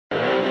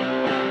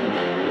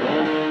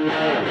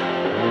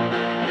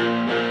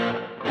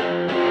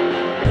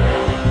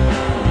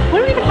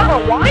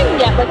the wine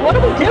yet. Like, what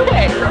are we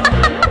doing?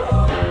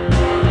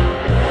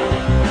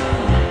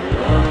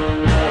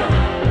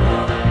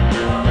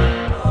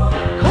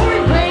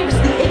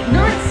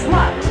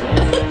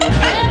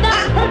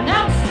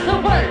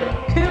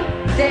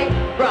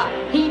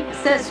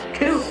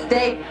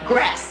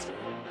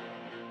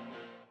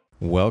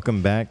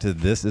 Welcome back to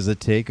This is a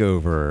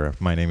Takeover.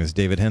 My name is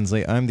David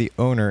Hensley. I'm the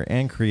owner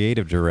and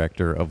creative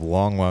director of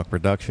Long Walk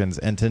Productions,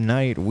 and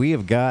tonight we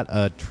have got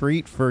a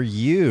treat for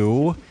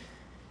you.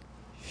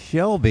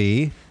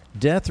 Shelby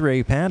Death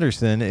Ray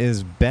Patterson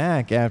is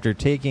back after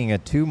taking a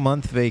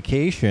 2-month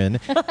vacation.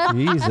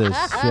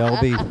 Jesus,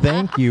 Shelby,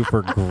 thank you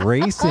for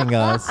gracing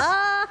us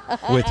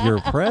with your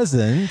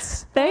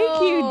presence.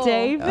 Thank you,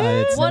 David.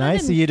 It's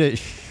nice of you to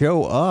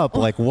show up.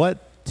 Like,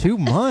 what? 2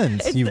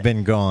 months you've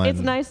been gone. It's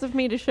nice of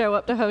me to show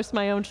up to host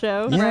my own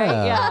show. Yeah.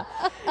 Right? Yeah.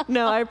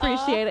 No, I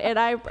appreciate it. And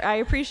I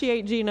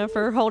appreciate Gina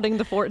for holding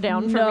the fort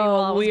down for me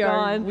while I was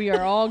gone. We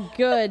are all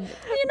good.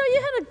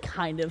 You had a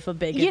kind of a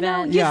big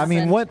event. Yeah, I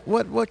mean,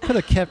 what could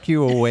have kept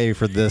you away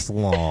for this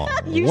long?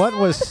 What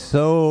was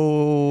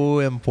so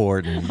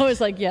important? I was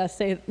like, yeah.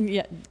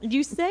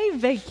 You say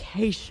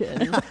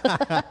vacation.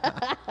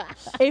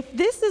 If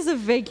this is a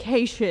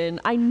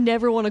vacation, I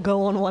never want to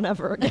go on one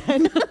ever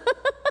again.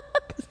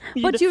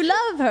 But you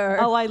love her.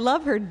 Oh, I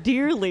love her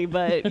dearly,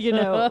 but,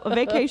 a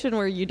vacation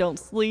where you don't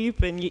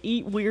sleep and you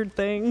eat weird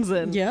things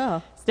and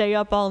stay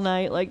up all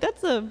night, like,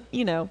 that's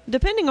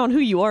depending on who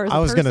you are as a person. I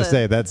was going to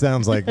say, that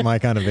sounds like my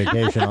kind of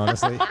vacation,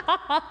 honestly.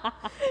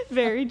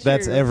 Very true.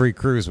 That's every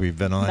cruise we've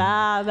been on.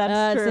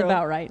 That's true. That's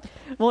about right.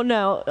 Well,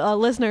 no,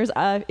 listeners,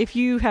 if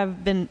you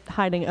have been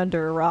hiding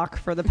under a rock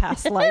for the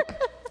past,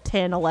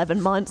 10,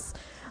 11 months,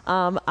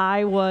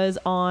 I was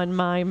on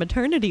my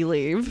maternity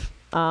leave.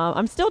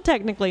 I'm still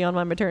technically on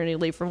my maternity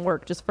leave from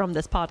work, just from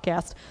this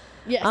podcast.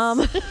 Yes.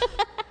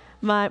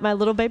 My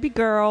little baby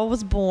girl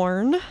was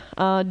born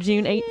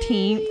June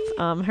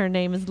 18th. Her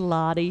name is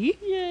Lottie.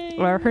 Yay.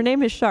 Or her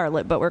name is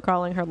Charlotte, but we're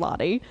calling her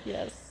Lottie.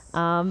 Yes.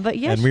 But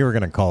yeah. And we were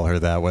going to call her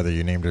that, whether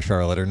you named her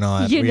Charlotte or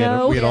not. We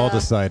had all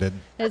decided.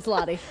 It's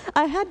Lottie.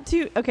 I had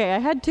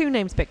two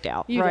names picked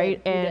out,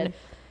 right?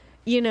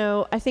 You did.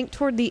 I think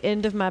toward the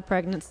end of my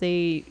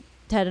pregnancy,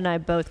 Ted and I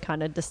both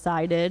kind of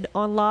decided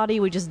on Lottie.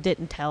 We just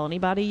didn't tell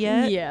anybody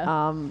yet.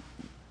 Yeah.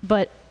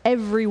 But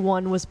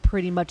everyone was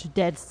pretty much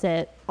dead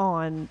set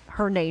on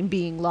her name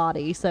being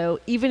Lottie. So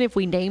even if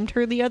we named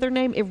her the other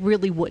name, it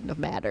really wouldn't have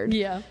mattered.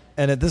 Yeah.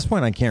 And at this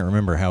point, I can't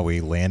remember how we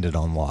landed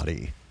on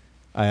Lottie.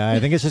 I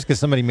think it's just because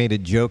somebody made a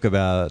joke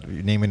about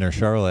naming her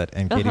Charlotte,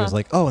 and Katie was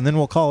like, "Oh, and then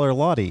we'll call her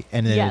Lottie,"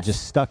 and then it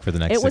just stuck for the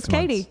next 6 months.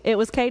 Katie. It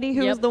was Katie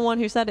who was the one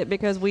who said it,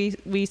 because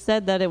we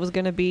said that it was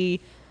going to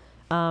be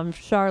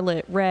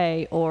Charlotte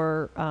Ray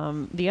or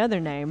the other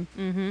name.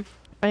 Mm-hmm.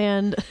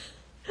 And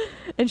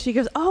she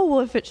goes, "Oh, well,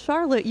 if it's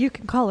Charlotte, you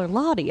can call her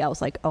Lottie." I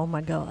was like, "Oh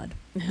my God."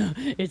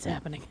 It's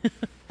happening.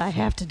 I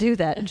have to do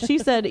that. And she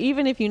said,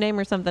 even if you name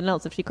her something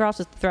else, if she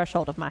crosses the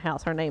threshold of my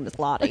house, her name is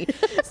Lottie.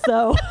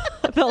 So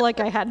I felt like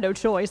I had no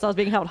choice. I was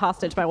being held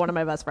hostage by one of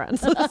my best friends.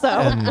 So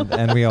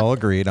and we all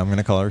agreed I'm going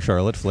to call her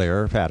Charlotte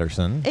Flair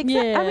Patterson.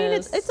 Yes. I mean,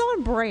 it's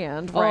on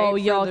brand, right? Oh,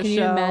 y'all, can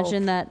you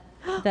imagine that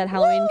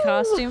Halloween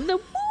costume? You're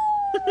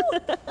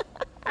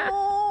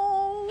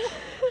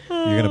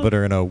going to put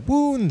her in a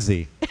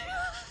woundsy.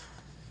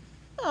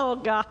 Oh,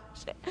 gosh.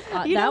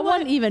 That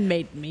one even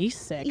made me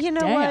sick. You know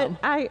Damn. what?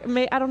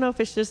 I don't know if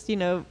it's just,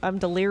 I'm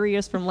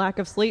delirious from lack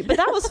of sleep, but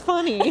that was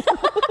funny.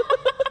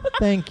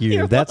 Thank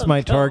you. That's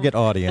my target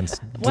audience.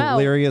 Wow.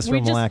 Delirious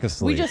from lack of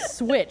sleep. We just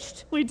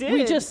switched. We did.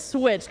 We just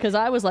switched because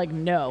I was like,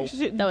 no.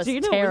 That was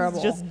Gina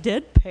terrible. Was just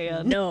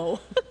deadpan. No.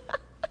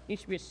 You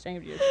should be ashamed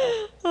of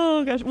yourself.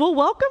 Oh, gosh. Well,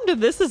 welcome to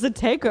This is a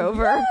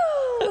Takeover.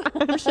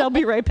 I'm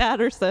Shelby Ray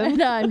Patterson.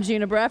 And I'm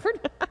Gina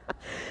Bradford.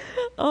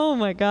 Oh,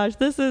 my gosh.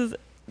 This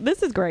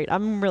is great.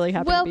 I'm really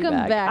happy to be back.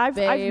 Welcome back,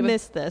 babe. I've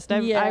missed this.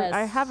 Yes.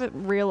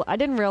 I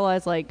didn't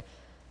realize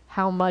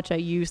how much I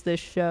use this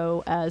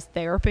show as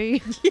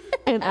therapy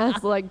and as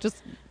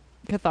just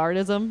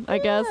cathartism, I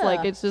guess.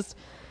 It's just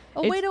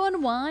a way to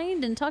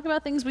unwind and talk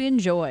about things we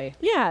enjoy.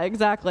 Yeah,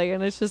 exactly.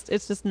 And it's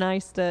just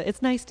nice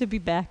to be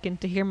back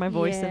and to hear my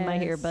voice in my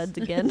earbuds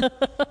again.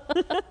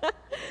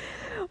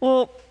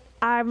 Well,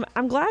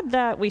 I'm glad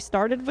that we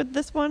started with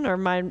this one, or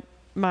my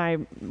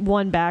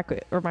one back,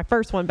 or my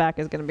first one back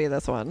is going to be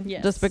this one.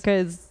 Yes. Just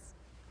because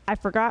I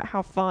forgot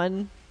how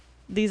fun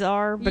these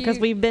are, because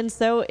we've been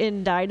so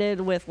indicted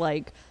with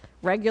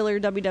regular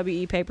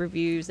WWE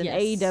pay-per-views and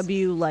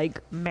AEW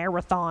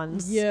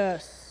marathons.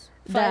 Yes.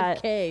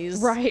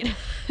 5Ks. Right.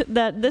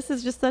 That this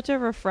is just such a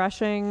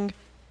refreshing,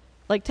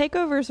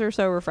 takeovers are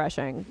so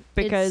refreshing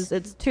because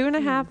it's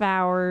 2.5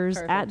 hours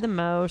at the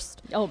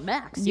most. Oh,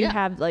 max. You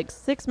have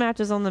 6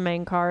 matches on the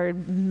main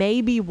card,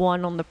 maybe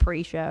 1 on the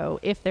pre-show,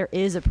 if there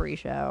is a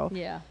pre-show.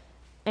 Yeah.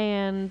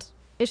 And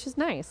it's just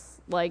nice.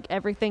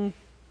 Everything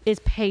is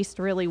paced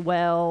really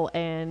well,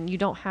 and you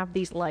don't have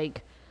these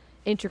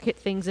intricate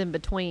things in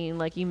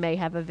between. You may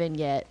have a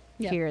vignette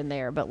here and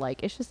there, but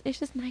it's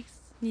just nice.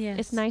 Yes.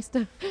 It's nice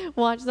to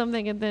watch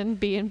something and then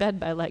be in bed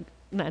by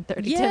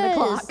 9:30, 10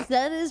 o'clock.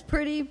 That is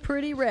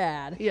pretty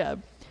rad. Yeah.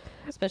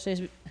 Especially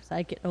as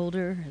I get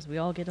older, as we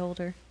all get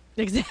older.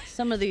 Exactly.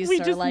 Some of these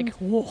We are just- like,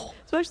 whoa.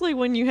 Especially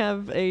when you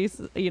have a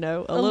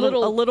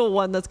little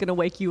one that's going to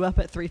wake you up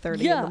at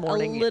 3:30 in the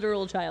morning. A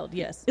literal child,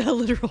 yes. A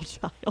literal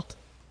child.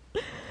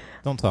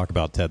 Don't talk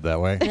about Ted that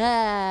way.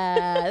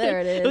 There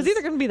it is. It was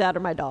either going to be that or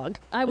my dog.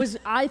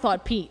 I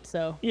thought Pete,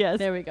 so Yes.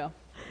 there we go.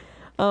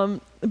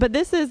 But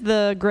this is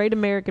the Great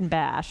American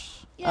Bash.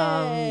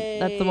 Yay.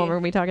 That's the one we're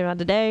going to be talking about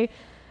today.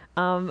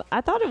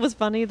 I thought it was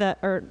funny that,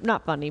 or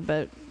not funny,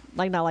 but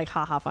like not like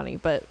haha funny,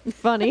 but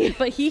funny.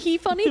 But hee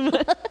funny?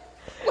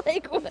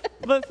 Like what?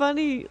 But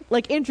funny,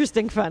 like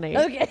interesting funny.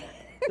 Okay.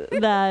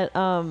 That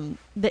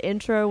the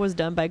intro was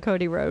done by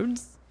Cody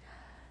Rhodes.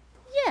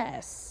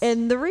 Yes.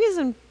 And the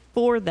reason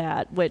for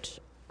that, which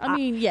I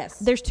mean, yes.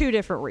 there's two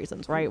different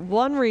reasons, right?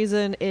 One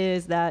reason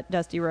is that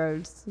Dusty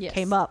Rhodes Yes.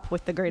 came up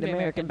with the Great Great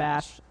American American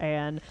Bash,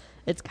 and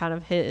it's kind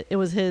of it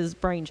was his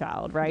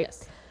brainchild, right?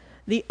 Yes.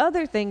 The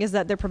other thing is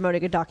that they're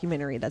promoting a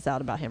documentary that's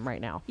out about him right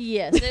now.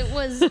 Yes, it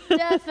was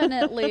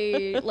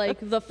definitely like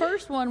the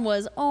first one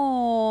was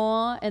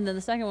oh, and then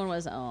the second one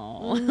was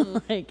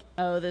oh, like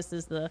oh, this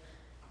is the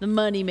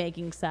money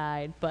making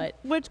side, but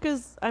Which,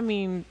 because I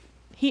mean,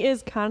 he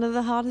is kind of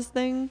the hottest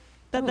thing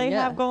that Oh, they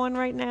yeah. have going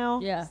right now.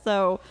 Yeah.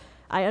 So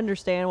I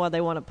understand why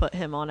they want to put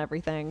him on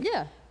everything.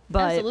 yeah,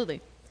 But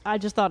absolutely. I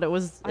just thought it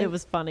was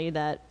funny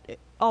that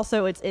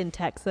also it's in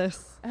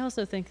Texas. I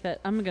also think that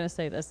I'm going to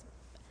say this,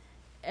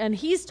 and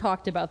he's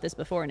talked about this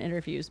before in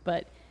interviews,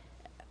 but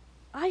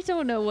I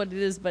don't know what it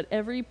is, but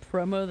every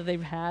promo that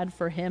they've had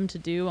for him to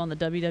do on the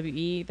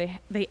WWE,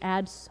 they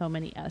add so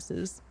many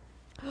S's.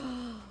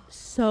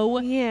 So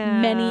Yeah.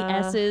 many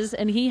S's,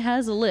 and he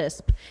has a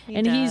lisp,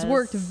 and he's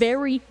worked does.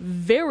 very,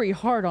 very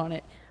hard on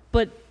it.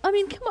 But I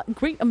mean, come on,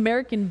 Great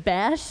American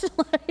Bash,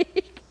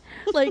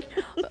 like,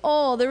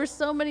 oh, there were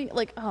so many,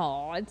 like,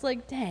 oh, it's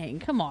like, dang,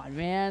 come on,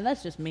 man,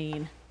 that's just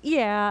mean.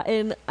 Yeah,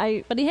 and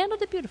But he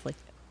handled it beautifully.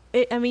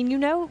 I mean,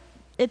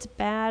 it's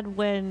bad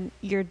when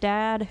your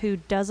dad, who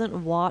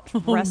doesn't watch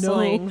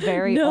wrestling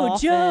very often,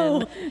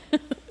 Joe.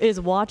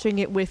 is watching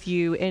it with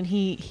you, and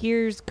he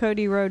hears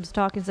Cody Rhodes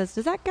talk and says,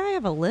 "Does that guy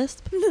have a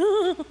lisp?"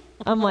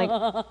 I'm like,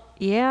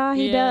 "Yeah,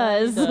 he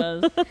does." He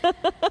does.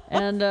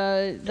 And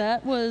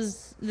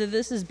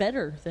this is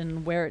better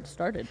than where it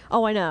started.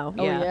 Oh, I know.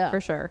 Oh, Yeah, yeah.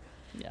 for sure.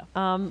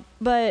 Yeah.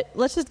 But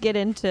let's just get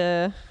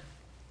into.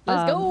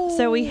 Let's go.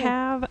 So we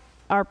have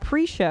our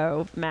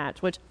pre-show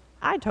match, which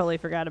I totally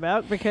forgot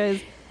about because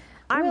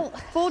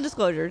full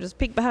disclosure, just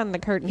peek behind the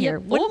curtain here.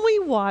 Yep. When we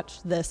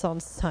watched this on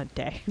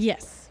Sunday,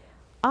 Yes.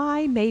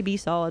 I maybe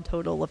saw a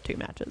total of 2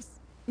 matches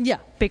Yeah.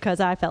 because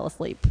I fell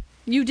asleep.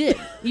 You did.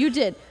 You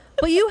did.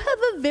 But you have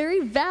a very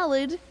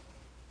valid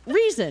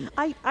reason.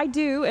 I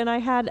do, and I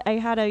had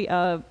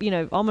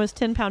a almost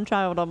 10-pound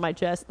child on my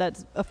chest.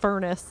 That's a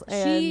furnace.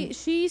 And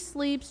She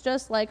sleeps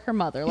just like her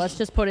mother. Let's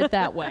just put it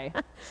that way.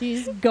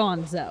 She's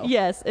gonzo.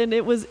 yes, and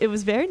it was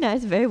very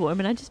nice, very warm,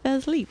 and I just fell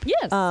asleep.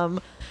 Yes.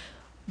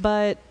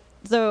 But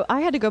so I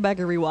had to go back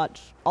and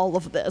rewatch all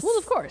of this. Well,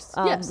 of course.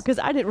 Yes. Because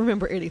I didn't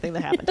remember anything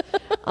that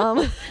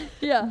happened.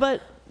 Yeah.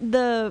 But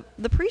the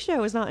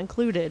pre-show is not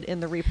included in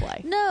the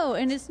replay. No,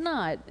 and it's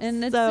not.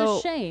 And it's So-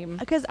 a shame.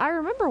 Because I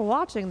remember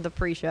watching the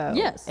pre-show.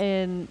 Yes.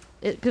 And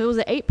cause it was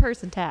an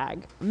 8-person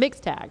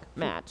mixed tag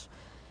match.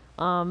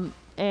 And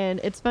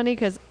it's funny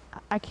because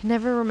I can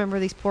never remember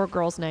these poor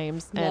girls'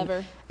 names.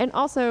 Never. And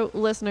also,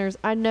 listeners,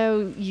 I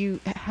know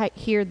you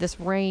hear this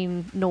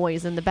rain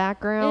noise in the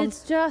background.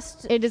 It's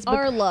just It is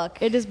our luck.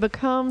 It has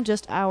become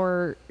just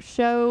our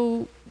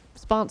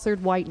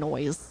show-sponsored white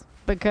noise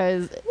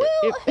because.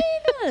 Well,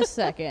 hang on a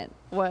second.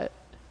 What?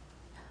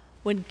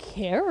 When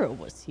Kara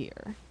was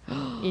here,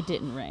 it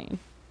didn't rain.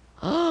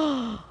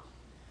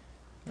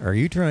 Are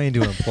you trying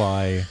to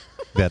imply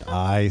that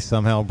I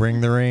somehow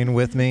bring the rain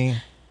with me?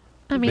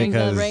 I mean,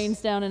 Because- The rains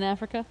down in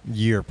Africa.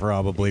 You're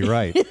probably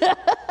right.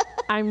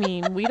 I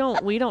mean, we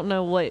don't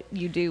know what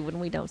you do when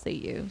we don't see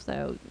you.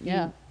 So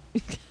Yeah.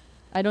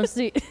 I don't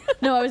see.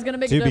 No, I was gonna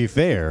make. To a be joke.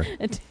 fair,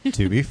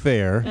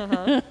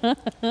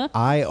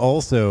 I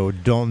also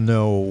don't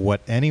know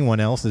what anyone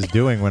else is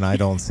doing when I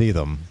don't see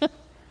them.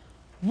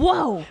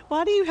 Whoa!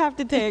 Why do you have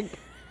to take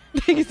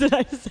things that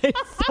I say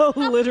so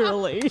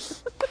literally?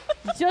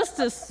 Just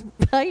to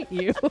spite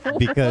you.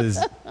 Because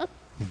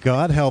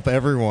God help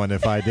everyone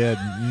if I did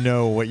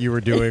know what you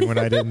were doing when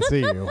I didn't see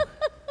you.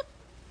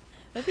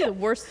 That'd be the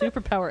worst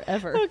superpower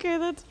ever. Okay,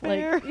 that's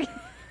fair. Like,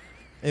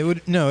 It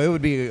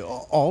would be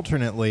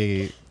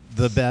alternately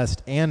the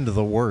best and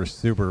the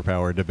worst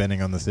superpower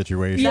depending on the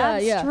situation. Yeah,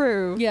 That's yeah.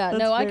 true. Yeah, That's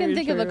no, I can very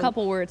think of a true.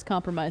 couple where it's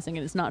compromising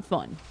and it's not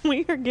fun.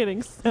 We are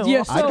getting so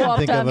Yeah, off. I so can off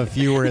think of a topic.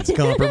 few where it's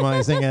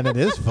compromising and it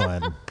is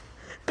fun.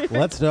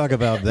 Let's talk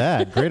about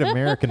that. Great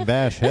American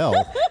Bash hell.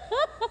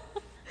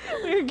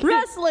 We're getting,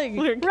 Wrestling!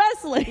 we're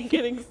Wrestling!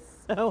 getting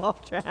so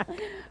off track.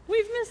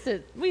 We've missed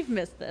it. We've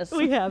missed this.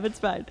 We have. It's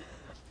fine.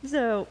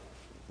 So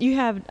you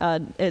have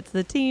it's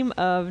the team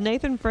of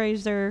Nathan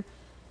Fraser,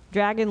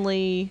 Dragon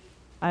Lee.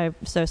 I'm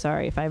so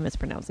sorry if I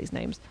mispronounce these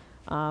names.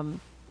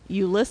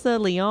 Yulissa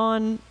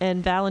Leon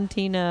and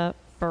Valentina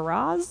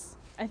Faraz.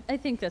 I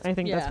think that's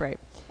that's right.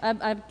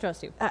 I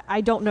trust you.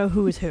 I don't know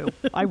who is who.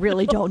 I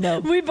really don't know.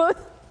 We both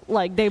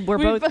like they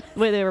were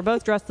they were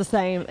both dressed the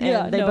same,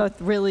 and they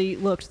both really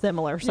looked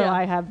similar. So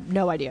I have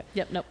no idea.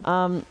 Yep.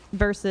 Nope.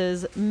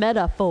 Versus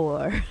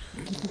Metaphor.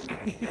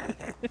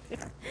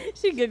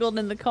 She giggled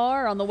in the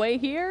car on the way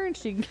here, and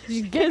she's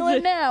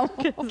giggling now.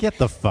 Get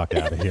the fuck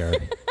out of here.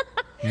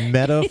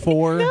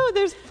 Metaphor? No,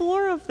 there's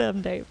 4 of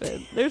them,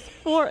 David. There's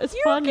 4. It's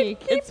funny.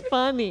 It's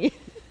funny.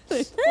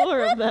 There's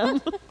 4 of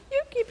them.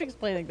 You keep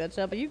explaining that,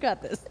 Shelby. You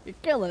got this. You're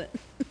killing it.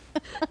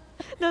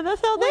 No,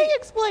 that's how they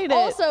explain it.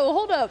 Also,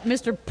 hold up,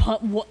 Mr.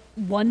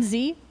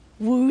 Onesie,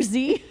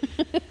 Woozy.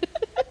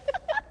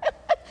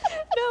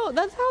 No,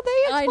 that's how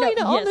they explain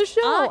it on the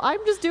show.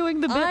 I'm just doing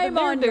the bit I'm that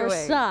they're on doing.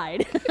 your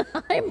side.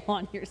 I'm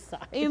on your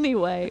side.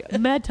 Anyway,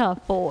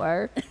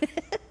 Metaphor,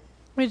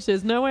 which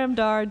is Noam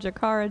Dar,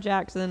 Jakara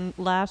Jackson,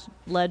 Lash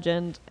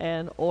Legend,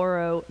 and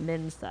Oro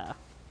Mensah.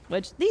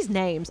 Which these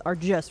names are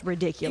just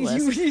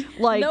ridiculous.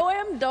 Like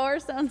Noam Dar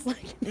sounds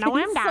like an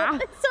Noam insult. Dar.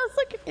 It sounds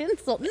like an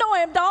insult.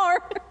 Noam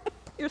Dar.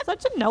 You're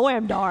such a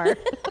Noam Dar.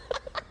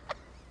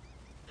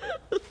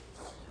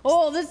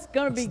 Oh, this is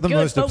gonna be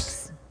good,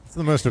 folks. It's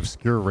the most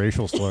obscure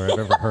racial slur I've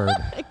ever heard.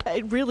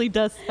 It really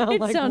does sound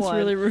like sounds one.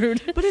 really rude.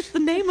 But it's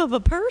the name of a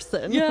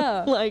person.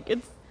 Yeah. Like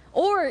it's.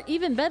 Or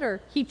even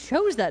better, he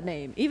chose that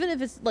name. Even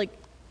if it's like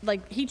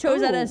he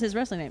chose that as his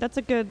wrestling name. That's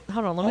a good.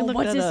 Hold on, let me look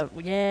that up.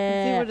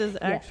 Yeah. See what his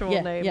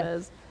actual name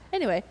is.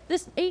 Anyway,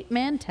 this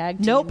 8-man tag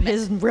team. Nope,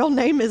 his real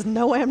name is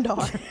Noam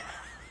Dar.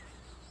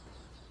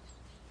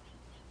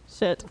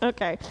 Shit.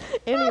 Okay.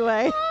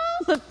 Anyway,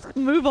 let's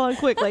move on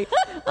quickly.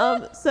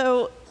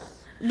 So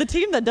the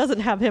team that doesn't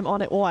have him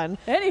on it won.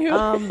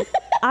 Anywho,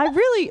 I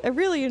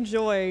really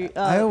enjoy.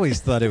 I always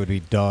thought it would be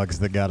dogs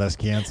that got us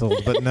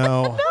canceled, but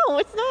no. No,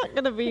 it's not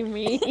gonna be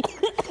me.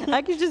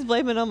 I could just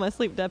blame it on my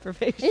sleep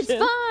deprivation. it's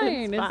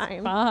fine. It's fine.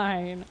 It's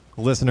fine.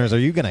 Listeners, are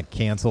you going to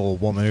cancel a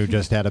woman who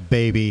just had a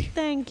baby?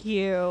 Thank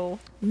you.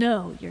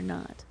 No, you're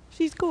not.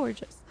 She's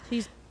gorgeous.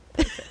 She's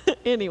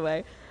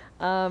Anyway,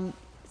 so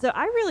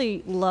I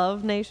really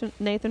love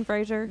Nathan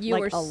Frazier. You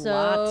like, were a so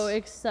lot.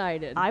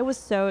 excited. I was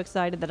so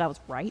excited that I was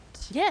right.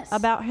 Yes.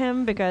 About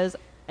him, because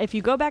if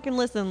you go back and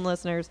listen,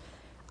 listeners,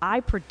 I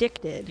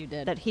predicted You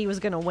did. that he was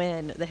going to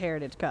win the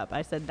Heritage Cup.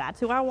 I said that's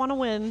who I want to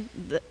win,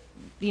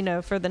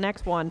 for the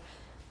next one,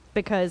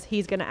 because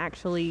he's going to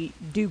actually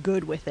do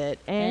good with it.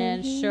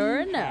 And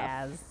sure enough.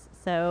 has.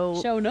 So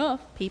Show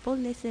enough. people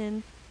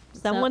listen.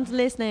 Someone's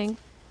listening.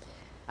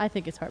 I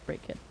think it's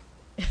Heartbreak Kid.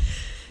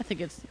 I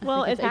think it's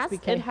Well, it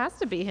it has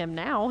to be him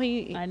now.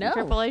 I know.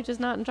 Triple H is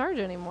not in charge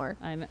anymore.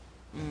 I know.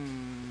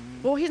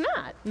 Well, he's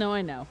not. No,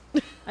 I know.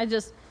 I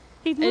just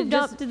He's moved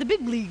up to the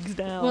big leagues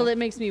now. well, it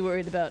makes me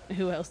worried about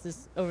who else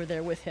is over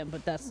there with him.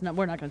 But that's not.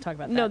 We're not going to talk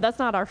about that. no, that's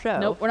not our show.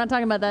 Nope, we're not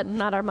talking about that.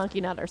 Not our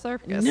monkey, not our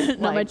circus. Not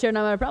my Like, chair,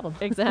 not my problem.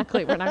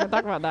 exactly. We're not going to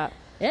talk about that.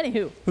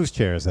 Anywho, Whose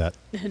chair is that?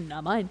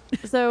 not mine.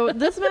 So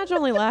this match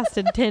only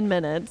lasted 10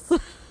 minutes.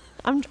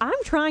 I'm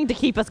trying to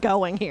keep us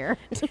going here.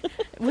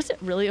 Was it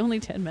really only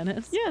 10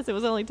 minutes? Yes, it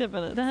was only 10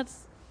 minutes.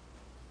 That's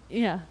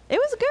yeah. It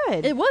was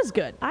good. It was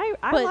good. I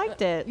but,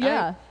 liked it.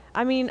 Yeah.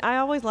 I mean, I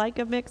always like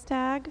a mixed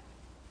tag.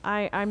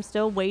 I'm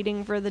still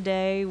waiting for the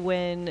day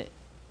when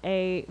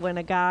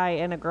a guy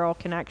and a girl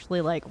can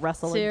actually like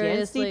wrestle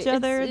against Seriously, each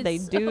other. it's they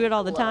so do it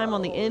all the time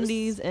on the close.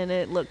 indies, and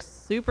it looks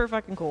super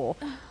fucking cool.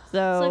 It's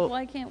So, like,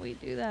 why can't we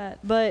do that?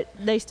 but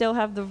they still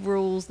have the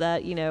rules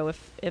that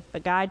if a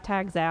guy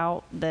tags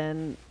out,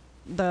 then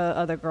the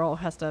other girl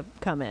has to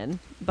come in.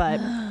 But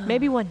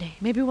maybe one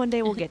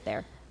day we'll get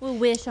there. We'll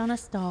wish on a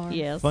star.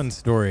 Yes. Fun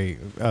story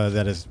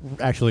that is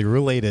actually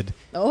related.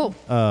 Oh.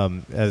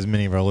 As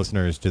many of our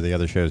listeners to the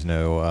other shows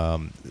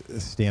know,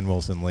 Stan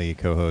Wilson Lee,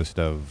 co-host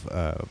of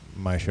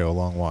my show,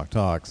 Long Walk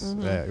Talks,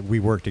 we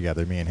work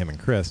together, me and him and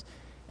Chris.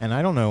 And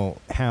I don't know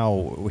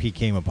how he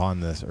came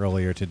upon this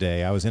earlier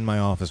today. I was in my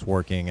office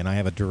working, and I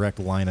have a direct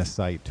line of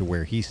sight to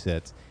where he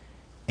sits.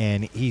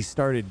 And he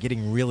started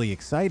getting really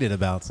excited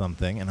about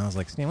something. And I was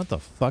like, Stan, what the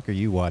fuck are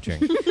you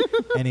watching?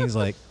 And he's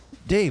like,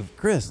 Dave,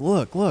 Chris,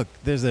 look,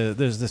 there's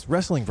this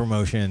wrestling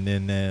promotion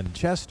in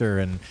Chester,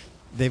 and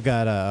they've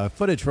got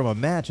footage from a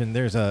match, and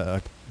there's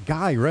a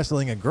guy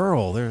wrestling a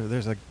girl.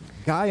 There's a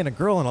guy and a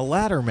girl in a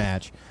ladder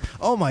match.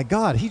 Oh my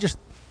God, he just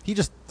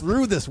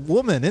threw this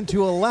woman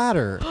into a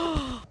ladder.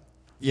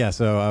 Yeah,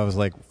 so I was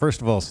like,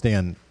 first of all,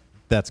 Stan,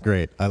 that's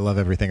great. I love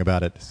everything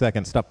about it.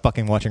 Second, stop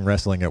fucking watching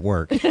wrestling at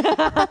work. But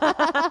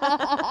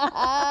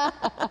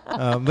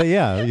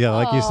yeah,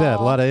 like you said,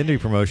 a lot of indie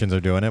promotions are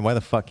doing it. Why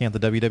the fuck can't the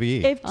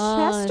WWE? If Chester,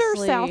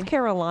 Honestly. South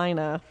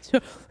Carolina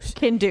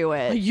can do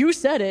it, You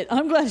said it.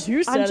 I'm glad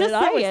you said I'm just it.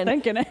 I was saying,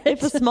 thinking it.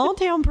 if a small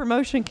town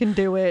promotion can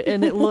do it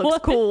and it looks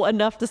What? cool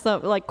enough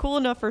to cool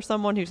enough for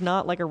someone who's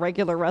not like a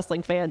regular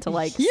wrestling fan to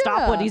like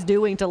stop what Yeah. he's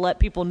doing to let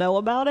people know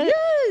about it.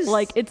 Yes.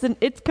 Like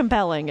it's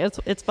compelling.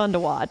 It's fun to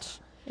watch.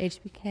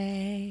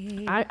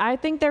 HBK. I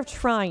think they're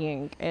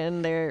trying,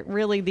 and they're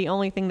really the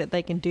only thing that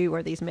they can do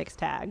are these mixed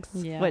tags.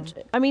 Yeah. Which,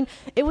 I mean,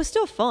 it was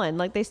still fun.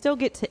 Like, they still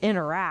get to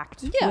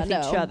interact with each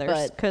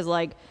other. Because,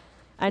 like,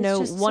 I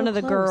know one of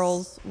the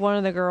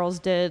girls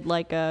did,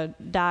 like, a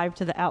dive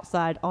to the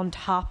outside on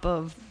top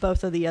of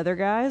both of the other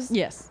guys.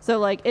 Yes. So,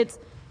 like,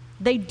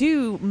 they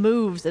do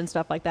moves and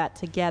stuff like that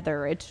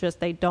together. It's just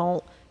they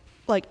don't,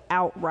 like,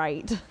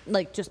 outright,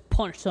 like, just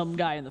punch some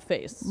guy in the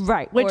face,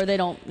 right? Or they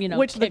don't,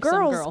 which kick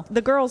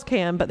the girls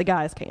can, but the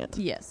guys can't.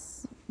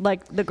 Yes,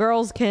 like the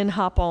girls can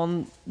hop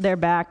on their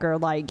back or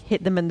like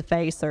hit them in the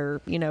face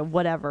or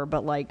whatever,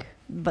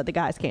 but the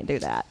guys can't do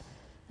that,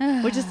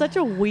 which is such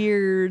a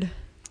weird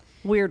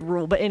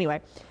rule. But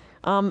anyway,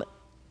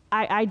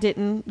 I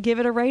didn't give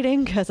it a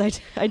rating because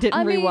I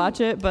didn't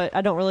rewatch it, but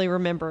I don't really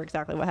remember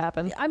exactly what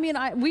happened. I mean,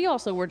 we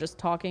also were just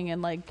talking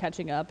and like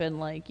catching up and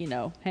like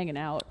hanging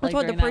out. That's like,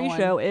 what the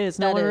pre-show is.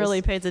 No one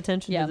really pays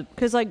attention to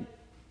because like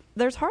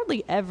there's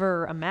hardly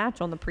ever a match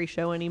on the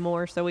pre-show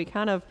anymore, so we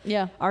kind of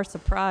are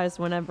surprised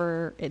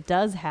whenever it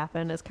does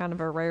happen. It's kind of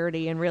a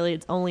rarity, and really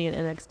it's only in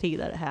NXT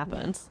that it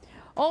happens.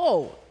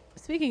 Oh,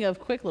 speaking of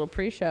quick little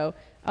pre-show,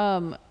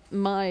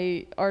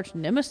 my arch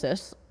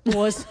nemesis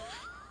was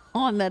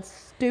on that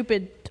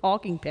stupid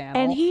talking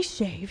panel. And he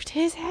shaved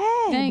his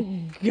head.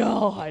 Thank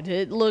God.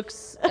 It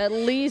looks at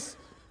least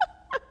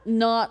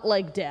not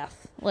like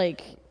death.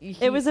 Like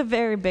it was a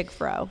very big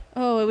fro.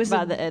 Oh, it was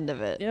by the end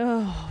of it.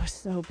 Oh, it was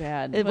so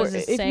bad. Was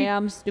it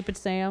stupid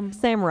Sam?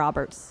 Sam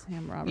Roberts.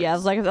 Sam Roberts. Yeah, I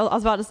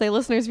was about to say,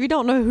 listeners, if you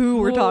don't know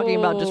who we're talking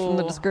about just from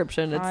the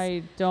description,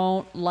 I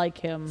don't like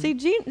him. See,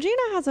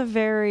 Gina has a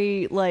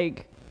very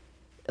like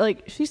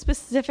she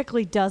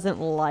specifically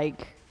doesn't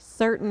like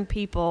certain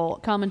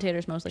people,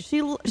 commentators mostly.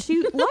 She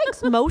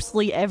likes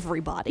mostly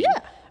everybody.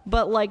 Yeah.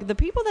 But like the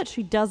people that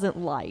she doesn't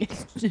like,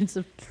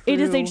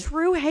 it is a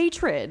true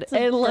hatred,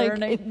 and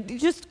like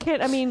just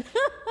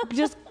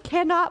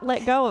cannot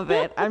let go of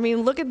it. I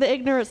mean, look at the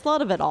ignorant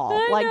slut of it all.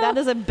 Like that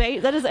is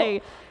a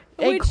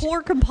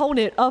core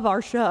component of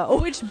our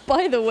show. Which,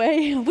 by the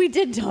way, we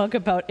did talk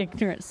about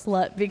ignorant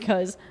slut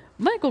because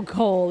Michael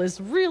Cole is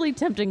really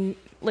tempting,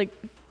 like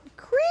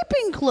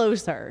creeping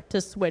closer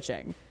to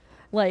switching.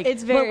 Like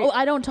it's very. Well,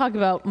 I don't talk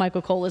about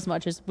Michael Cole as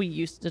much as we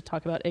used to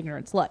talk about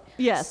ignorant slut.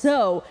 Yes.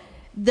 So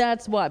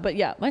that's why. But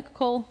yeah, Michael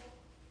Cole,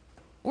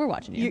 we're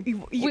watching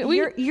you.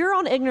 You're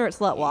on ignorant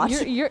slut watch.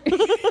 You're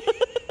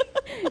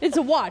it's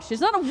a watch.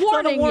 It's not a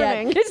warning,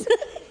 yet.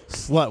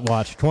 Slut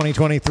Watch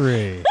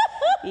 2023.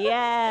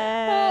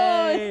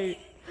 Yay!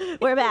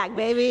 We're back,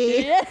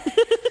 baby. Yeah.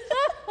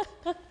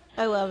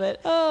 I love it.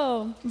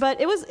 Oh,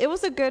 but it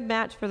was a good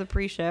match for the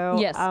pre-show.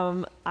 Yes.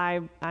 I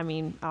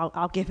mean,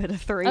 I'll give it a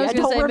 3. I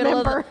don't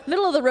remember.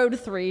 Middle of the road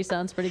 3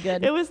 sounds pretty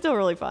good. It was still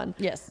really fun.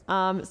 Yes.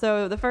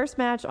 So the first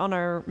match on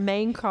our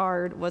main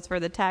card was for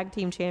the tag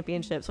team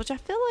championships, which I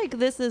feel like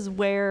this is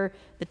where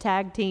the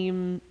tag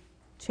team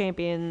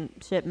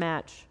championship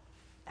match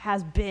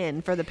has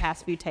been for the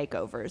past few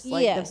takeovers.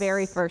 Like the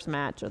very first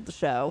match of the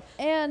show.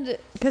 And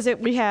because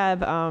we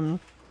have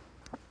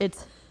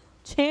it's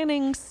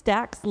Channing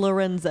Stax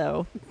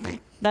Lorenzo.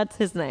 That's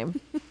his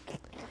name.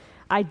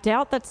 I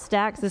doubt that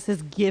Stax is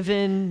his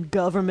given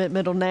government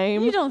middle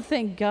name. You don't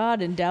think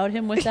God endowed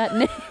him with that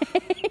name?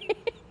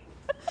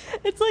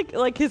 It's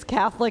like his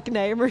Catholic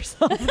name or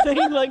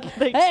something. Like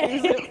they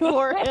choose it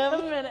for him.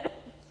 A minute.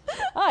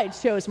 I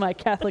chose my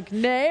Catholic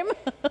name.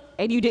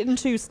 And you didn't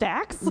choose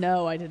Stax?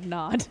 No, I did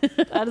not.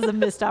 That is a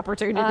missed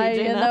opportunity,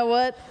 Gina. You know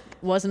what?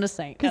 Wasn't a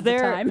saint at the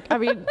time. I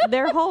mean,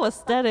 their whole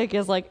aesthetic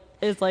is like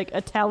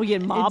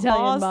Italian mob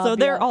boss, so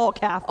they're all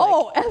Catholic.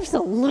 Oh,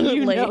 absolutely.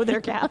 You know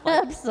they're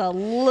Catholic.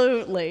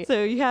 Absolutely.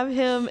 So you have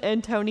him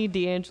and Tony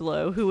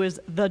D'Angelo, who is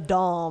the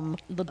Dom.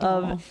 The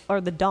Don.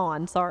 The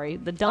Don.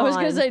 I was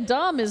going to say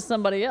Dom is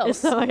somebody else. It's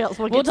somebody else.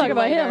 We'll talk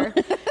about him.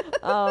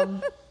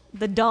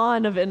 The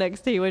Don of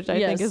NXT, which I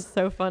think is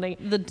so funny.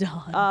 The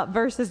Don.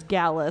 Versus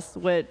Gallus,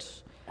 which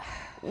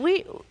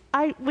we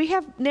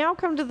have now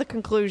come to the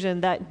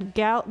conclusion that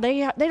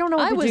they don't know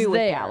what to do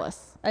with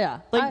Gallus. Yeah.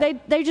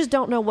 Like they just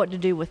don't know what to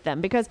do with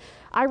them, because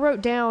I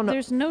wrote down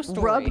there's no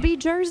story. Rugby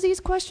jerseys ?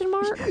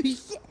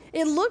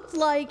 It looked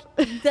like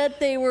that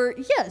they were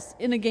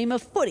in a game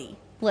of footy,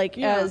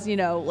 as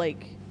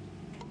like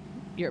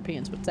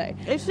Europeans would say.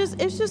 It's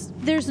just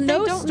there's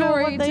no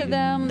story to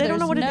them. They don't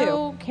know what to do. There's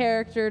no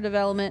character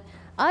development.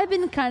 I've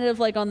been kind of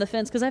like on the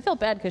fence because I felt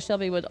bad because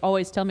Shelby would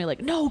always tell me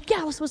like, no,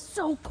 Gallus was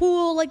so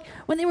cool, like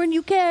when they were in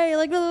UK,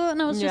 like blah, blah, blah.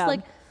 And I was just like,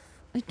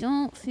 I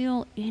don't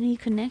feel any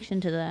connection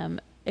to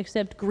them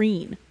except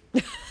green.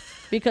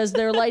 Because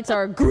their lights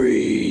are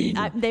green.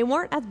 They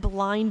weren't as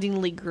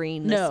blindingly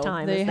green this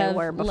time as they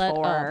were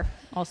before.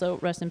 Also,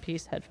 rest in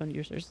peace, headphone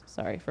users.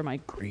 Sorry for my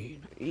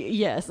green.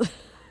 Yes.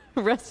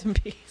 Rest in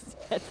peace,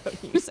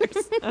 headphone users.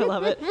 I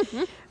love it.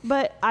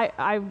 But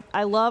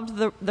I loved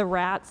the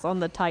rats on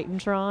the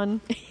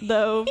Titantron,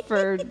 though,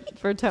 for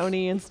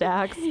Tony and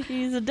Stax.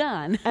 He's a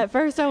Don. At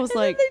first I was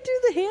like... they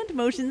do the hand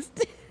motions.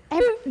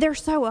 they're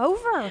so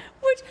over.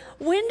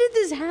 When did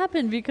this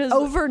happen? Because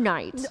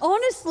Overnight.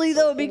 honestly,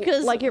 though,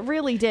 because Like, it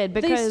really did.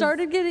 Because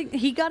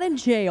he got in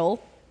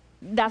jail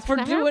that's for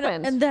when it doing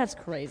happened. it, and that's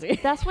crazy.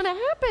 That's when it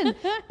happened.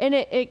 And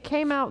it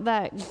came out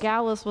that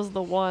Gallus was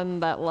the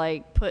one that,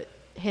 like, put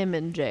him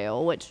in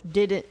jail, which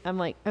didn't. I'm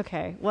like,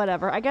 okay,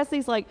 whatever. I guess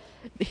he's like,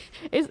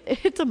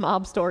 it's a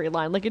mob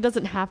storyline. Like, it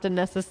doesn't have to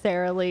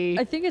necessarily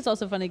I think it's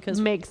also funny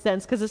because make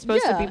sense because it's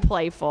supposed to be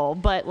playful,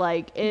 but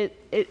like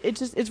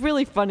it's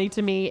really funny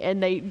to me.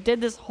 And they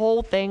did this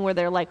whole thing where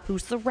they're like,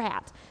 who's the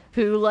rat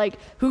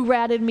who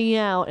ratted me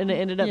out, and it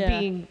ended up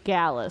being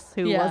Gallus,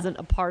 who wasn't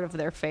a part of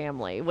their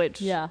family,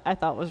 which I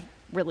thought was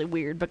really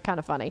weird but kind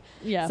of funny.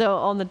 So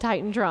on the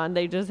Titantron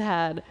they just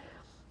had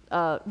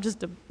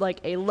just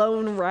a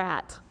lone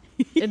rat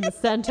in the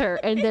center,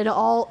 and then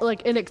all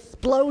like an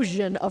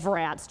explosion of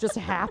rats just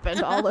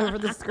happened all over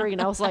the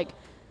screen. I was like,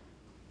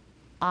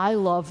 I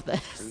love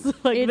this.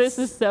 Like, this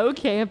is so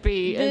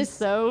campy and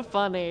so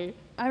funny.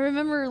 I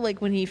remember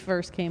like when he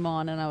first came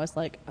on, and I was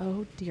like,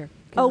 oh dear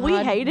God, oh, we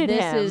hated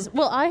him.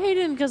 I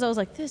hated him because I was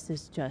like, this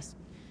is just,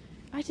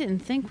 I didn't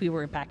think we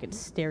were back in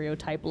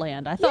stereotype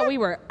land. I thought we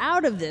were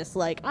out of this.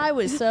 Like, I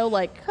was so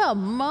like,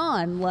 come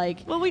on. Like,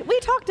 well, we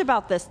talked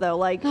about this though.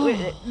 Like,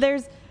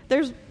 there's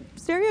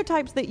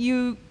stereotypes that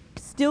you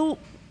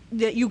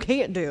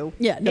can't do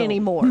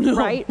anymore,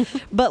 right?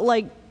 But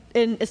like,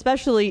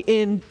 especially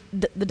in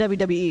the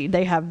WWE,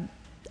 they have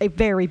a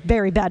very,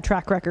 very bad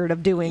track record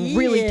of doing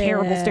really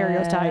terrible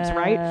stereotypes,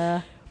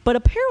 right? But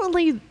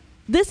apparently,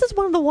 this is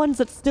one of the ones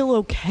that's still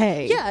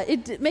okay. Yeah,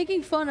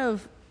 making fun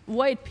of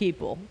white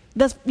people.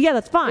 That's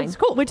fine. It's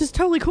cool. Which is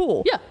totally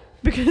cool. Yeah.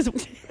 Because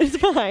it's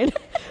fine.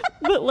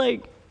 But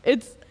like,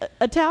 it's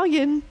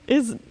Italian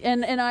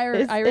and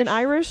Irish. And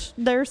Irish,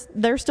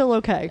 they're still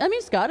okay. I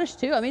mean, Scottish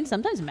too. I mean,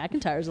 sometimes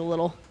McIntyre's a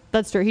little.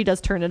 That's true. He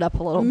does turn it up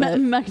a little bit.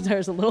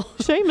 McIntyre's a little.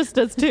 Sheamus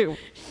does too.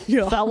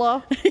 Yeah.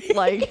 Fella.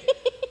 Like,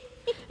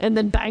 and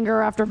then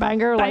banger after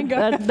banger.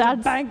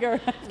 That's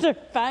banger after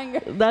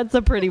banger. That's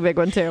a pretty big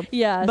one too.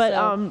 Yeah.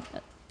 But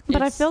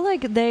but I feel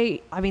like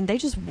they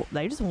just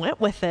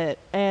went with it,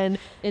 and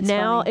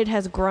now it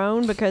has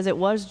grown because it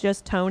was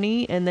just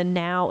Tony, and then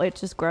now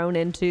it's just grown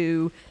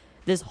into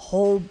this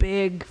whole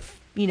big,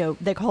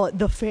 they call it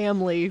the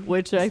family,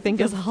 which I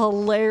think is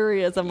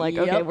hilarious. I'm like,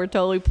 okay, we're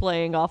totally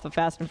playing off of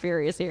Fast and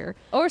Furious here,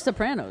 or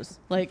Sopranos.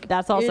 Like,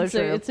 that's also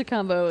true. It's a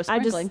combo.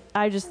 Sprinkling.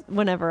 I just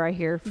whenever I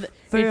hear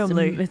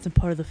family, it's a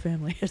part of the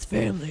family. It's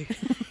family.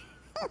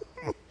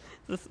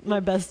 This is my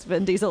best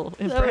Vin Diesel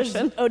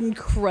impression. That was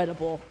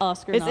incredible.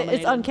 Oscar nominated.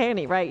 It's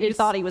uncanny, right? You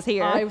thought he was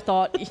here. I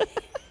thought.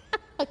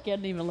 I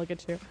can't even look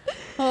at you.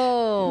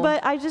 Oh.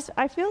 But I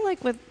feel like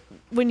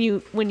when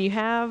you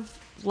have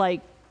like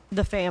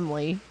the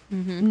family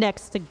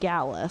next to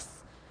Gallus,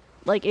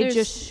 like it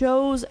just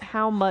shows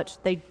how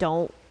much they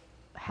don't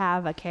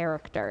have a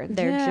character.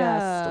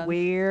 They're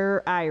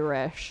we're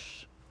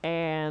Irish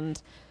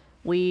and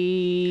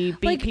we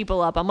beat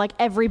people up. I'm like,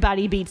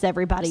 everybody beats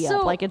everybody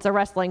up. Like, it's a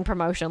wrestling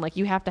promotion. Like,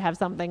 you have to have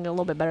something a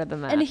little bit better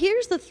than that. And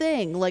here's the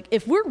thing. Like,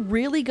 if we're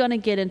really going to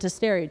get into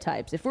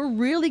stereotypes, if we're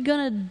really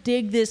going to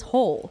dig this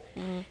hole,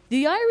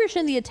 the Irish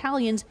and the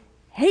Italians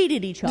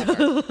hated each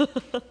other.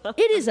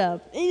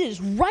 It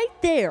is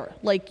right there.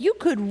 Like, you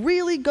could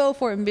really go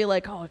for it and be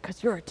like, oh,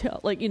 because you're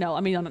Italian. Like, I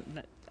mean,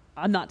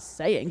 I'm not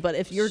saying, but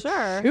if you're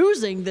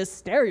choosing this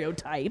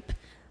stereotype,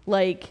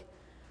 like,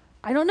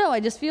 I don't know. I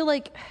just feel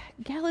like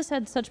Gallus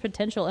had such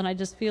potential, and I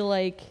just feel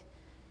like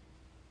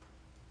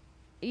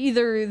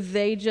either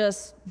they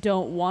just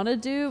don't want to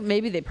do.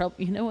 Maybe they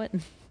probably, you know what?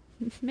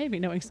 Maybe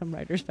knowing some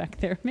writers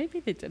back there, maybe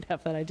they did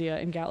have that idea,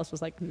 and Gallus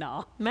was like,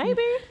 nah.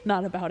 Maybe.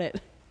 Not about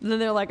it. And then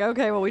they're like,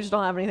 okay, well, we just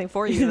don't have anything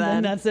for you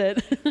then. That's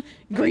it.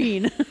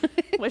 Green.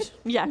 Which,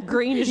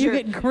 green is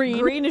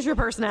green is your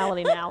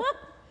personality now.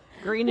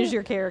 Green is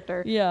your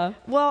character. Yeah.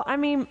 Well, I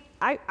mean,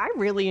 I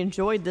really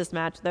enjoyed this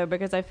match, though,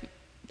 because I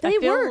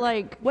feel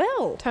like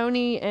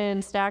Tony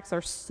and Stax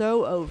are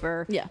so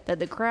over that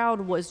the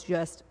crowd was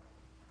just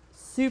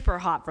super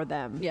hot for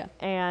them. Yeah.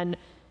 And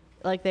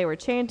like they were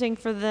chanting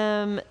for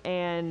them,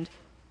 and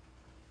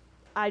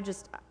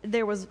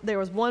there was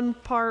one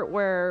part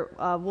where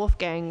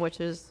Wolfgang,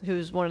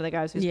 who's one of the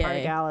guys who's part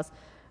of Gallus,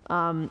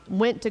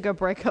 went to go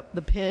break up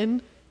the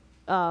pin,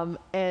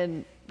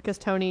 and because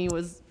Tony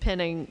was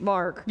pinning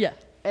Mark. Yeah.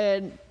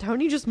 And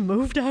Tony just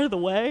moved out of the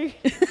way.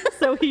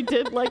 So he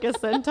did like a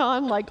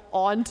senton like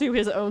onto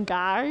his own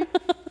guy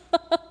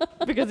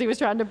because he was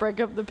trying to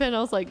break up the pin. I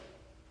was like,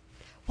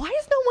 why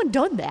has no one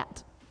done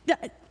that?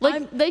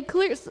 Like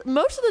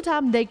most of the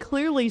time they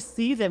clearly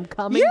see them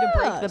coming to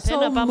break the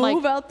pin up. I'm like,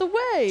 move out the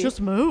way. Just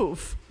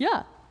move.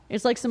 Yeah.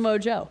 It's like Samoa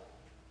Joe.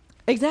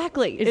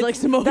 Exactly. It's like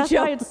Samoa Joe. That's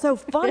why it's so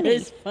funny. It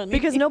is funny.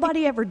 Because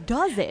nobody ever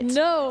does it.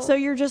 No. So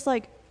you're just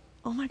like,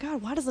 oh my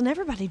God, why doesn't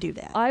everybody do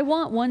that? I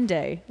want one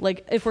day,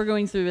 like if we're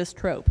going through this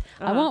trope,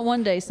 I want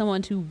one day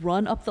someone to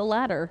run up the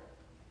ladder,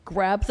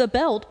 grab the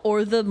belt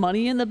or the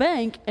money in the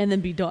bank, and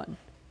then be done.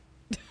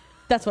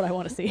 That's what I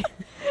want to see.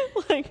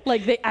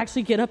 like they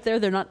actually get up there.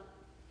 They're not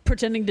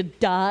pretending to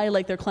die,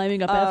 like they're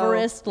climbing up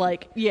Everest.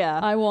 Like, yeah.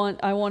 I want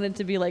it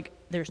to be like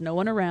there's no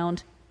one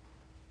around,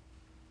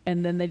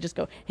 and then they just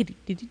go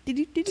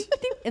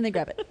and they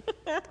grab it.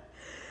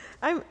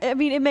 I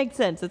mean, it makes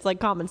sense. It's like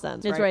common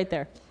sense. It's right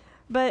there.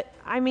 But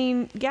I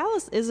mean,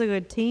 Gallus is a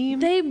good team.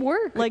 They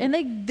work, Like- and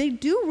they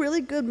do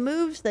really good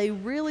moves. They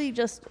really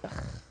just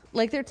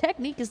like their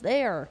technique is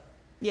there,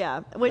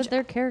 Yeah, but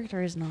their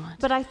character is not.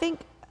 But I think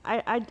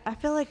I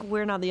feel like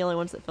we're not the only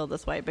ones that feel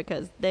this way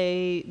because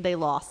they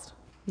lost.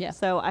 Yeah.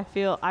 So I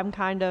feel I'm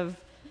kind of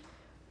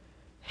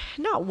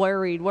not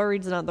worried.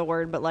 Worried's not the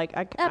word, but like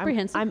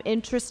Apprehensive. I'm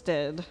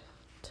interested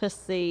to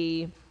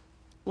see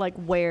like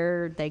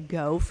where they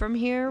go from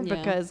here Yeah.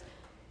 because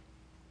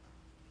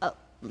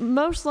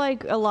most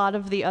like a lot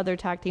of the other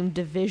tag team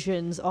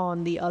divisions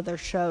on the other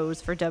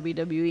shows for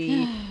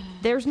WWE,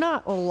 there's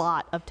not a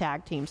lot of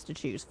tag teams to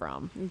choose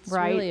from. It's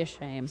right? really a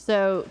shame.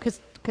 So,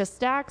 because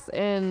Stax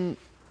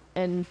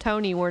and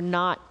Tony were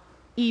not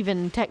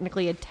even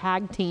technically a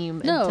tag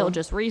team No. until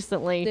just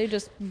recently. They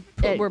just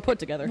It- were put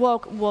together. Well,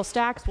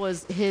 Stax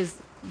was his.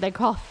 They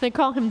call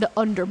him the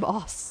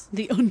underboss,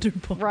 The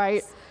underboss,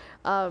 right?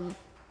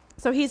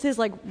 So he's his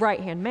like right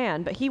hand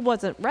man, but he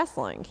wasn't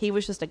wrestling. He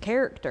was just a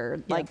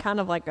character, like kind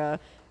of like a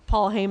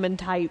Paul Heyman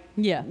type,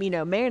 Yeah.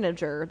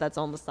 manager that's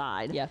on the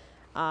side. Yeah.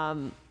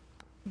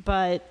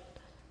 But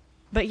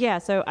yeah,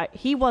 so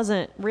he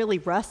wasn't really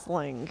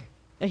wrestling.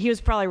 He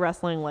was probably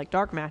wrestling like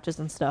dark matches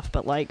and stuff,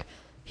 but like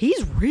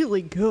he's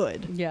really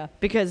good. Yeah.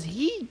 Because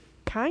he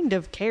kind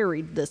of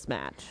carried this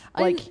match.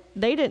 Like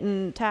he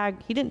didn't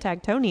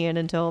tag Tony in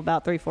until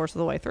about 3/4 of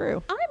the way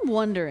through. I'm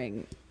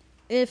wondering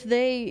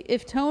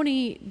if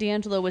Tony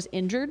D'Angelo was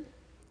injured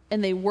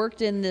and they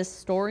worked in this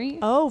story.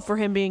 Oh, for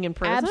him being in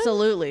prison?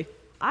 Absolutely.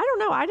 I don't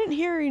know. I didn't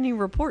hear any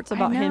reports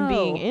about him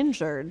being know.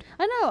 injured.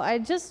 I know. I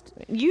just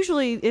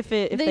Usually, if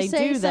they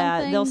say do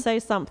that, they'll something. say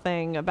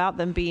something about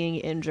them being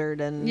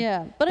injured, and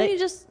Yeah, but I mean,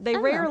 just- they I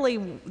don't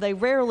know.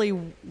 rarely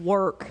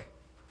work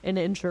an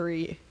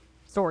injury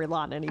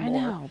storyline anymore. I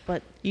know,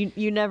 but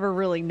You never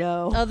really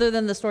know. other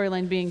than the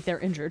storyline being they're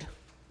injured.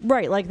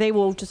 Right, like they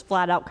will just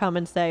flat out come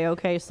and say,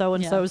 okay, so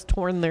and so's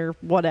torn their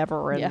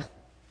whatever, and Yeah.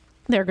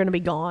 they're going to be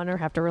gone or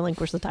have to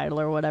relinquish the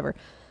title or whatever.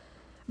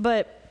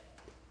 But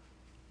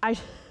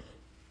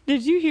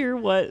did you hear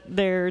what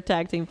their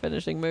tag team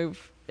finishing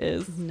move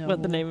is? No.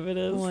 What the name of it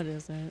is? What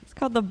is it? It's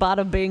called the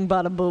bada bing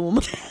bada boom.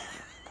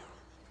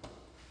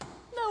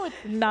 No, it's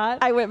not.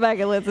 I went back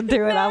and listened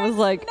to it. I was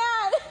like,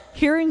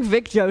 hearing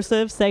Vic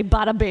Joseph say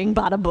bada bing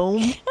bada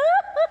boom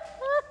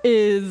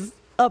is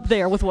up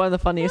there with one of the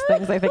funniest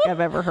things I think I've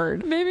ever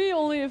heard. Maybe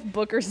only if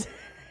Booker's.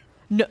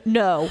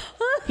 No.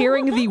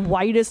 Hearing the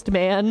whitest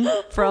man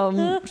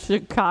from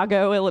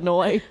Chicago,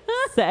 Illinois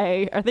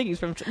say, I think he's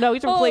from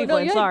Cleveland. No,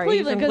 yeah, Sorry,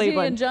 he's Cleveland, from because he and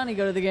Cleveland. Johnny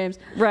go to the games.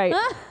 Right.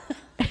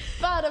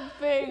 Bada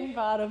bing,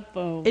 bada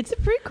boom. It's a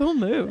pretty cool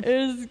move.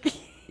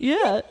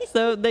 Yeah.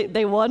 So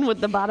they won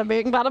with the bada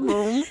bing bada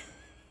boom.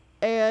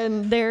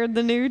 And they're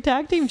the new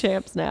tag team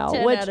champs now.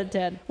 10 out of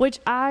 10. Which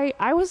I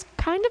was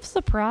kind of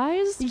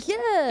surprised.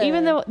 Yeah.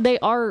 Even though they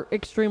are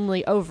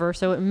extremely over,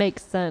 so it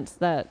makes sense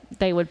that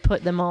they would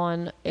put them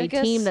on a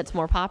guess- team that's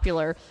more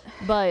popular.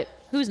 But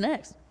Who's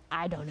next?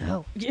 I don't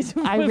know.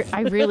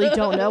 I really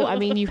don't know. I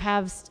mean, you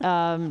have,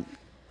 oh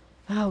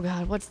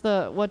God, what's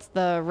the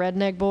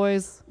redneck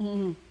boys?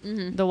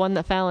 Mm-hmm. The one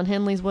that Fallon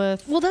Henley's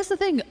with. Well, that's the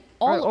thing.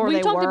 Or we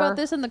they talked were. about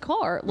this in the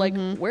car. Like,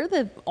 where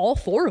the all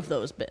four of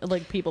those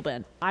people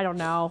been? I don't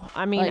know.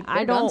 I mean, Like, I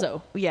they're don't.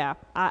 gonzo. Yeah,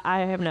 I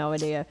have no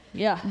idea.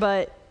 Yeah.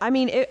 But I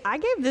mean, I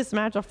gave this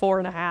match a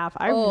 4.5.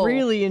 I Oh.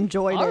 really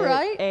enjoyed it. All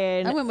right.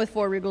 And I went with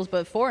 4 Regals,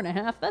 but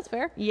 4.5. That's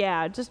fair.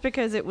 yeah, just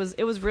because it was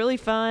really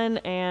fun,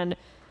 and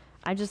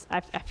I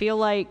feel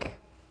like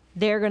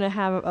they're gonna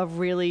have a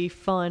really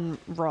fun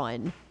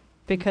run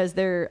because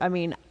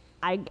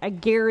I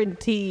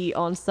guarantee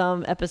on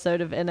some episode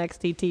of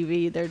NXT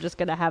TV they're just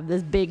gonna have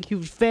this big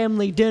huge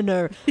family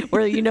dinner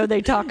where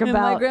they talk And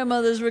about my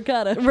grandmother's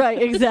ricotta. right,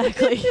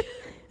 exactly.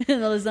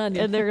 And the lasagna.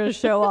 And they're going to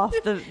show off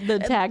the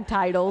tag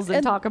titles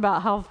and talk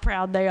about how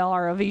proud they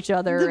are of each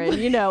other, and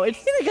they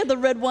got the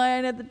red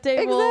wine at the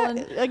table.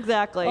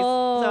 Exactly.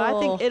 Oh. So I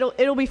think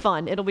it'll be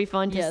fun. It'll be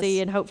fun to Yes. see,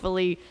 and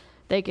hopefully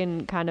they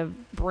can kind of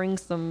bring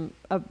some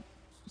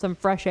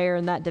fresh air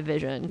in that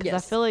division, because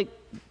Yes. I feel like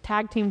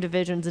tag team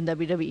divisions in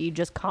WWE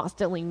just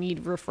constantly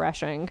need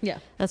refreshing. Yeah.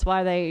 That's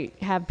why they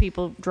have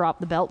people drop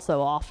the belt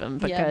so often,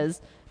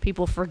 because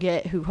people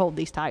forget who hold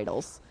these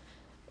titles.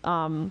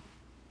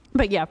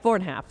 But yeah,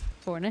 4.5.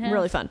 4.5.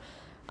 Really fun.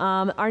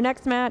 Our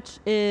next match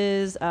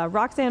is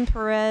Roxanne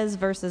Perez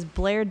versus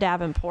Blair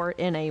Davenport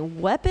in a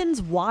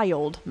Weapons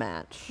Wild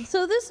match.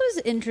 So this was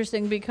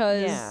interesting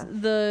because Yeah.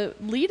 the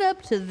lead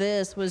up to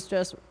this was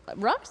just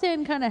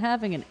Roxanne kind of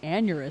having an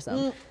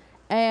aneurysm.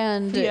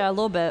 And Yeah, a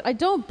little bit. I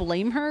don't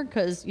blame her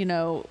because,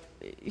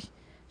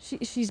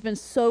 she's been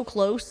so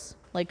close,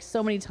 like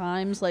so many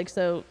times. Like,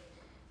 so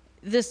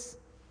this,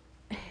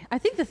 I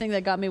think the thing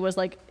that got me was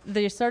like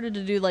they started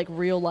to do like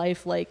real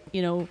life, like,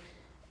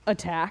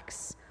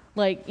 attacks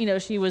Like, you know,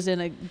 she was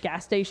in a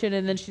gas station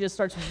and then she just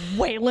starts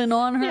wailing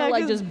on her,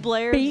 like 'cause just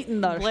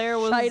beating the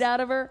shite out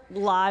of her.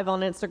 Live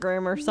on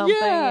Instagram or something.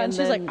 Yeah, and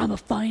she's like, I'm gonna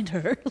find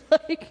her.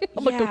 Like,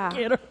 I'm gonna go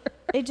get her.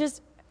 It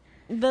just,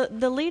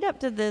 the lead up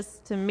to this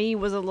to me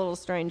was a little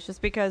strange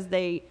just because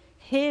they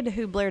hid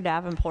who Blair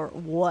Davenport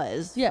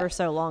was for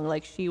so long.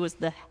 Like, she was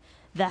the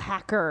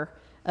hacker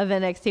of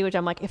NXT, which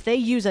I'm like, if they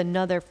use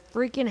another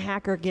freaking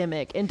hacker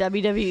gimmick in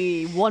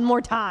WWE one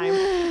more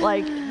time,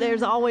 like,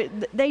 there's always,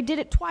 they did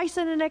it twice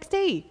in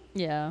NXT.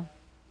 Yeah.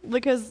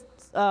 Because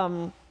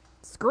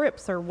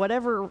Scripps or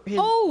whatever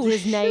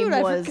his name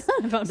was,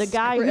 the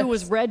guy who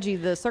was Reggie,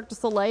 the Cirque du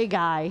Soleil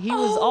guy, he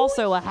was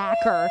also a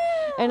hacker.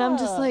 And I'm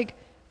just like,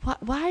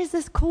 why is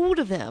this cool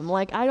to them?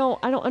 Like, I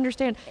don't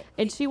understand.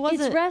 And she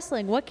wasn't. It's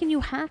wrestling. What can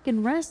you hack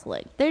in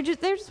wrestling? They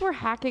just were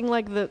hacking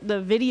like the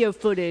video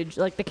footage,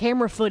 like the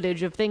camera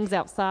footage of things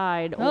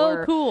outside.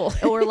 Or, cool.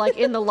 Or like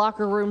in the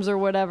locker rooms or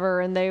whatever,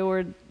 and they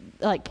were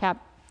like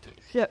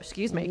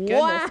excuse me.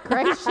 Goodness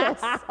gracious.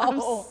 I'm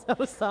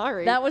so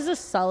sorry. That was a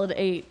solid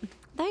 8.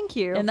 Thank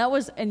you.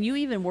 And you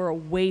even were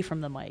away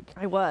from the mic.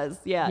 I was,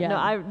 yeah.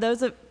 No, those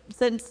have,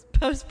 since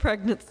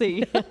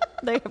post-pregnancy,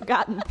 they have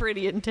gotten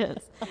pretty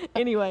intense.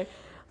 Anyway,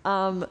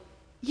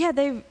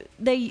 they've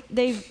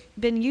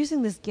been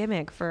using this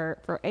gimmick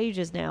for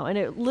ages now, and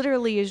it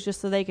literally is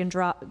just so they can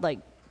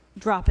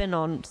drop in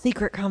on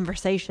secret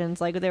conversations.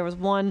 Like, there was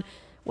one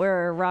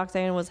where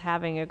Roxanne was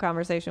having a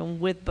conversation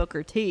with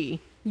Booker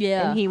T.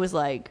 Yeah. And he was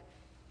like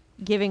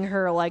giving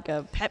her like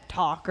a pep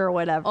talk or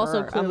whatever.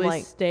 Also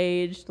clearly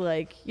staged,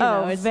 like, you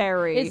know, it's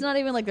not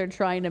even like they're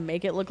trying to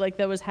make it look like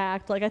that was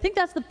hacked. Like, I think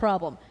that's the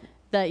problem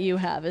that you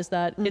have, is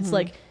that it's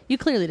like, you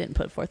clearly didn't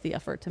put forth the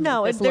effort to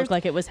make this look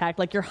like it was hacked.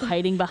 Like, you're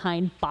hiding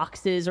behind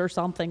boxes or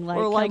something. Like,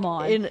 or come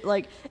on.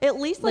 At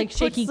least like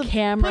shaky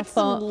camera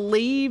phone. Put some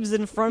leaves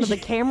in front of the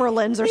camera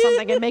lens or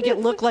something and make it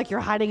look like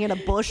you're hiding in a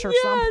bush or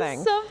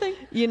something.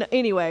 You know,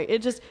 anyway,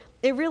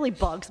 it really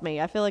bugs me.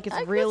 I feel like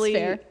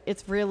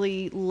it's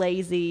really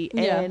lazy.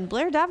 Yeah. And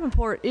Blair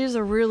Davenport is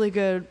a really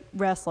good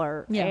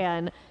wrestler. Yeah.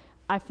 And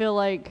I feel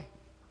like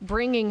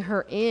bringing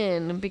her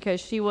in, because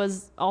she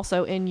was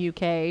also in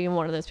UK and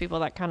one of those people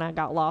that kind of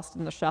got lost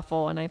in the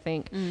shuffle, and I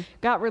think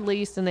got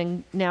released and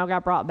then now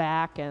got brought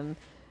back. And,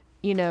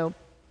 you know,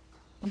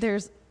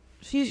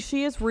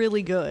 she is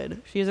really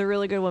good. She is a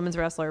really good women's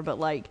wrestler, but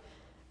like,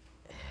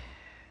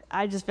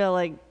 I just feel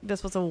like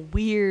this was a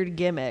weird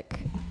gimmick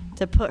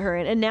to put her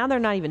in, and now they're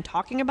not even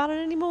talking about it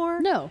anymore.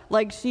 No,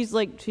 she's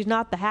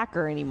not the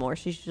hacker anymore.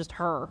 She's just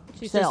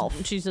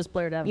herself. She's just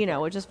Blair Davenport, you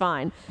know, which is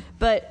fine.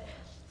 But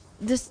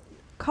this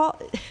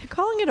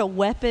calling it a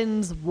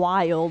weapons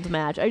wild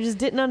match, I just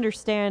didn't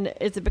understand.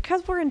 Is it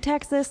because we're in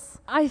Texas?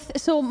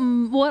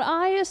 What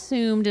I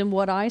assumed and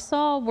what I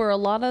saw were a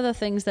lot of the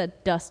things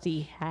that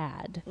Dusty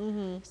had.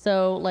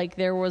 So like,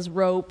 there was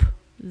rope,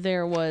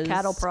 there was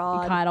cattle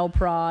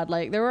prod,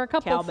 like there were a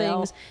couple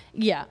things.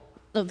 Yeah.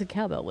 Oh, the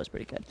cowbell was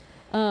pretty good.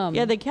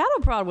 The cattle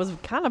prod was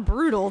kind of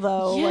brutal,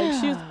 though. Yeah.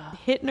 Like, she was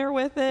hitting her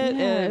with it.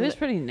 Yeah, and it was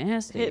pretty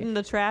nasty. Hitting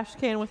the trash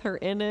can with her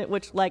in it,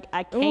 which, like,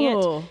 I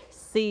can't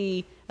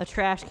see a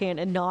trash can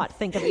and not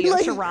think of Io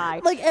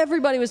Shirai. Like,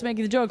 everybody was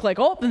making the joke, like,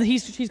 oh, and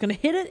she's going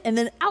to hit it, and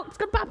then out, it's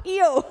going to pop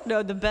Io.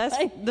 No, the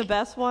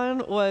best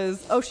one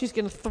was, she's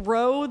going to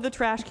throw the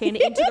trash can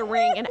into the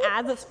ring, and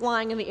as it's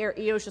flying in the air,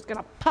 Io's just going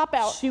to pop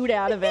out, shoot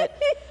out of it.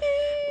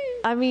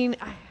 I mean,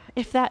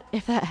 if that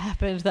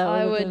happened,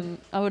 I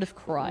would have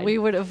cried. We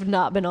would have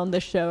not been on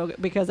this show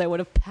because I would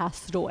have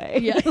passed away.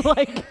 Yeah,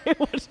 like,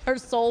 her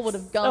soul would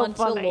have gone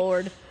to the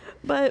Lord.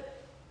 But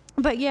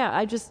yeah,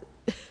 I just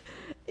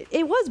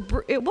it was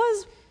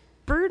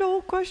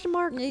brutal ?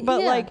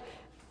 But like,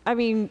 I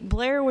mean,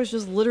 Blair was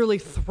just literally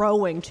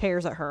throwing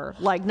chairs at her,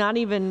 like not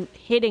even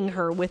hitting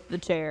her with the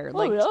chair,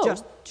 like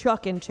just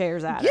chucking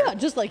chairs at her. Yeah,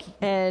 just like,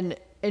 and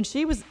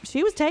she was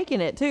taking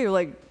it too,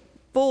 like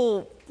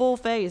full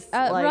face.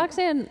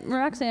 Roxanne,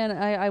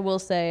 I will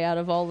say, out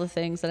of all the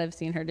things that I've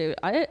seen her do,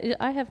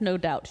 I have no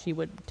doubt she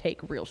would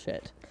take real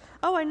shit.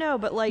 Oh, I know,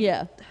 but like,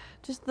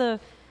 just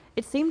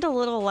it seemed a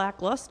little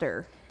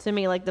lackluster to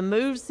me. Like, the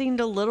moves seemed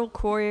a little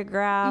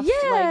choreographed.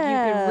 Yeah.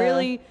 Like, you could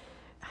really,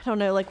 I don't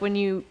know, like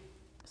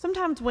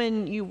sometimes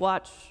when you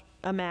watch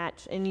a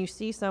match and you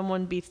see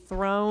someone be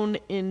thrown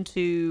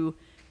into,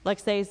 like,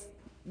 say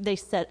they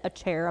set a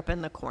chair up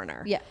in the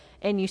corner. Yeah.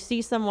 And you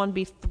see someone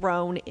be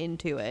thrown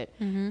into it.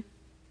 Mm-hmm.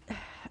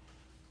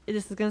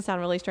 This is going to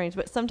sound really strange,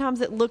 but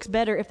sometimes it looks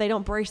better if they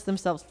don't brace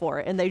themselves for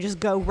it and they just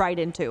go right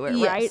into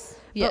it, right?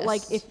 Yes. But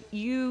like, if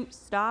you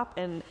stop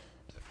and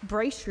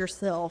brace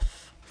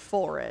yourself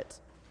for it,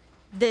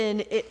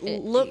 then it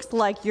looks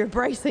like you're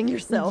bracing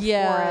yourself for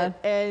it,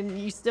 and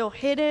you still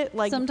hit it.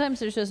 Like, sometimes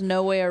there's just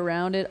no way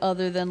around it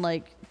other than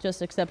like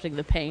just accepting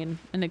the pain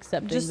and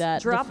accepting just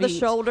that drop defeat. the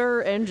shoulder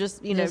and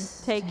just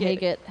take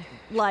it.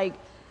 Like,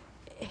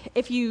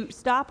 if you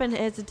stop and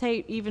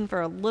hesitate even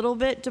for a little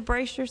bit to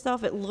brace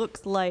yourself, it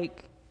looks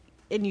like,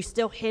 and you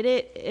still hit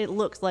it, it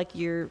looks like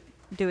you're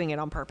doing it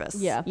on purpose.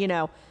 Yeah. You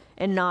know,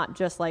 and not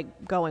just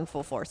like going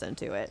full force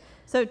into it.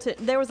 So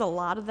there was a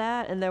lot of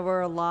that, and there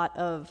were a lot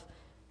of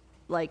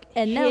like.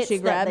 And now she hits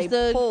that grabs they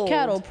the pulled.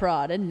 cattle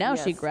prod, and now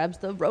she Yes. grabs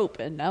the rope,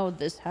 and now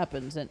this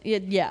happens, and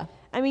yeah.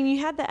 I mean, you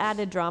had the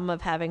added drama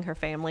of having her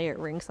family at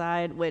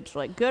ringside, which,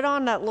 like, good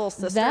on that little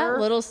sister. That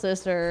little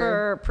sister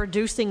for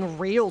producing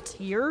real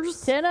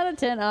tears. 10 out of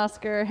 10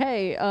 Oscar.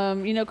 Hey,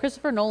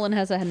 Christopher Nolan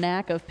has a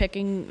knack of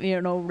picking,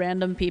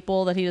 random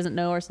people that he doesn't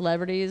know are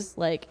celebrities.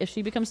 Like, if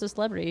she becomes a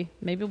celebrity,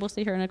 maybe we'll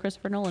see her in a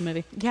Christopher Nolan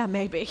movie. Yeah,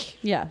 maybe.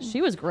 Yeah, she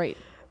was great.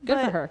 Good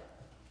for her.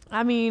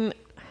 I mean,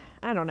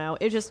 I don't know.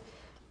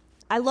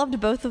 I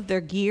loved both of their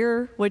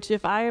gear, which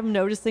if I am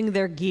noticing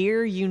their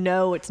gear,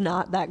 it's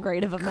not that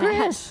great of a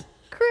match.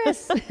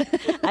 Chris.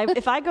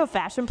 If I go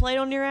fashion plate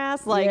on your ass,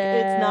 it's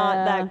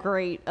not that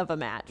great of a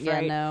match,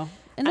 right? Yeah, no.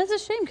 And that's a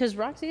shame because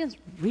Roxanne's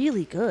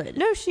really good.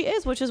 No, she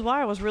is, which is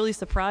why I was really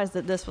surprised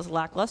that this was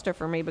lackluster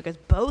for me because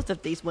both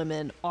of these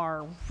women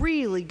are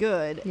really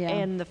good. Yeah.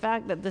 And the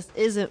fact that this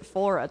isn't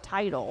for a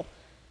title,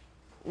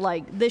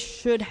 this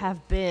should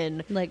have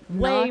been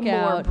way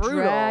more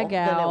brutal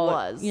than it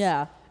was.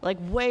 Yeah.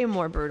 Way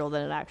more brutal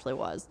than it actually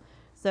was.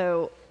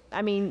 So,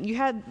 I mean, you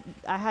had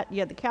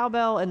the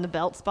cowbell and the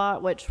belt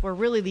spot, which were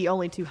really the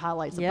only two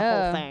highlights of the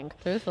whole thing.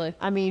 Truthfully.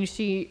 I mean,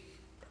 she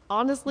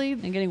honestly,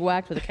 and getting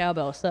whacked with a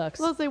cowbell sucks.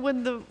 let's say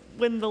when the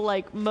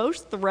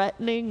most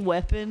threatening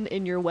weapon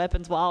in your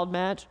Weapons Wild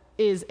match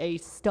is a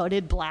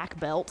studded black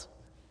belt.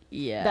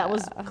 Yeah. That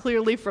was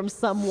clearly from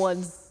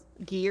someone's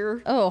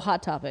gear. Oh,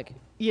 Hot Topic.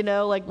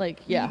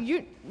 Yeah.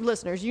 You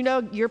listeners,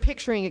 you're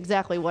picturing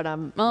exactly what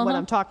I'm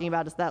talking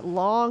about. It's that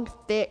long,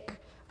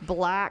 thick,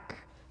 black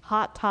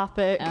Hot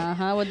Topic.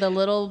 With the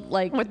little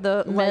with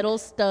the metal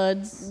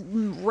studs,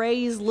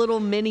 raised little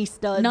mini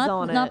studs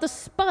on it. Not the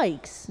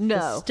spikes. No,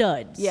 the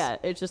studs. Yeah,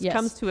 it just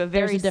comes to a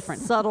very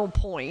different subtle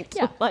point.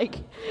 Yeah,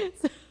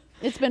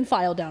 it's been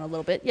filed down a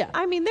little bit. Yeah,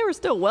 I mean there were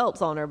still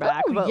welts on her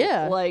back. Oh, but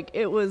yeah,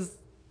 it was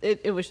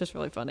just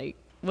really funny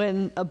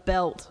when a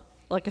belt.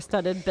 Like a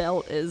studded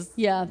belt is.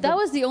 Yeah, that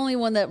was the only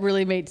one that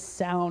really made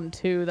sound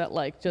too. That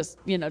just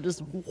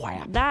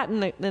whap. That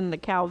and the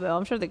cowbell.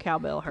 I'm sure the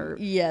cowbell hurt.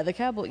 Yeah, the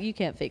cowbell. You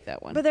can't fake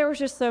that one. But there was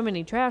just so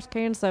many trash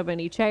cans, so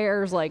many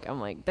chairs.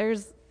 And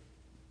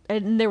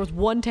there was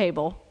one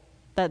table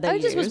that they I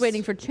just was used.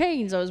 waiting for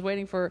change. I was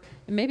waiting for.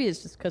 And maybe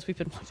it's just because we've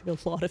been watching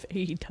a lot of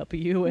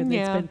AEW and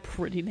it's been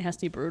pretty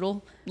nasty,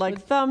 brutal.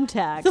 Like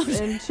thumbtacks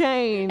and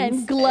chains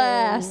and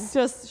glass, and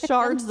just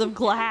shards of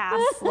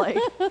glass,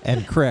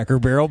 and Cracker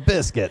Barrel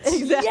biscuits.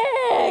 Exactly.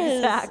 Yes!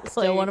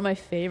 Exactly. Still one of my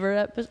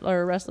favorite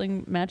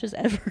wrestling matches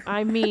ever.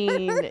 I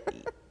mean,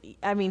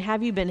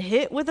 have you been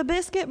hit with a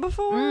biscuit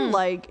before?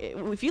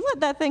 If you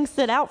let that thing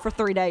sit out for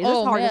 3 days,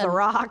 it's hard as a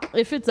rock.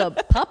 If it's a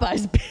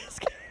Popeye's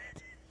biscuit.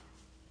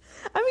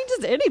 I mean,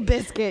 just any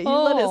biscuit. You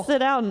let it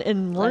sit out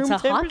in room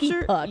That's a temperature.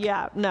 hockey puck.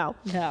 Yeah, no.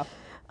 No.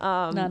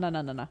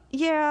 No.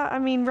 Yeah, I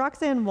mean,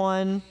 Roxanne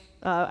won.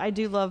 I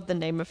do love the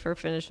name of her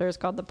finisher. It's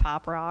called the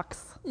Pop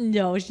Rocks.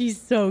 No,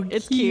 she's so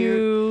It's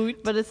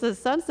cute. But it's a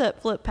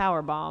sunset flip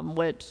power bomb,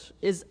 which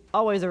is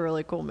always a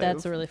really cool move.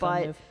 That's a really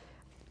fun move.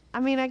 I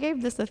mean, I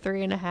gave this a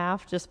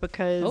 3.5 just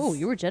because. Oh,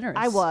 you were generous.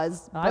 I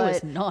was. I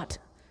was not.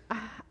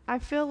 I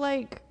feel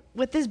like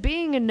with this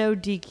being a no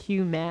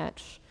DQ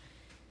match,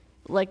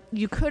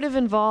 you could have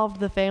involved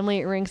the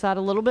family at ringside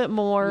a little bit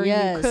more.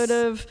 Yes. You could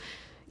have.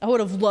 I would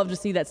have loved to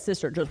see that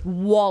sister just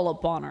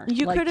wallop on her.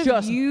 You could have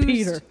just used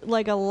beat her.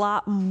 a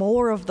lot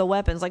more of the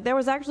weapons. There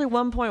was actually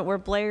one point where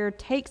Blair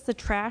takes the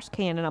trash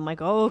can and I'm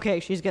like, oh, okay,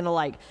 she's going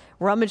to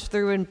rummage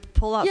through and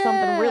pull out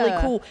something really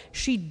cool.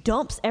 She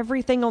dumps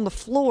everything on the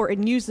floor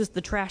and uses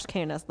the trash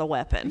can as the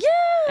weapon.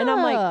 Yeah. And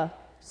I'm like,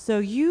 so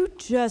you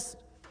just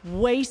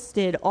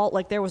wasted all,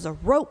 there was a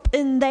rope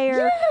in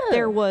there. Yeah.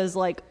 There was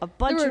a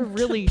bunch of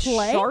really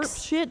sharp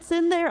shits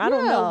in there. I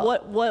don't know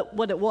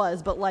what it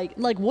was, but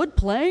wood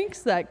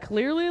planks that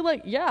clearly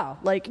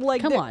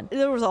come on.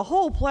 There was a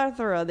whole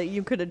plethora that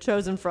you could have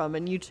chosen from,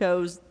 and you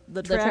chose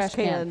the trash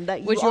can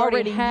that you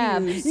already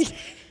have used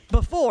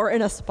before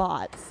in a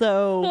spot.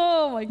 So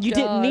oh my you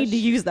didn't need to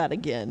use that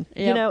again.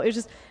 Yep. It's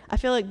just I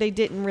feel like they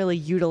didn't really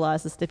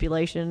utilize the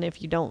stipulation.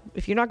 If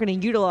you're not going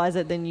to utilize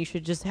it, then you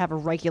should just have a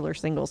regular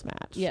singles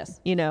match. Yes.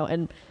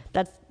 And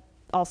that's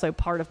also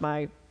part of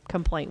my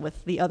complaint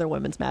with the other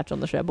women's match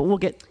on the show. But we'll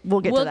get to that.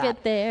 We'll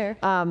get there.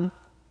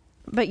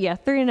 But yeah,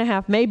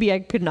 3.5. Maybe I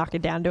could knock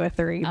it down to a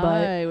 3. But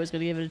I was going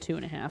to give it a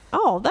 2.5.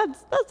 Oh,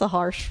 that's a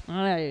harsh.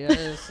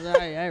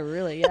 I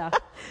really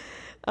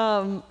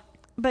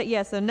But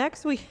yeah, so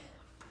next week.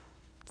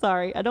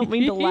 Sorry, I don't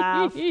mean to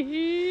laugh.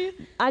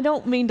 I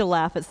don't mean to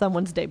laugh at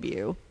someone's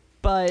debut,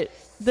 but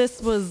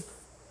this was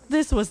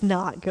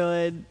not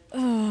good.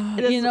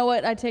 You know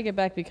what? I take it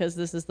back because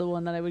this is the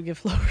one that I would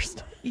give lower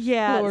stars.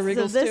 Yeah, lower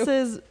so this to.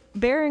 is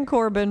Baron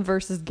Corbin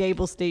versus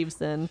Gable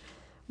Steveson,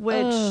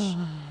 which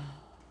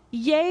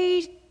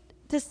yay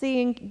to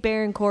seeing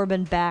Baron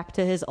Corbin back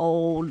to his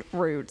old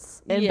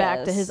roots and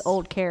back to his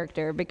old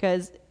character,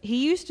 because they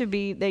used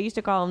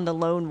to call him the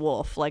lone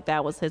wolf,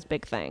 that was his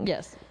big thing.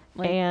 Yes.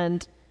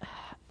 And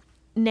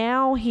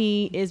now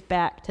he is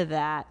back to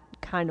that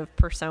kind of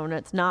persona.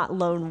 It's not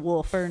lone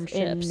wolf Burn in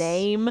ships.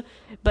 name,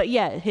 but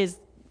yeah, his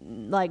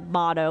like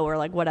motto or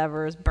like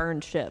whatever is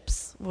burn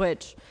ships,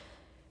 which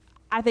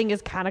I think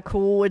is kind of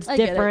cool. It's I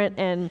get it. different,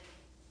 and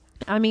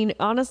I mean,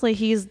 honestly,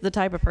 he's the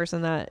type of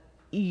person that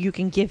you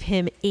can give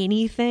him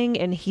anything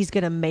and he's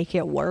gonna make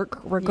it work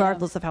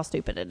regardless of how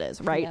stupid it is,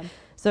 right? Yeah.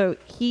 So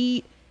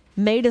he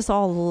made us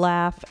all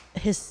laugh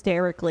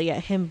hysterically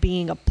at him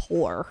being a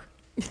poor.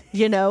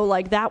 You know,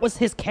 like that was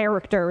his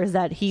character, is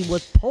that he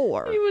was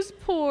poor. He was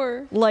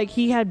poor. Like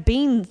he had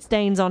bean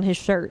stains on his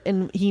shirt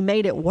and he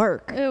made it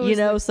work. It was you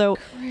know, the so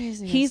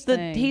craziest he's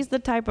thing. the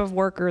type of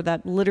worker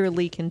that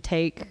literally can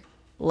take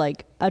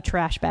like a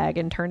trash bag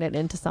and turn it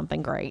into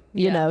something great.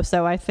 You Yeah. know,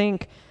 so I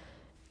think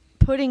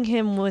putting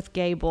him with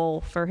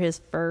Gable for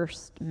his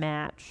first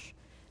match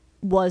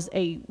was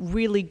a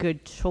really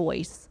good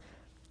choice.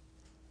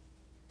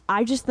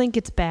 I just think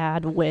it's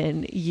bad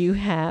when you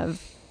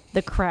have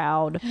the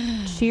crowd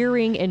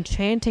cheering and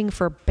chanting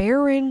for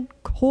Baron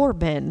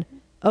Corbin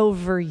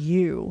over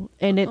you,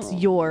 and it's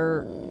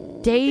your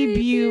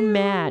debut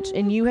match,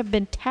 and you have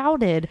been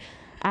touted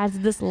as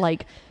this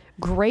like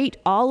great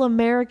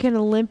all-American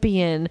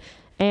Olympian,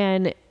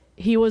 and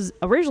he was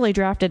originally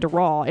drafted to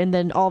Raw and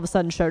then all of a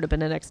sudden showed up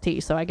in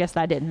NXT, so I guess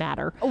that didn't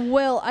matter.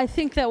 Well, I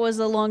think that was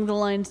along the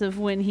lines of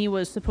when he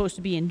was supposed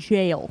to be in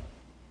jail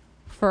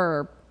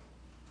for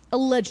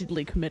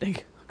allegedly committing.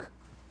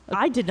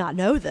 I did not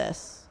know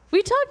this.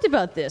 We talked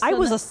about this. I on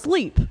was the-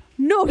 asleep.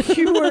 No,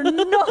 you were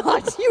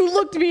not. You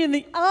looked me in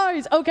the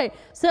eyes. Okay,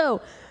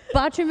 so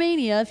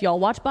Botchamania, if y'all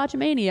watch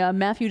Botchamania,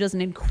 Matthew does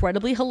an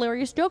incredibly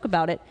hilarious joke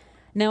about it.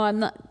 Now,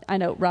 I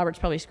know Robert's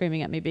probably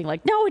screaming at me being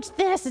like, no, it's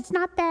this, it's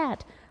not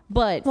that.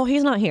 But Well,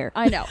 he's not here.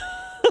 I know.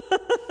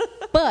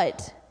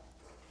 But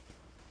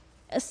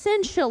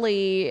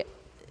essentially,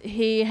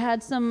 he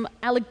had some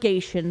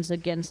allegations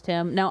against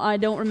him. Now, I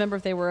don't remember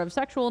if they were of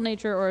sexual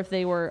nature or if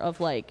they were of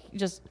like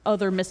just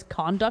other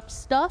misconduct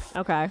stuff.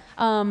 Okay.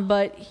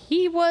 But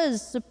he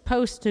was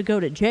supposed to go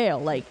to jail.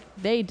 Like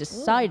they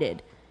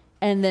decided,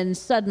 and then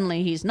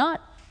suddenly he's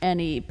not, and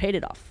he paid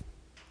it off.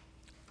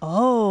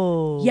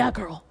 Oh. Yeah,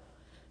 girl.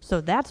 So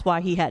that's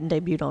why he hadn't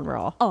debuted on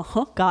Raw.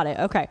 Uh-huh. Got it.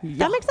 Okay. Yeah.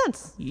 That makes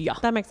sense. Yeah.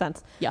 That makes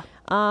sense. Yeah.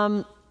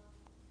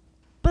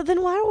 But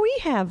then why do we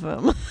have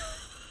him?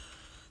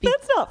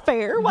 That's not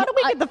fair. Why do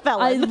we get the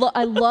felon?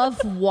 I love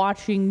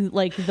watching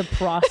like the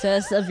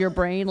process of your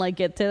brain like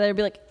get to there and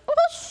be like, oh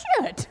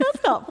shit.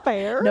 That's not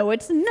fair. No,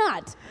 it's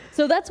not.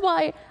 So that's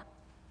why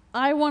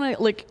I want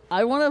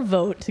to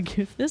vote to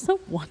give this a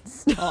 1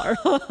 star.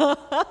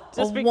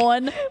 Just a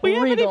one. We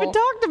haven't regal. even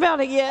talked about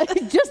it yet.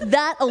 Just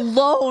that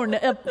alone.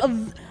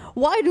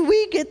 Why do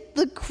we get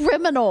the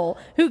criminal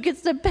who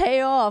gets to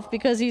pay off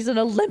because he's an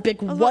Olympic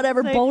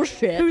whatever Say,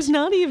 bullshit? Who's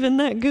not even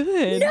that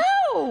good.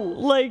 No,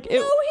 Like no,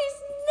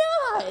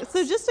 he's not.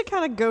 So just to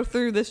kind of go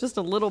through this just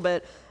a little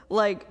bit,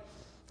 like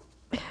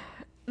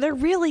they're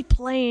really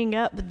playing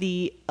up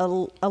the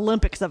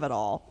Olympics of it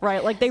all,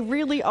 right? Like they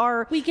really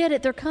are. We get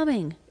it. They're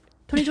coming.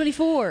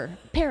 2024,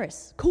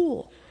 Paris.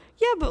 Cool.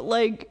 Yeah, but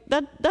like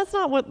that's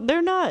not what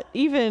they're not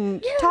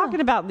even Yeah.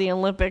 talking about the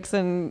Olympics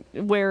and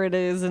where it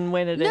is and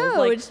when it is. No,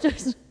 Like, it's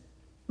just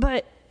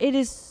but it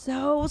is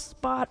so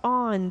spot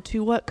on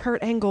to what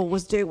Kurt Angle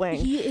was doing.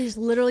 he is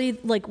literally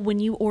like when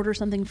you order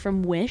something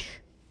from Wish.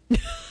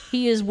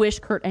 He is Wish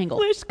Kurt Angle.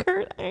 Wish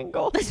Kurt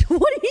Angle. That's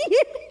what he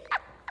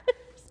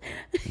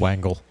is.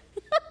 Wangle.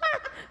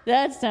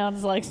 That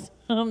sounds like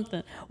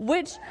something.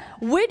 Which,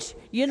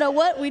 you know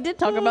what? We did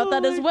talk about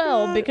that Oh as my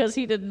well God. because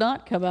he did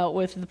not come out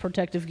with the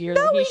protective gear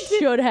No, that he he did-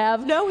 should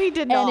have. No, he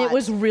did not. And it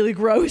was really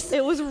gross.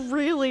 It was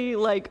really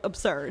like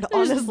absurd, It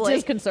was honestly.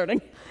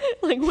 disconcerting.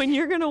 Like when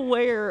you're gonna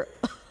wear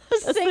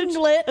A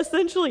singlet.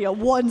 essentially a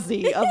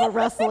onesie of a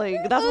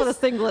wrestling. That's what a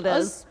singlet A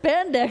is.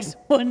 spandex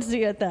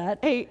onesie at that.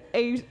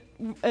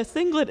 A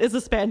singlet is a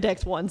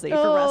spandex onesie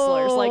for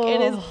wrestlers. Like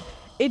it is.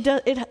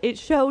 It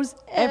shows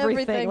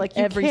everything. Everything. Like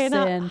you Every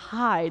cannot sin.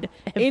 hide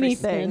Every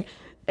anything. sin.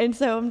 And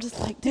so I'm just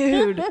like,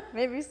 dude,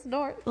 Maybe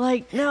snort.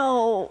 like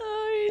no,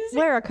 Oh,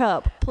 wear a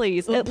cup,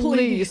 please, at please.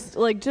 least.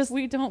 Like just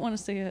We don't want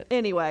to see it.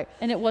 anyway.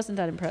 And it wasn't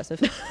that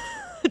impressive.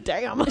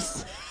 Damn.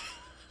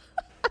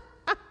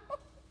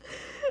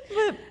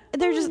 But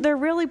they're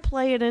really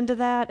playing into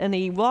that, and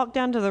he walked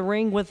down to the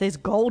ring with his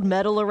gold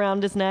medal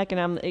around his neck,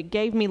 and it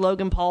gave me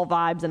Logan Paul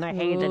vibes, and I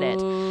hated it.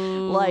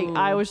 Like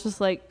I was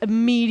just like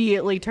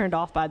immediately turned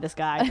off by this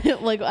guy.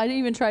 Like I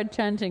even tried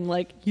chanting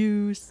like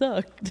you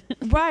sucked.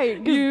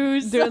 Right,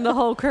 doing the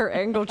whole Kurt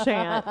Angle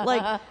chant.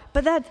 Like,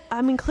 but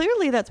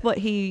clearly that's what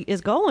he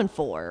is going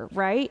for,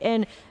 right?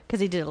 And because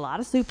he did a lot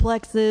of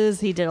suplexes,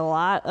 he did a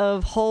lot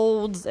of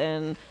holds,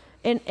 and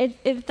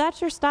if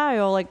that's your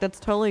style, like that's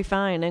totally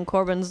fine. And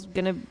Corbin's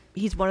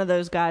he's one of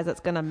those guys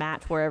that's gonna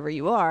match wherever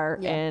you are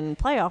and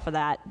play off of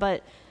that.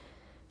 But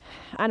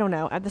I don't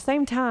know. At the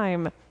same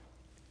time,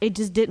 it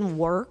just didn't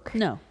work.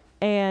 No.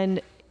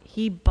 And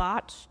he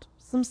botched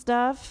some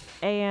stuff,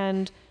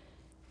 and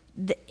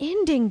the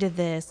ending to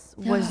this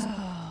was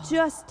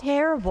just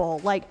terrible.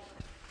 Like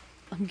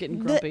I'm getting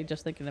grumpy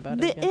just thinking about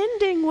it. the Again.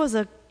 ending was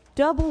a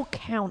double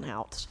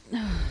countouts,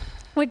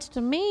 which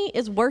to me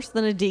is worse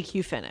than a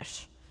DQ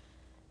finish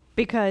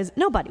because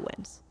nobody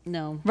wins.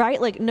 No.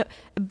 Right? Like, no,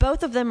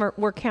 both of them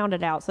were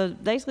counted out. So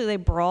basically, they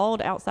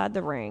brawled outside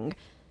the ring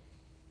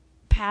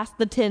past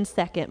the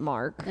 10-second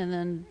mark. And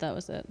then that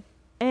was it.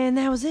 And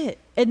that was it.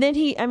 And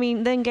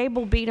then then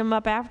Gable beat him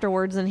up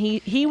afterwards, and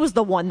he was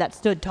the one that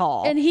stood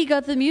tall. And he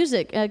got the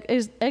music,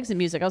 exit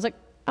music. I was like,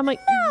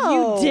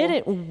 no. You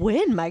didn't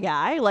win, my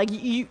guy. Like,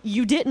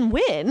 you didn't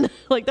win.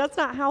 Like, that's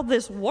not how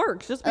this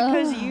works. Just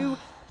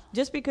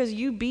because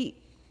you beat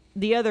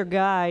the other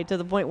guy to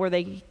the point where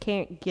they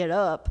can't get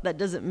up, that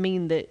doesn't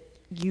mean that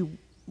you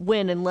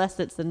win unless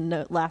it's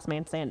the last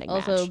man standing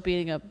also match.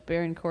 beating up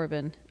Baron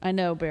Corbin. I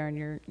know, Baron,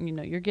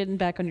 you're getting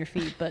back on your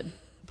feet, but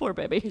poor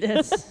baby.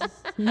 It's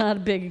not a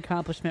big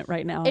accomplishment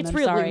right now. It's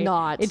really sorry.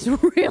 not. It's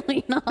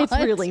really not. It's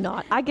really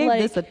not. I gave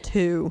this a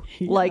 2.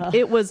 Yeah. Like,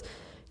 it was,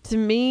 to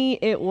me,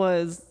 it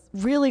was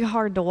really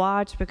hard to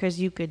watch because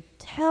you could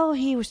tell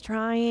he was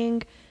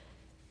trying,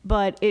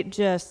 but it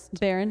just...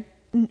 Baron?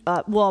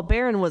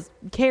 Baron was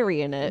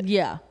carrying it.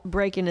 Yeah.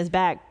 Breaking his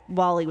back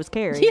while he was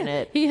carrying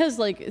it. He has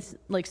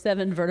like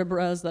 7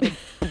 vertebrae that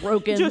are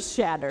broken. Just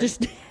shattered.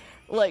 Just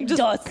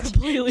dust.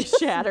 Completely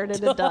shattered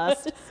into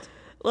dust.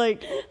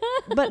 Like,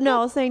 but no,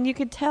 I was saying you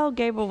could tell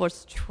Gable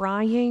was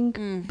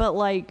trying, but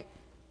like,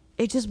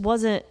 it just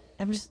wasn't.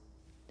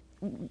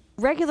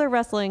 Regular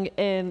wrestling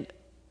and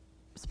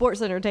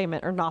sports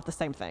entertainment are not the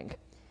same thing,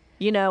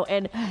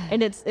 and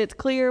it's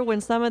clear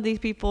when some of these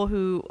people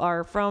who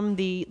are from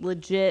the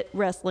legit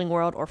wrestling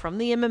world or from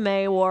the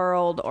MMA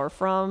world or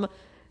from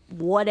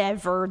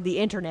whatever, the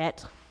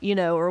internet,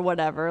 or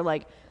whatever,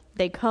 like,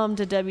 they come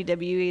to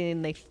WWE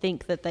and they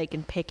think that they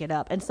can pick it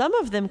up, and some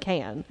of them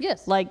can.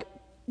 Yes. Like,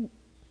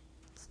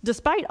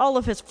 despite all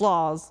of his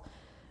flaws,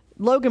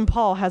 Logan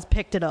Paul has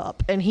picked it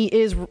up, and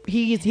he's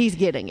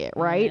getting it,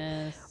 right?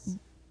 Yes.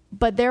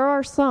 But there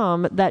are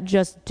some that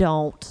just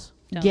don't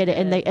get it,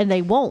 and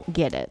they won't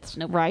get it,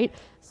 nope. Right?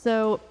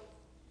 So,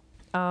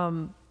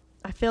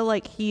 I feel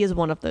like he is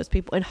one of those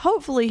people, and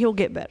hopefully he'll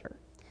get better,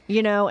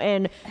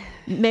 and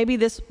maybe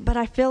but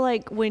I feel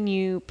like when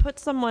you put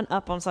someone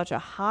up on such a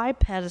high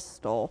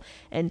pedestal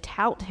and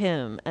tout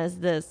him as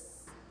this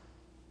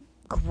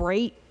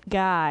great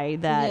guy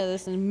that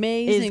this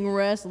amazing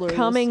wrestler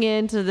coming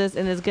into this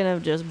and is going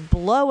to just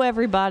blow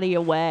everybody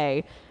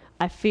away,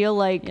 I feel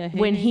like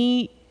when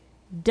he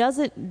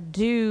doesn't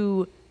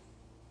do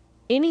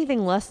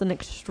anything less than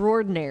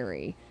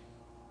extraordinary,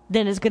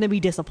 then it's going to be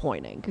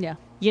disappointing. Yeah.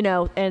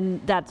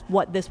 And that's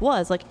what this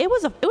was. Like, it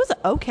was an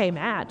okay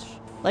match.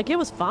 Like, it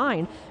was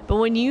fine. But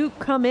when you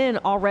come in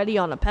already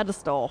on a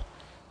pedestal,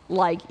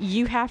 like,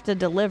 you have to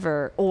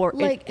deliver,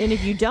 and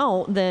if you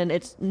don't, then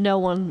it's no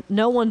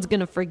one's going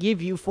to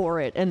forgive you for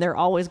it, and they're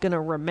always going to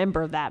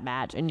remember that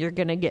match, and you're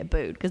going to get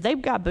booed because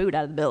they've got booed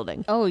out of the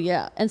building. Oh,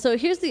 yeah. And so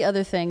here's the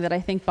other thing that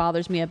I think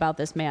bothers me about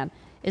this man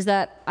is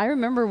that I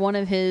remember one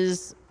of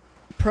his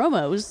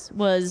promos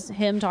was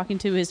him talking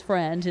to his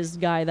friend, his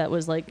guy that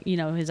was like,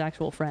 his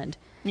actual friend.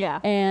 Yeah.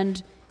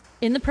 And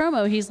in the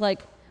promo, he's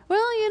like, well,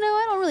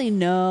 I don't really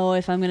know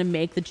if I'm going to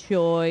make the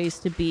choice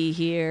to be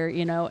here,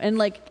 and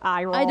like,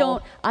 I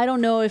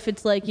don't know if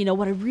it's like,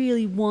 what I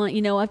really want,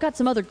 I've got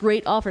some other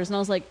great offers. And I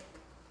was like,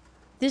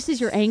 this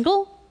is your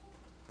angle?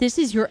 This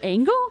is your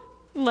angle?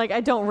 Like,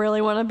 I don't really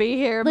want to be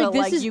here, like, but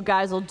like, you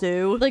guys will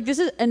do. Like,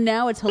 and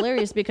now it's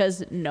hilarious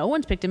because no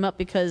one's picked him up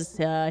because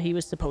he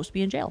was supposed to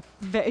be in jail.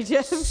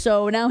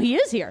 So now he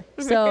is here.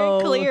 So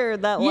very clear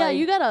that, yeah,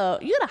 you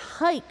gotta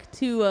hike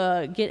to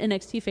get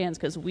NXT fans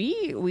because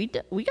we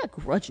got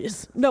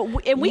grudges. No,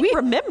 we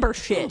remember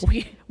shit.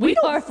 We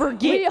don't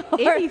forget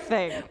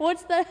anything.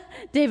 What's the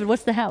David?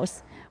 What's the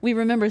house? We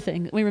remember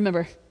things. We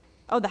remember.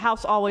 Oh, the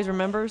house always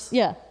remembers.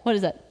 Yeah. What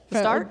is that? The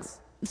Starks.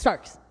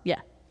 Starks. Yeah.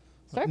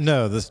 Starks?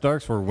 No, the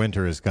Starks were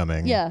Winter is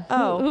Coming. Yeah.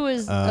 Oh. Who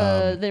is? They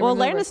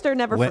remember. Lannister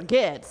never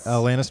forgets.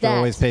 Lannister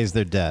always pays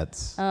their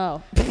debts. Oh.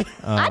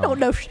 I don't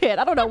know shit.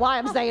 I don't know why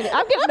I'm saying it.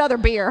 I'm getting another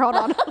beer. Hold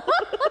on.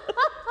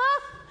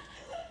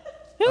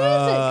 Who is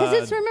it? Because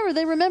it's remember.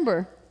 They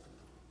remember.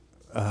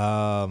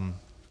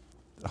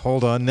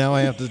 Hold on. Now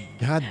I have to.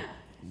 God.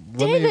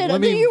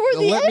 David, you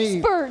were the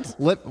expert.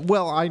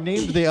 Well, I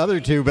named the other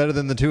two better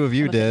than the two of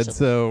you did.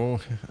 So,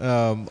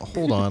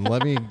 hold on.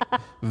 Let me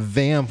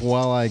vamp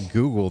while I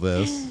Google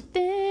this.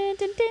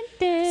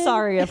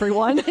 Sorry,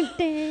 everyone.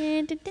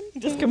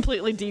 Just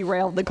completely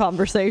derailed the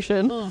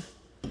conversation.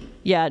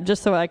 Yeah,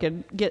 just so I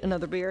could get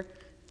another beer.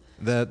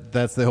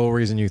 That's the whole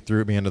reason you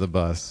threw me under the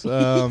bus.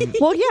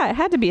 Well, yeah, it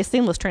had to be a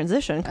seamless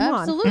transition. Come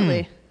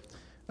Absolutely.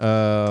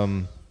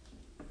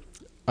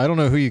 I don't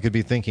know who you could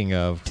be thinking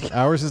of.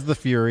 Ours is the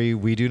Fury.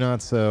 We do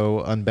not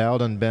sow.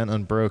 Unbowed, unbent,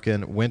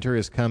 unbroken. Winter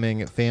is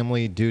coming.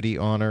 Family, duty,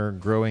 honor.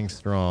 Growing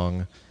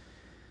strong.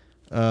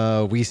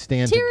 We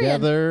stand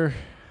together.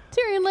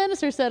 Tyrion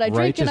Lannister said, I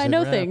drink and I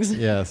know things.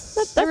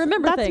 Yes. I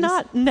remember things.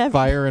 That's not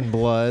Fire and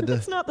blood.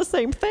 That's not the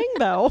same thing,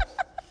 though.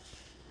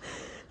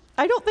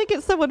 I don't think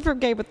it's someone from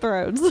Game of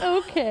Thrones.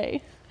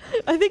 Okay.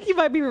 I think you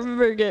might be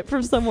remembering it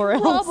from somewhere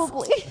else.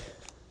 Probably.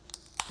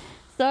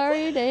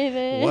 Sorry,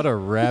 David. What a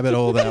rabbit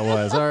hole that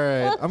was. All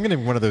right. I'm going to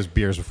have one of those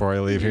beers before I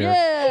leave here.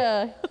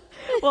 Yeah.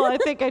 Well, I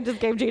think I just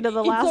gave Gina the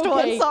It's last okay.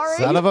 one. Sorry.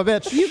 Son of a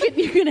bitch.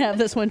 You can have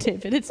this one,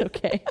 David. It's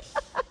okay.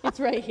 It's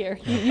right here.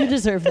 You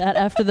deserve that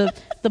after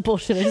the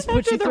bullshit I just put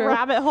After you the through.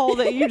 rabbit hole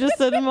that you just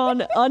sent him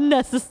on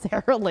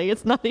unnecessarily.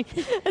 It's not.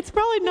 It's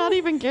probably not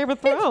even Game of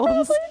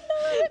Thrones.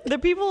 The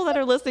people that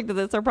are listening to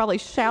this are probably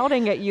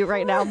shouting at you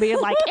right now, being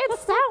like,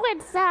 "It's so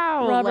and so."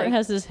 Robert Like,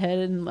 has his head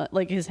in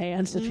like his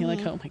hands, just being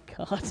like, "Oh my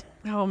god."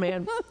 oh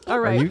man. All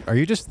right. Are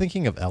you just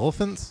thinking of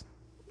elephants?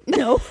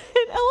 No, an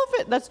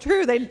elephant. That's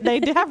true.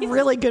 They have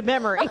really good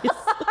memories.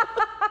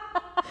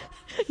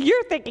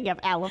 You're thinking of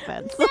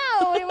elephants.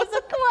 No, it was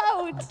a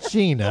quote.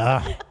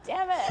 Gina,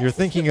 Damn it. you're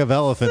thinking of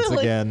elephants Silly.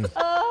 again.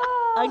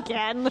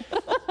 Again.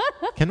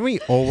 Can we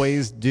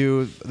always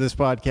do this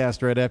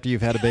podcast right after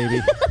you've had a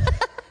baby?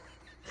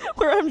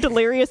 Where I'm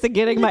delirious and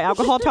getting my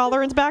alcohol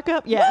tolerance back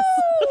up? Yes.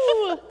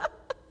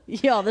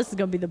 Y'all, this is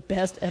gonna be the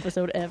best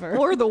episode ever.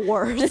 Or the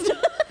worst.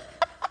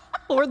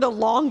 Or the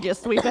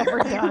longest we've ever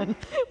done.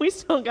 We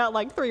still got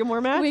like 3 more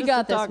matches. We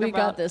got to this. talk We about.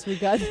 got this. We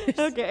got this.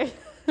 Okay.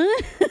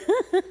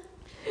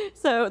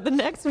 So the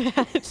next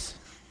match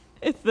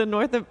is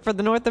for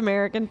the North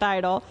American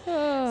title.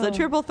 It's a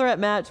triple threat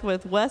match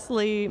with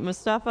Wesley,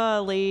 Mustafa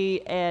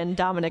Ali, and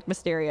Dominic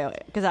Mysterio.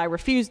 Because I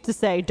refused to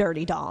say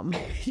Dirty Dom.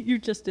 You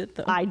just did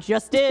though. I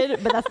just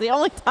did, but that's the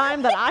only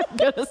time that I'm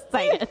gonna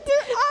say it.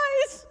 Your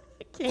eyes.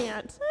 I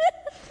can't.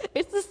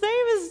 It's the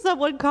same as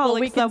someone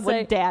calling we can someone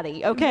say-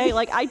 daddy. Okay,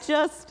 like I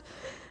just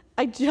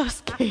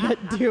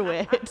can't do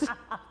it.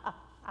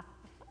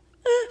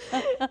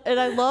 And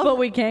I love. But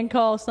we can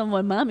call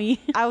someone mommy.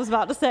 I was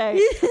about to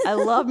say, I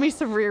love me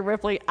some Rhea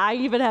Ripley. I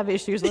even have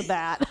issues with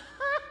that.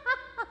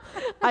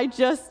 I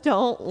just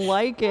don't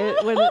like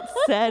it when it's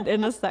said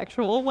in a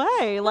sexual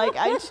way. Like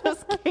I just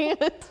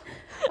can't.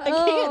 I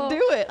can't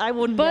do it. I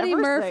would Buddy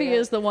never Murphy say it.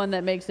 is the one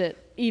that makes it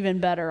even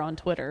better on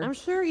Twitter. I'm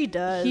sure he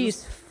does.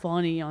 He's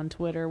funny on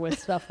Twitter with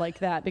stuff like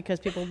that because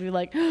people will be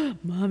like,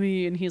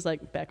 "Mommy," and he's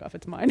like, "Back off,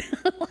 it's mine."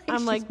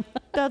 I'm like,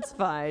 that's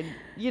fine.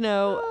 You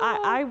know,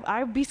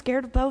 I'd be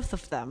scared of both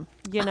of them.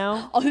 You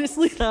know,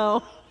 honestly.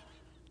 so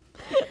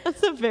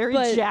that's a very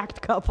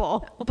jacked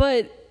couple.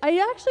 But I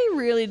actually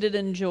really did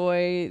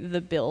enjoy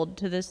the build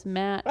to this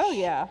match. Oh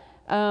yeah.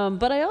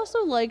 But I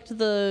also liked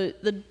the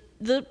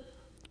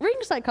ring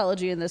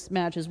psychology in this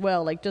match as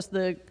well. Like just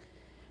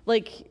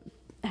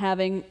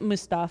having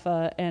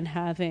Mustafa and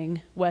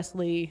having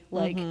Wesley.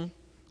 Like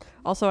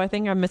Also, I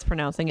think I'm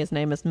mispronouncing his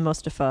name as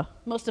Mustafa.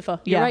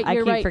 Mustafa. Yeah, You're right. I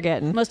You're keep right.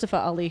 forgetting. Mustafa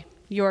Ali.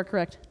 You are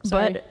correct.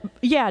 Sorry. But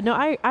yeah, no,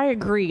 I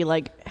agree.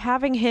 Like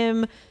having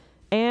him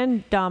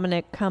and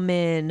Dominic come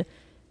in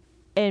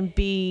and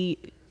be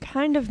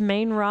kind of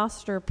main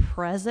roster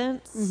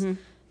presence,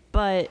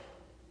 but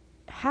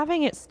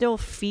having it still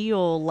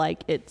feel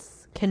like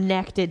it's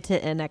connected to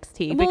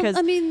NXT well, because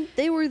I mean,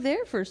 they were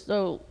there for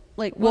so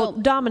like well,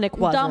 Dominic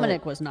wasn't.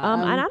 Dominic was not,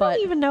 and I but-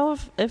 don't even know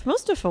if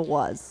Mustafa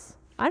was.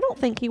 I don't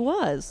think he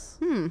was.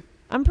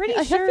 I'm pretty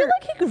I sure feel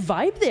like he could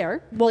vibe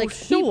there. Well, like,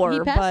 sure, he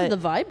passes but-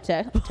 the vibe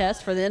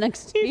test for the he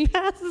NXT.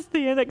 passes the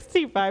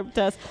NXT vibe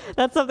test.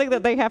 That's something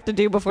that they have to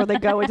do before they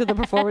go into the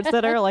performance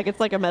center. Like it's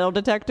like a metal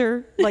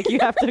detector. Like you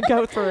have to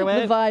go through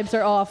The it. vibes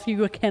are off.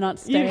 You cannot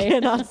stay. You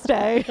cannot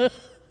stay.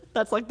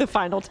 That's like the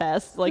final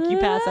test. Like you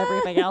pass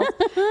everything else.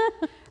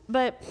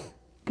 But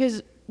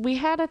because we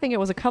had, I think it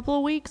was a couple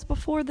of weeks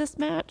before this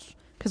match,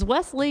 because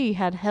Wes Lee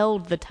had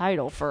held the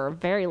title for a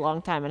very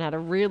long time and had a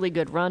really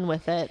good run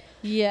with it.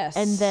 Yes.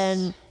 And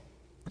then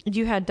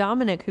you had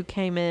Dominic who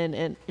came in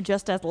and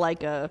just as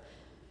like a,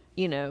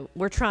 you know,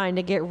 we're trying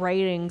to get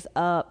ratings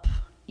up,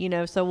 you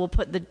know, so we'll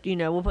put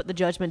the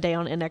Judgment Day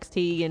on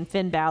NXT and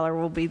Finn Balor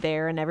will be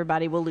there and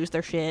everybody will lose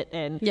their shit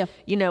and,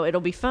 you know,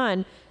 it'll be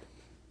fun.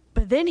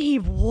 But then he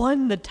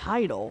won the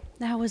title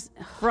that was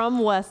from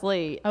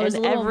Wesley,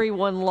 and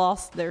everyone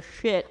lost their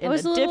shit in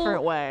a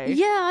different way.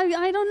 Yeah,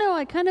 I don't know.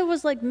 I kind of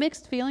was like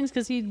mixed feelings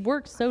because he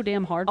worked so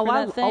damn hard for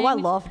that thing. Oh, I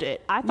loved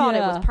it. I thought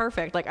it was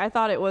perfect. Like I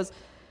thought it was.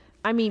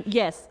 I mean,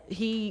 yes,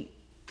 he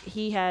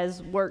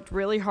has worked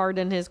really hard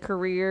in his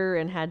career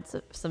and had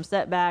some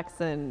setbacks,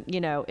 and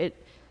you know it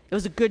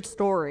was a good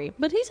story.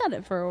 But he's had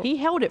it he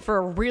held it for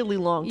a really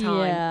long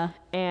time. Yeah,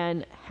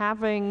 and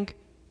having.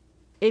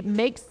 It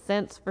makes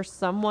sense for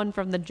someone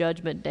from the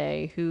Judgment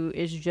Day who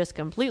is just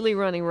completely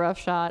running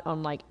roughshod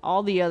on like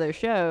all the other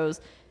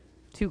shows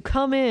to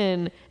come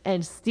in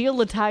and steal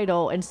the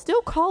title and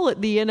still call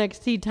it the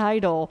NXT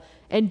title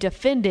and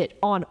defend it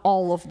on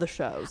all of the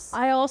shows.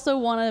 I also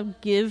want to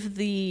give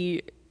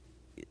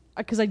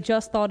because I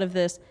just thought of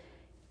this,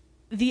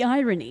 the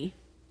irony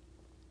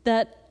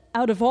that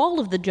out of all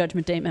of the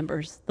Judgment Day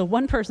members, the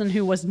one person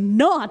who was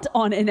not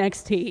on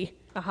NXT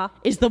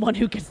is the one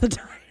who gets the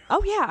title.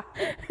 Oh yeah,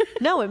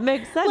 no, it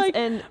makes sense. Like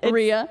and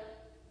Rhea,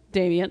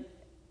 Damian,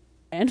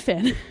 and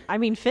Finn. I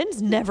mean,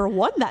 Finn's never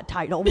won that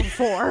title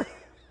before.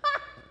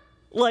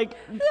 Like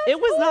it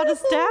was not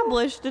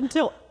established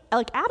until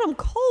like Adam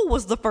Cole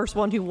was the first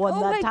one who won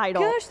that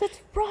title. Oh my gosh,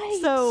 that's right.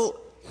 So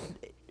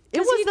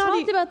Because he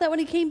talked about that when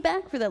he came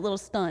back for that little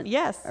stunt.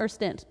 Yes. Or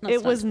stint.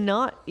 It was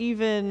not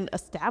even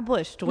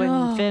established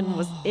when Finn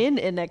was in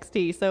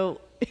NXT. So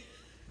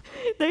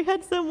they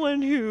had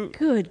someone who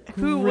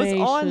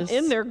was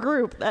in their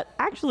group that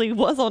actually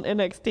was on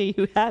NXT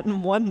who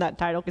hadn't won that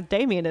title because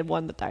Damian had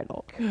won the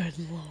title. Good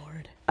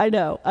Lord. I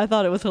know. I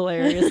thought it was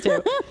hilarious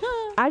too.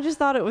 I just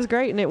thought it was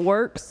great, and it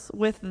works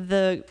with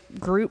the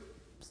group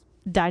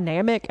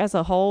dynamic as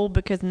a whole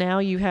because now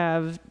you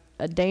have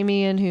a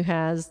Damian who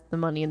has the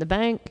Money in the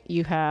Bank.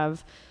 You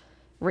have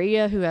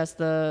Rhea who has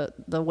the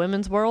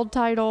women's world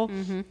title,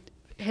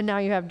 and now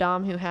you have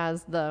Dom who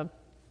has the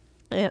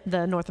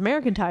North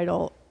American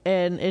title,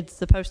 and it's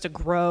supposed to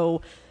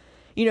grow,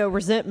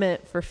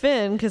 resentment for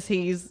Finn because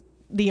he's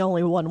the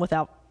only one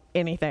without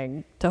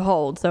anything to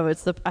hold. So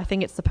I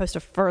think it's supposed to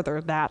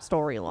further that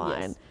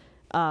storyline,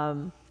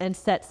 and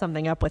set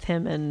something up with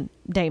him and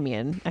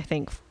Damian, I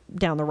think,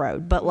 down the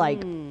road. But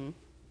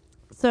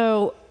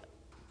so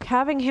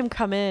having him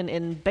come in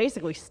and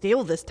basically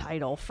steal this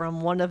title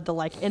from one of the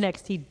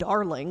NXT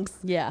darlings,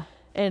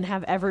 and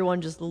have everyone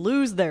just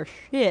lose their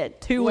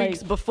shit 2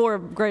 weeks before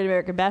Great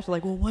American Bash, well,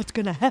 what's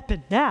gonna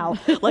happen now?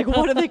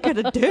 What are they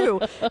gonna do?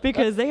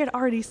 Because they had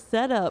already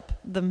set up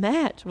the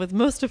match with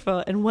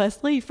Mustafa and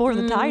Wesley for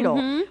the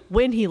title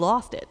when he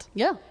lost it.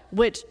 Yeah.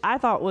 Which I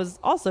thought was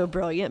also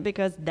brilliant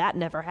because that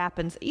never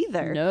happens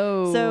either.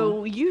 No.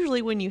 So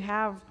usually when you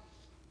have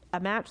a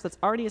match that's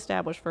already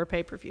established for a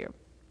pay-per-view,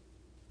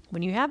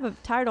 when you have a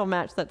title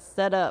match that's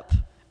set up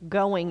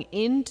going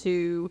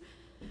into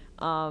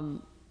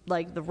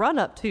the run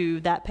up to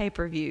that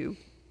pay-per-view,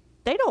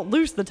 they don't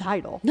lose the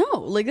title.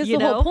 No, that's the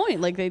whole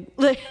point.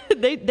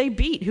 They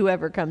beat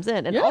whoever comes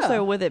in. And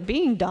also with it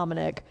being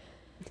Dominic,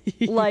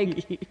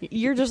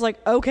 you're just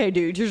okay,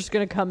 dude, you're just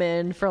going to come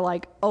in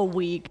for a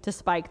week to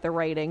spike the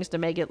ratings to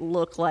make it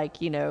look like,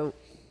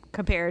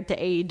 compared to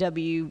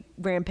AEW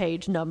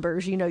Rampage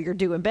numbers, you're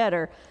doing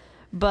better.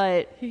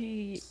 But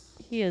he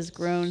has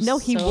grown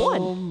he so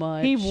won.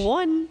 much. He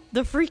won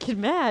the freaking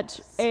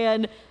match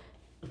and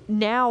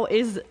now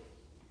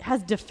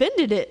has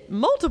defended it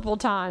multiple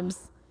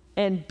times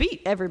and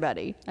beat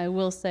everybody. I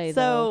will say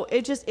so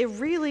it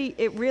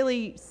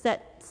really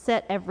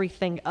set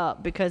everything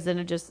up because then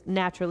it just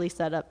naturally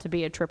set up to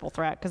be a triple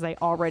threat because they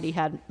already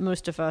had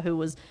Mustafa who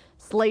was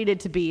slated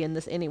to be in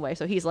this anyway.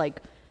 So he's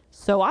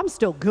so I'm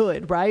still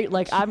good, right?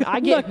 I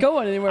get not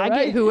going anywhere. I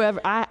right? get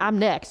whoever I'm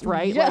next,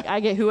 right? Yeah.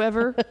 I get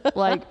whoever.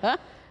 But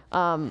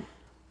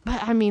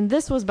I mean,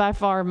 this was by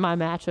far my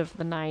match of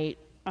the night.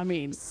 I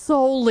mean,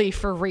 solely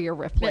for Rhea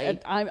Ripley.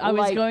 I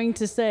was going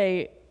to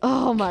say,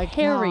 oh my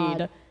carried,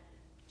 God.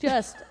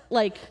 Just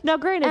now,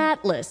 granted,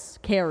 Atlas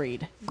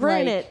carried.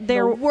 Granted,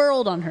 the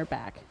world on her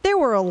back. There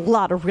were a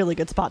lot of really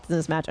good spots in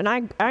this match, and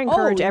I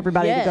encourage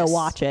everybody to go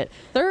watch it.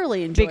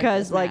 Thoroughly enjoyed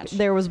because this match.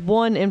 there was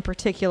one in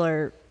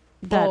particular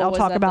that I'll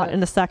talk about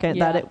in a second.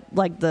 Yeah. That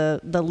it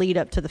the lead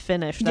up to the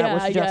finish that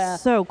was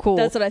just so cool.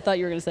 That's what I thought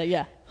you were going to say.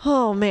 Yeah.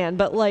 Oh man,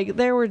 but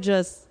there were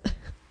just.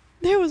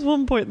 There was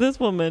one point this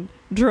woman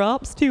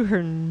drops to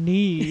her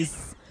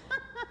knees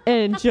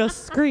and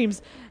just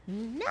screams,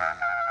 "No!"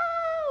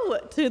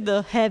 to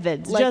the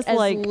heavens, just as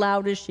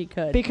loud as she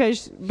could,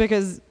 because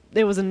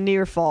it was a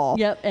near fall.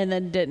 Yep, and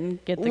then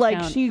didn't get the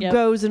count. She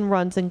goes and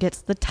runs and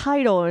gets the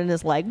title and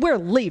is "We're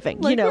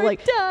leaving," we're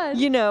done.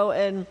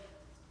 and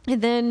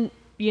then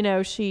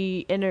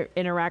she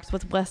interacts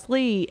with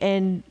Wesley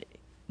and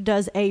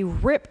does a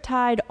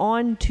riptide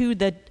onto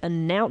the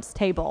announce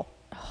table.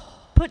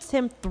 Puts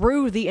him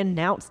through the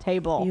announce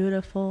table.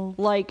 Beautiful.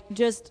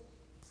 Just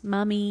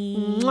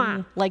mommy.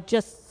 Mwah,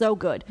 just so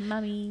good.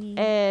 Mommy.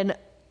 And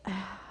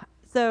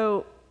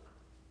so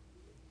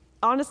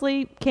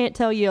honestly, can't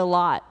tell you a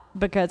lot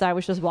because I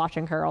was just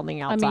watching her on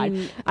the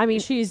outside. I mean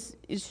she's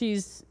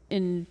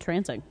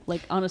entrancing,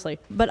 honestly.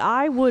 But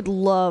I would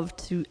love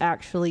to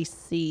actually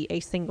see a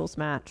singles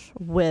match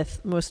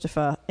with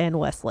Mustafa and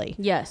Wesley.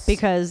 Yes.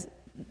 Because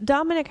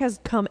Dominic has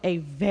come a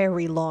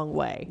very long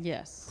way.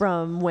 Yes.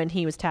 From when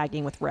he was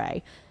tagging with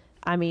Ray.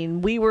 I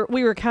mean, we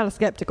were kind of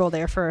skeptical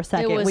there for a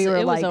second.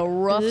 It was a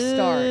rough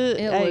start.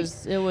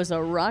 It was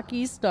a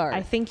rocky start.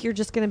 I think you're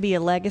just going to be a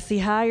legacy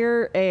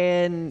hire,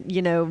 and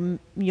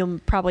you'll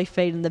probably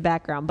fade in the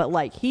background.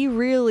 But he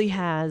really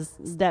has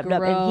stepped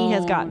up, and he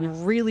has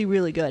gotten really,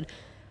 really good.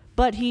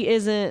 But he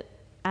isn't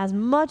as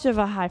much of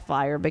a high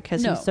flyer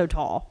because he's so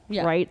tall,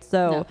 right?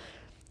 So. No.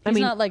 He's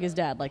not like his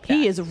dad that.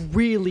 He is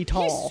really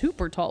tall. He's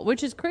super tall,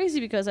 which is crazy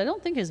because I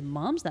don't think his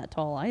mom's that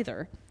tall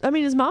either. I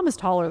mean, his mom is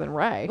taller than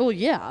Ray. Well,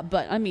 yeah,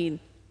 but I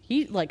mean,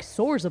 he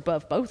soars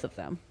above both of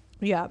them.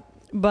 Yeah,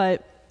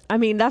 but I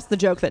mean, that's the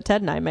joke that Ted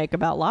and I make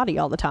about Lottie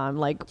all the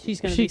time. She's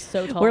going to be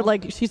so tall.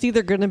 We're she's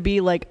either going to be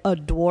a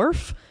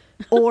dwarf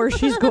or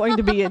she's going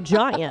to be a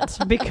giant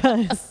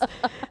because...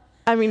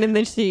 I mean, and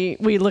then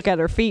we look at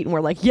her feet and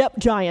we're yep,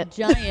 giant.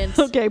 Giant.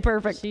 Okay,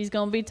 perfect. She's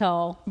going to be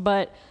tall.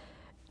 But...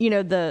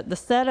 the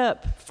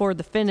setup for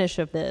the finish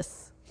of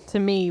this to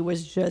me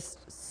was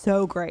just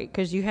so great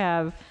because you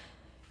have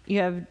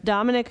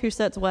Dominic who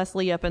sets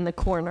Wesley up in the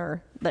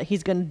corner that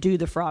he's going to do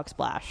the frog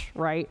splash,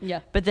 right? Yeah.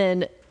 But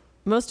then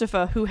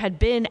Mustafa, who had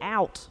been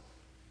out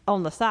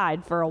on the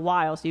side for a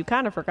while, so you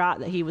kind of forgot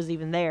that he was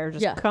even there,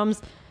 just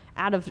comes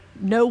out of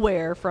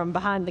nowhere from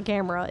behind the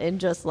camera and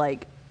just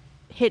like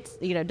hits,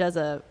 does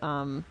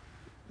a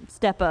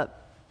step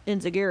up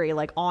enziguri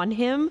like on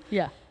him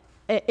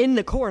in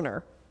the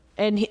corner.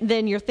 And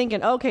then you're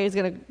thinking, okay, he's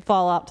going to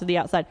fall out to the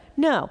outside.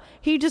 No,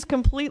 he just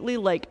completely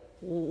like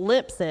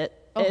lips it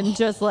and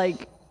just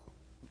like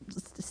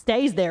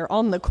stays there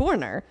on the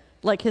corner.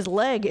 Like his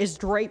leg is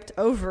draped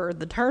over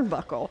the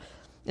turnbuckle.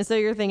 And so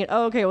you're thinking,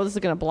 oh, okay, well, this is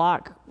going to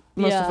block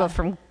Mustafa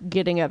from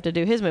getting up to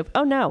do his move.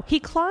 Oh, no. He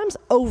climbs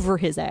over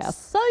his ass.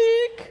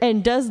 Psych!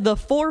 And does the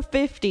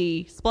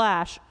 450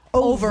 splash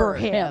over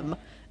him.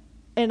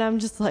 And I'm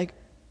just like,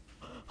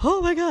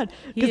 oh, my God.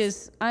 He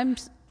is.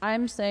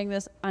 I'm saying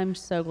this. I'm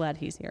so glad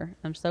he's here.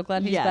 I'm so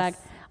glad he's back.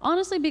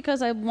 Honestly,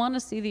 because I want to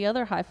see the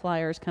other high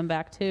flyers come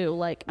back, too.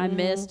 Like, I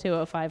miss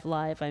 205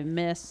 Live. I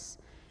miss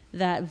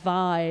that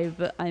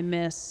vibe. I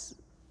miss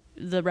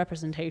the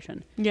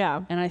representation.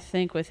 Yeah. And I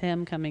think with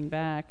him coming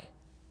back,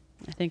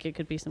 I think it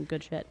could be some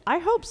good shit. I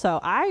hope so.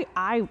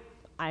 I'm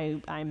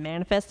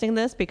manifesting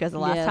this because the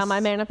last time I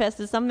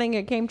manifested something,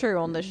 it came true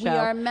on this show. We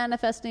are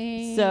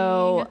manifesting.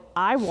 So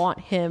I want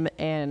him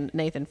and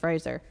Nathan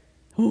Fraser.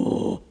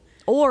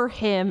 Or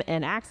him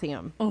and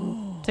Axiom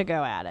to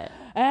go at it.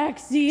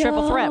 Axiom.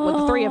 Triple threat with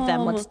the three of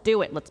them. Let's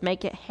do it. Let's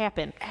make it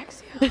happen.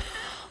 Axiom.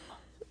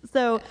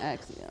 So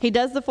he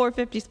does the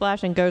 450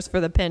 splash and goes for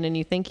the pin, and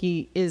you think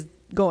he is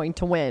going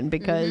to win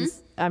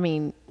because, I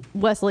mean,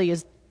 Wesley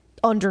is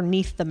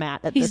underneath the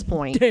mat at this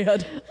point.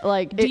 Dead.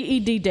 Like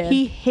DED dead.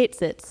 He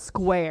hits it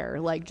square,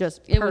 like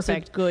just it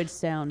perfect. Was a good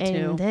sound too.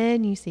 And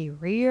then you see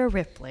Rhea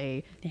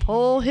Ripley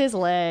pull his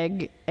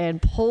leg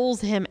and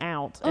pulls him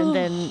out, and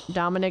then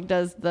Dominic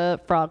does the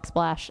frog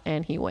splash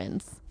and he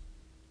wins.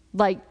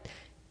 Like,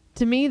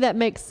 to me, that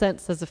makes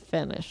sense as a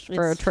finish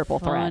for a triple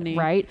threat,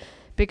 right?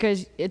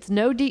 Because it's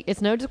no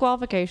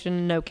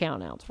disqualification, no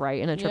countouts,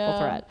 right? In a triple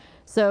threat.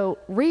 So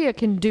Rhea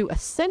can do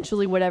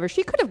essentially whatever.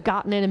 She could have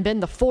gotten in and been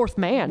the fourth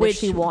man if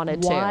she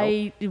wanted to.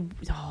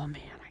 Oh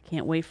man, I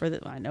can't wait for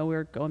that. I know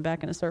we're going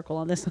back in a circle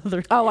on this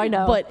other. Oh, I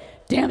know. But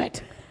damn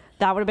it,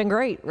 that would have been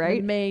great, right?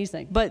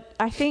 Amazing. But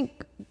I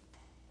think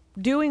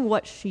doing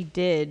what she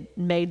did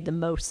made the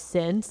most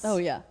sense. Oh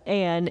yeah,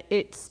 and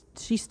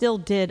she still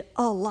did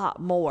a lot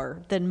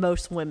more than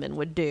most women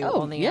would do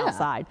on the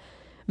outside.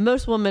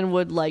 Most women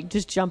would like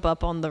just jump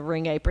up on the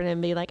ring apron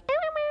and be like,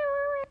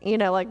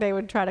 like they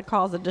would try to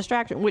cause a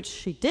distraction, which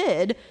she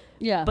did.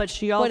 Yeah. But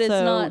she also it's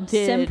not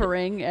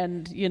simpering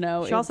and,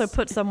 she also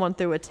put someone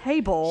through a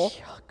table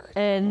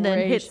and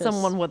then hit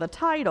someone with a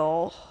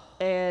title.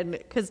 And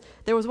because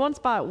there was one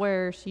spot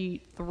where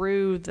she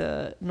threw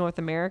the North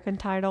American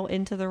title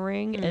into the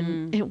ring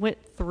and it went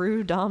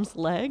through Dom's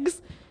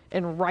legs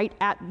and right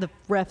at the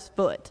ref's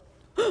foot.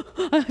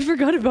 I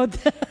forgot about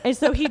that. And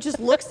so he just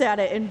looks at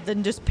it and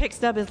then just picks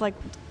it up and is like,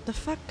 the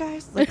fuck,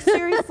 guys? Like,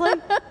 seriously?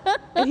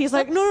 And he's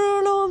like,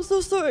 no, I'm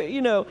so sorry,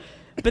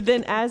 But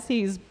then as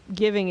he's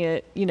giving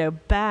it,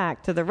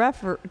 back to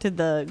the to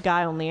the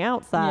guy on the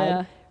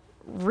outside,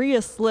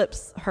 Rhea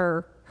slips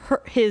her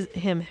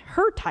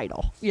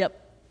title.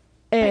 Yep.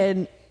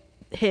 And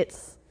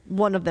hits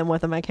one of them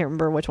with him. I can't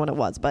remember which one it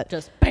was, but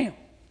just bam.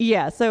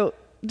 Yeah, so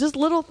just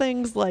little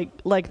things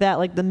like that,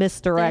 like the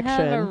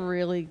misdirection. They have a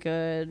really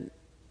good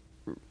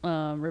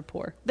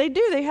rapport. They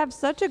do. They have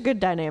such a good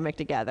dynamic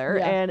together,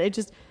 and it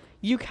just,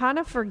 you kind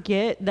of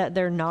forget that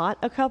they're not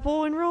a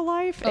couple in real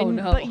life,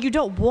 but you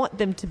don't want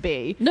them to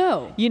be.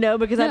 No,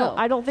 because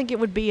I don't think it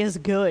would be as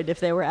good if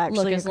they were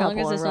actually a couple in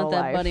real life. As long as it's not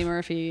that Buddy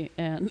Murphy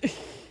and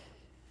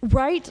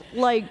right,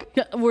 like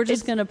we're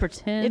just gonna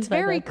pretend. It's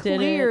very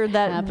clear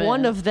that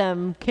one of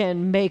them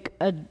can make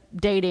a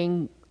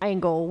dating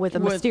angle with a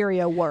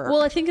Mysterio work.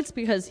 Well, I think it's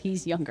because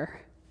he's younger.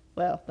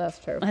 Well, that's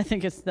true. I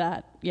think it's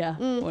that. Yeah.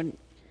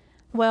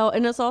 Well,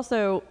 and it's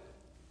also,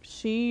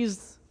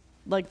 she's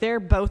like, they're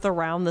both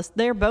around this.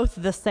 They're both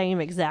the same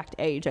exact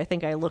age. I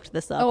think I looked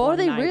this up. Oh, are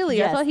they night. really?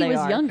 Yes, I thought he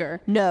was younger.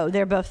 No,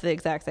 they're both the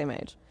exact same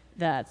age.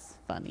 That's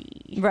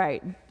funny.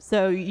 Right.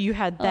 So you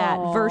had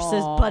that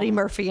versus Buddy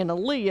Murphy and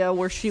Aaliyah,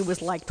 where she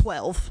was like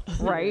 12,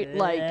 right?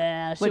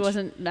 Like, she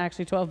wasn't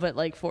actually 12, but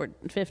like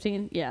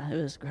 15. Yeah, it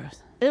was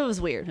gross. It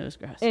was weird. It was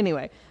gross.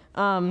 Anyway,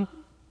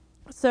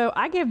 so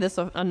I gave this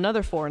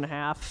another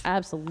 4.5.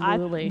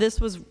 Absolutely. This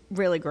was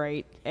really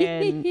great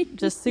and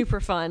just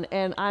super fun.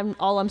 And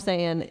all I'm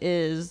saying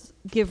is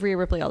give Rhea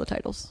Ripley all the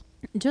titles.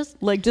 Just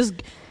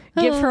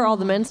give her all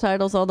the men's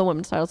titles, all the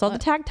women's titles, all the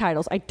tag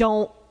titles. I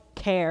don't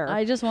care.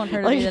 I just want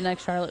her to be the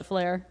next Charlotte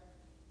Flair.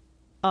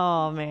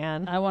 Oh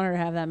man, I want her to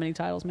have that many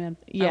titles, man.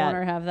 Yeah, I want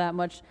her to have that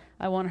much.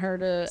 I want her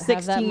to 16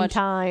 have that much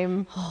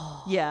time.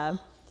 Yeah.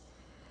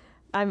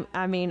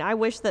 I mean, I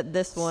wish that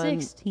this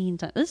one 16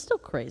 times. It's still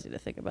crazy to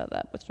think about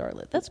that with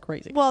Charlotte. That's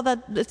crazy. Well,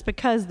 it's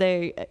because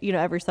they,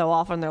 every so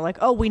often they're like,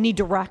 oh, we need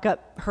to rack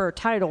up her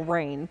title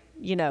reign,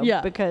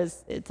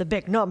 because it's a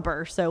big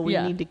number. So we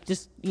need to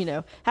just,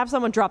 have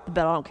someone drop the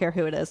belt. I don't care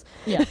who it is.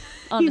 Yeah,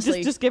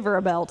 honestly, just give her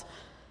a belt.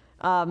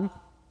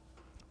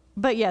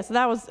 But yeah,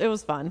 so it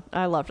was fun.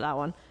 I loved that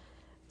one.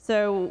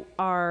 So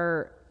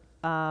our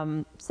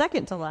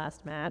second to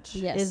last match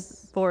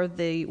is for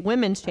the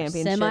women's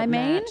championship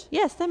semi-main? match.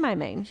 Yes,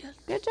 semi-main.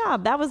 Good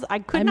job. That was I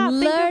could not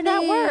think of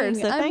that word,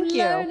 so thank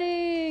you.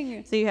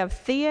 Learning. So you have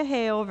Thea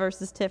Hale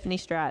versus Tiffany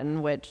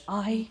Stratton, which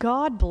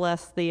God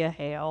bless Thea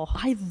Hale.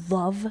 I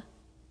love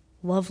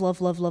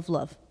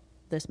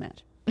this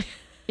match.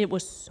 It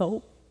was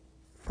so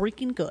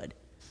freaking good.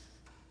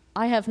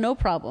 I have no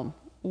problem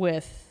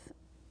with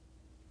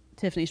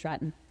Tiffany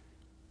Stratton.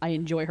 I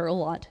enjoy her a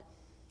lot.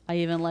 I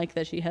even like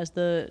that she has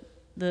the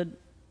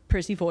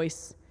prissy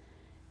voice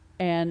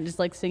and is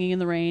like singing in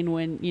the rain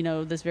when, you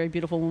know, this very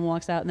beautiful woman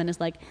walks out and then it's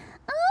like,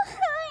 oh,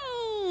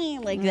 hi,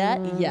 like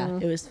that. Yeah,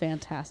 it was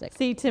fantastic.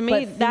 See, to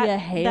me, But Thea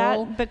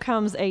Hale, that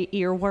becomes a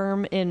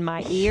earworm in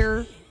my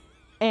ear,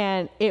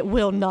 and it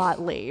will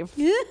not leave.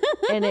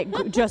 And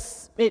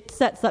it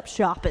sets up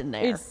shop in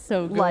there. it's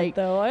so good,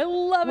 though. I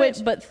love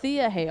it. But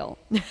Thea Hale,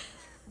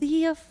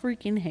 Thea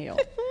freaking Hale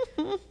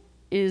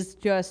is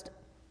just...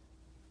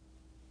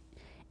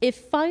 If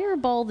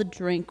Fireball the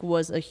drink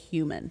was a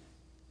human,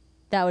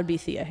 that would be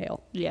Thea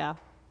Hale. Yeah.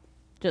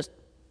 Just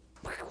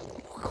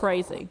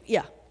Crazy.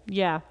 yeah,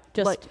 Yeah.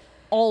 just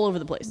all over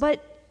the place.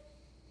 But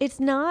it's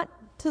not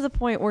to the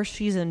point where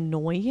she's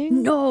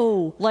annoying.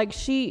 no, Like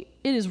it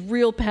is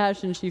real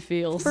passion she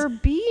feels. for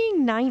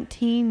being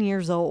 19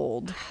 years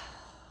old,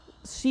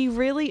 she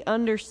really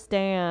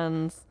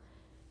understands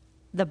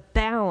the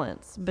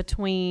balance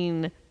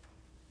between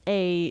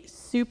a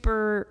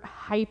super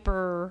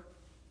hyper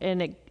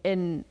and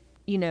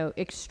you know,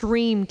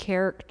 extreme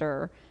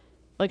character.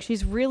 Like,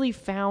 she's really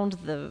found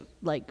the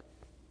like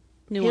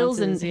hills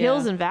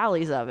and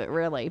valleys of it,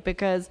 really,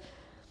 because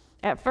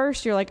at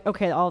first you're like,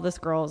 okay, all this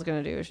girl is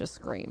going to do is just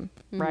scream,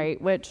 right?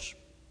 Which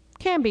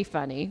can be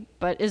funny,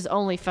 but is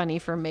only funny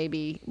for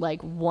maybe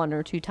like one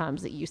or two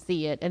times that you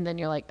see it, and then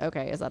you're like,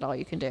 okay, is that all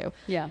you can do?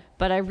 Yeah.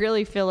 But I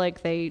really feel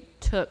like they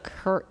took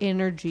her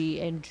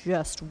energy and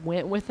just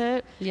went with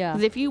it. Yeah.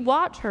 'Cause if you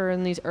watch her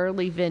in these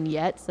early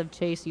vignettes of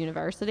Chase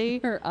University,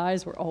 Her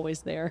eyes were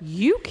always there.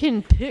 you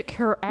can pick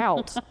her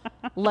out.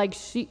 like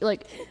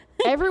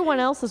everyone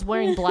else is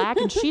wearing black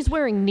and she's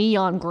wearing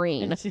neon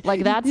green.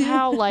 Like, that's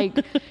how like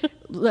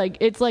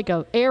it's like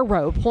a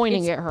arrow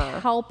pointing at her.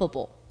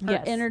 Palpable. Her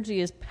Yes.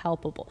 energy is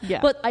palpable. Yeah.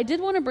 But I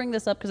did want to bring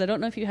this up because I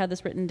don't know if you had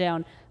this written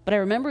down, but I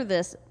remember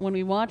this when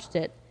we watched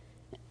it.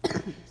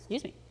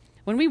 Excuse me.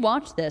 When we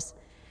watched this,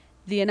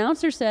 the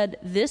announcer said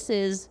this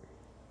is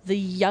the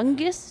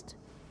youngest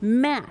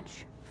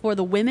match for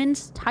the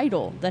women's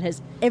title that has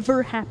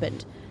ever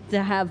happened.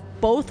 To have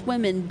both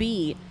women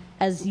be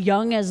as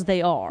young as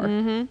they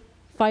are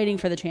fighting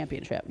for the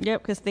championship.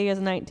 Yep, because Thea's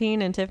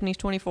 19 and Tiffany's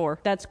 24.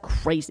 That's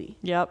crazy.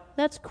 Yep.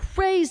 That's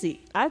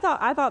crazy. I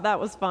thought that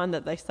was fun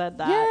that they said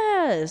that.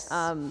 Yes.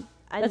 That's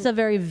That's a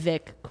very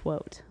Vic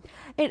quote.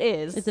 it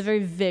is. It's a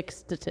very Vic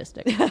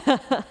statistic. No,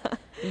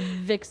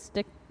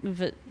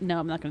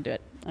 I'm not going to do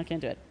it. I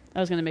can't do it. I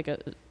was going to make a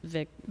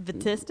Vic.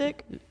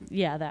 Vitistic.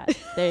 Yeah, that.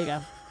 There you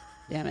go.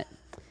 Damn it.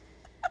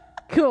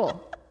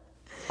 Cool.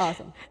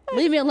 Awesome.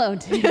 Leave me alone,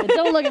 David.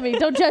 Don't look at me.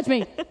 Don't judge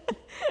me.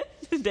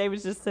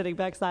 David's just sitting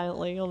back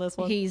silently on this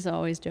one. He's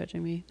always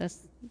judging me. That's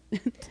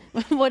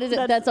what is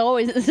it?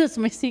 That's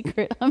my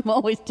secret. I'm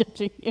always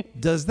judging you.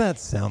 Does that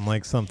sound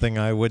like something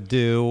I would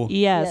do?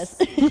 Yes.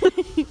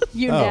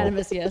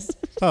 Unanimous, yes.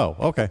 Oh,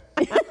 okay.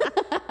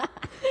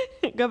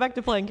 Go back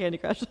to playing Candy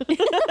Crush.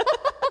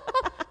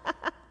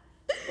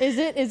 Is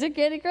it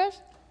Candy Crush?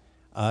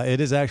 It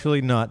is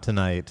actually not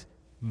tonight.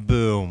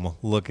 Boom.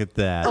 Look at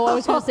that. Oh, I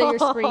was going to say your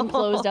screen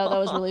closed out. That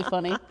was really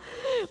funny.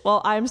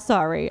 Well, I'm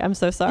sorry. I'm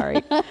so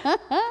sorry.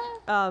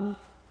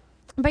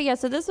 But yeah,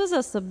 so this was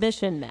a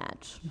submission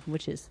match.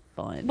 Which is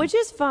fun.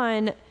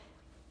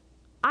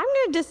 I'm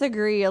going to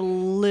disagree a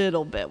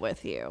little bit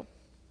with you.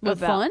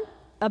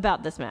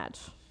 About this match.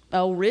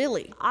 Oh,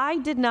 really? I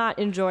did not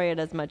enjoy it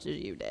as much as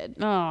you did.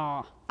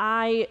 Oh.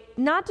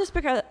 Not just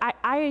because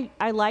I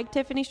like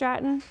Tiffany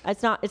Stratton.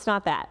 It's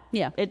not that.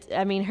 Yeah.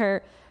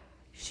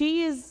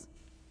 She is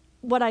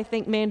what I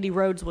think Mandy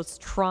Rhodes was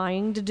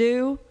trying to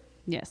do.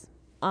 Yes.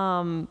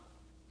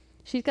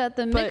 She's got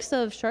the mix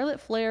of Charlotte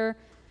Flair,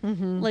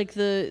 like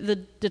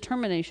the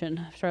determination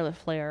of Charlotte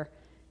Flair,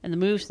 and the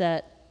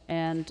moveset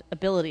and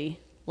ability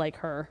like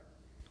her,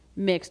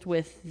 mixed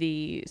with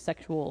the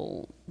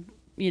sexual,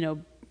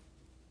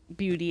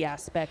 beauty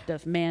aspect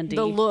of Mandy.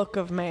 The look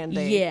of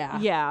Mandy. Yeah.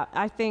 Yeah.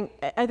 I think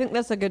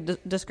that's a good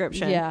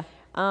description. Yeah.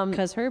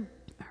 Because her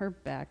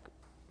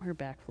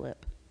backflip.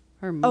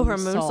 Her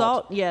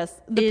moonsault,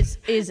 yes,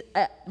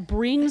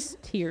 brings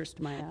tears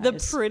to my eyes. The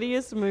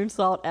prettiest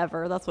moonsault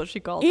ever. That's what she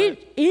calls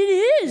it. It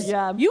is.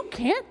 Yeah, you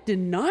can't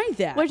deny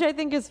that. Which I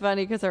think is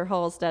funny because her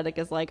whole aesthetic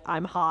is like,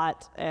 I'm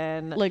hot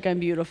and like I'm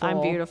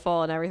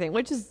beautiful and everything,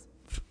 which is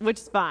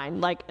fine.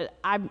 Like,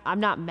 I'm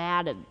not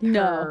mad at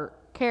her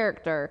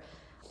character.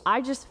 I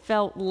just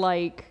felt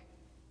like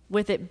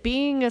with it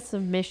being a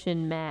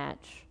submission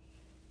match,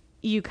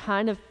 you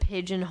kind of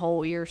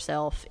pigeonhole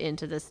yourself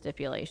into this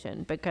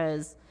stipulation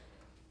because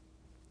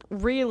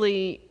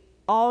really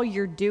all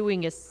you're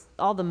doing is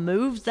all the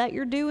moves that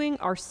you're doing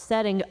are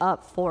setting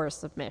up for a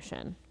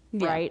submission,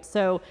 right?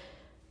 So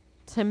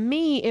to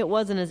me, it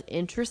wasn't as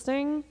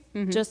interesting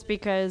just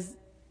because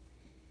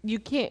you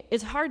can't,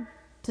 it's hard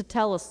to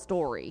tell a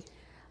story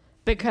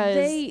because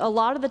a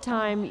lot of the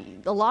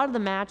time, a lot of the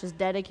match is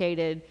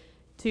dedicated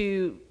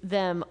to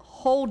them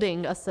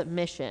holding a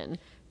submission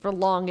for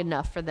long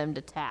enough for them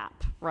to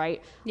tap,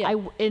 right? Yeah.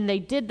 And they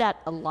did that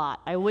a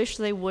lot. I wish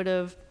they would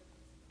have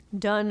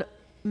done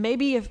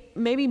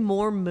maybe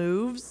more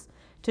moves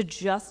to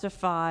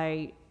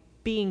justify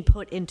being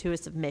put into a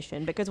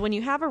submission, because when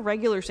you have a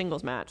regular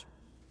singles match,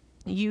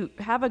 you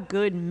have a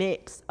good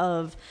mix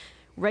of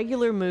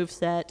regular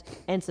moveset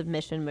and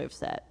submission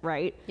moveset,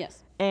 right?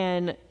 Yes.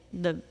 And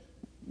the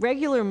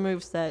regular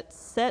moveset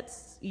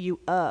sets you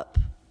up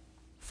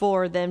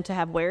for them to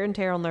have wear and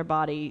tear on their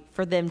body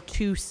for them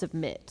to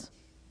submit,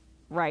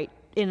 right?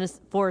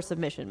 For a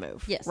submission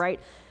move, yes, right?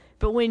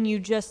 But when you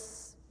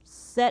just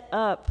set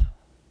up,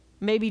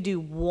 maybe do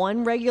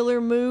one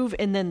regular move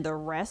and then the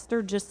rest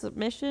are just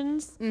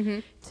submissions,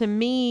 to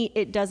me,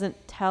 it doesn't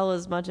tell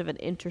as much of an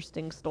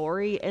interesting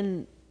story.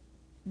 And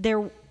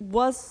there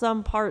was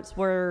some parts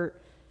where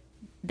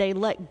they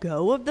let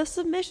go of the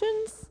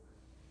submissions,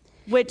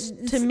 which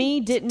to me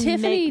didn't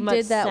Tiffany make much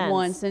did that sense.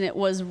 once, and it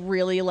was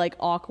really like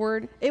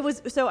awkward. It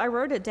was, so I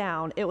wrote it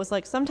down. It was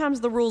like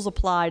sometimes the rules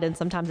applied and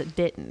sometimes it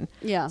didn't.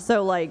 Yeah.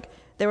 So like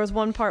there was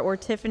one part where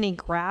Tiffany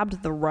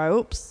grabbed the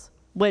ropes,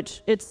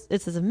 which it's a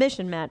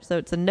submission match, so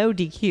it's a no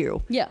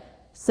DQ. Yeah.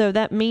 So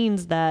that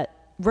means that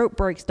rope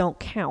breaks don't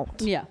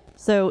count. Yeah.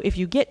 So if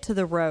you get to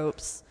the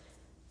ropes,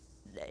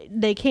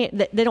 they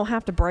don't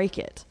have to break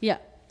it. Yeah.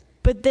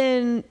 But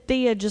then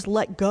Thea just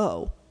let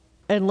go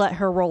and let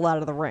her roll out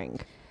of the ring,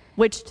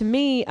 which to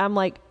me, I'm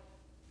like,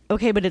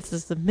 okay, but it's a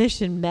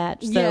submission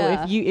match.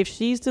 So if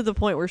she's to the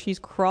point where she's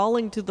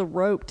crawling to the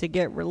rope to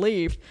get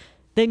relief,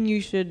 then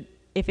you should,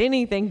 if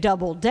anything,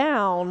 double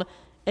down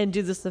and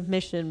do the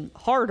submission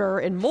harder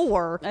and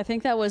more. I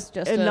think that was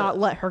just not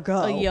let her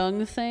go. A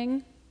young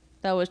thing.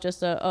 That was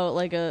just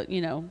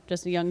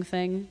just a young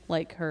thing,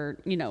 like her,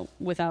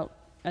 without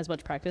as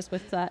much practice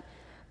with that.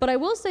 But I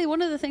will say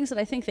one of the things that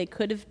I think they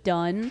could have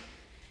done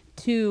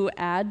to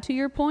add to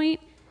your point,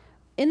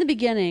 in the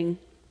beginning,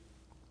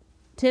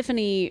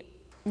 Tiffany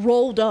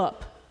rolled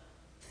up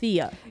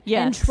Thea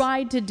and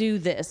tried to do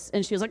this,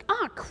 and she was like,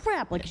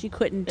 crap, like she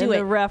couldn't do and it.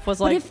 The ref was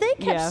but like, if they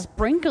kept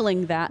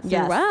sprinkling that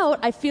throughout,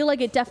 I feel like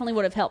it definitely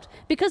would have helped.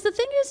 Because the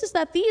thing is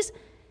that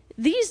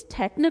these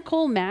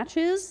technical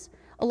matches,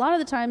 a lot of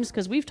the times,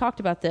 because we've talked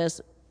about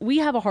this, we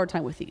have a hard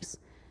time with these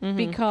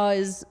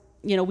because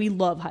we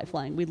love high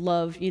flying. We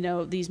love,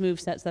 these move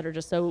sets that are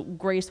just so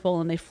graceful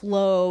and they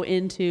flow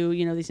into,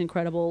 these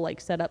incredible like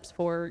setups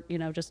for,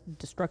 just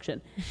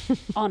destruction,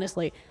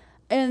 honestly.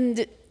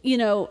 And,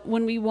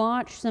 when we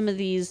watch some of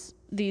these,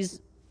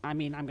 I'm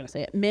going to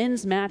say it,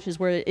 men's matches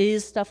where it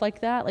is stuff like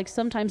that, like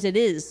sometimes it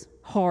is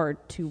hard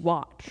to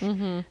watch.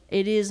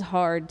 It is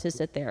hard to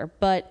sit there,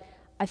 but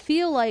I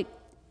feel like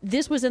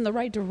this was in the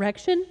right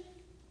direction.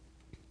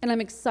 And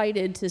I'm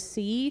excited to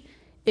see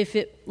if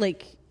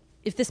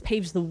this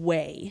paves the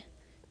way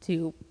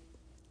to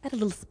add a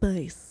little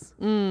spice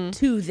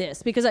to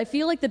this, because I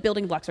feel like the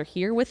building blocks are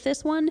here with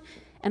this one,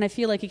 and I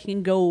feel like it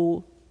can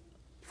go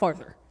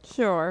farther.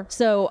 Sure.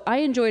 So I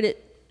enjoyed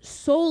it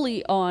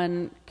solely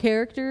on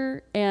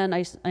character, and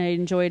I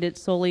enjoyed it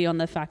solely on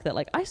the fact that,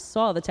 like, I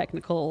saw the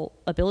technical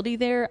ability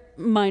there,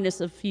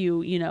 minus a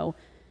few,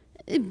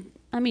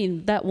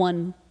 that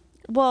one.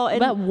 Well,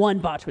 that one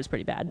botch was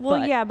pretty bad.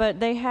 Well, yeah, but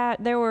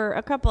there were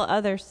a couple of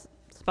other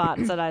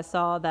spots that I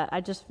saw that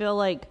I just feel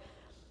like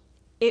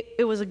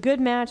it was a good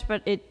match,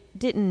 but it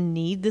didn't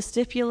need the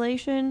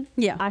stipulation.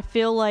 Yeah. I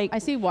feel like I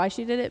see why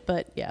she did it,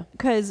 but yeah.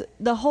 Because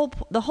the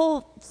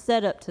whole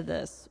setup to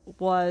this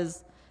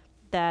was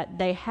that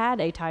they had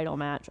a title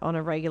match on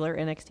a regular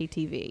NXT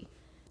TV.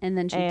 And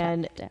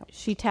then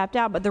she tapped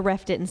out, but the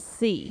ref didn't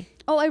see.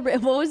 Oh,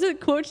 what was it?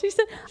 Quote she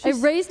said? I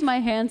raised my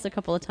hands a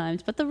couple of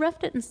times, but the ref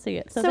didn't see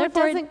it. So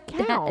therefore it doesn't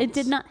count. It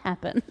did not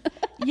happen.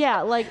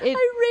 Yeah, like it.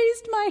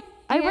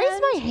 I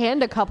raised my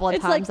hand a couple of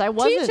times. Like,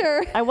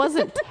 I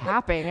wasn't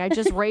tapping. I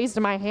just raised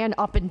my hand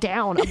up and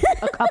down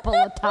a couple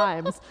of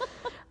times.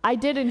 I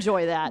did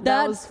enjoy that.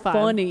 That was fun.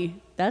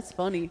 Funny. That's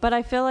funny. But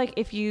I feel like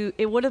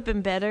it would have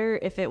been better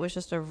if it was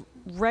just a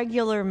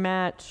regular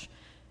match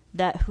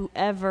that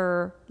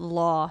whoever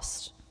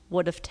lost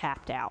would have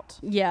tapped out.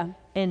 Yeah.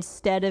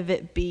 Instead of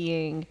it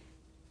being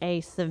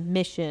a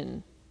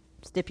submission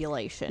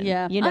stipulation.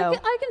 Yeah.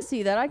 I can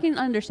see that. I can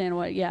understand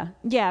what, yeah.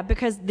 Yeah,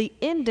 because the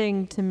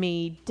ending to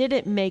me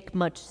didn't make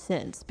much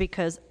sense,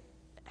 because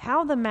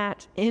how the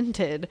match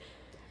ended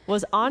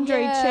was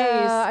Andre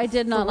Chase. I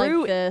did not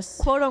like this.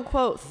 Quote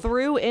unquote,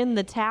 threw in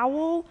the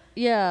towel.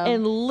 Yeah.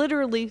 And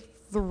literally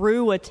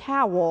threw a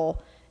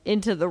towel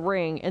into the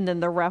ring, and then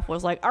the ref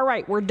was like, all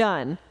right, we're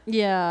done.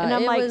 Yeah. And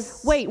I'm like,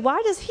 wait,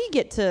 why does he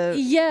get to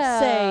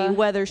say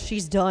whether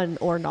she's done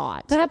or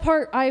not? That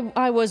part,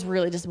 I was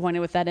really disappointed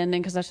with that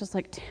ending, because I was just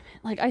like, damn it.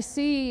 Like, I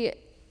see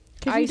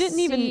Because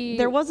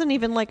there wasn't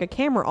even like a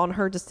camera on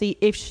her to see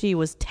if she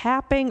was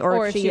tapping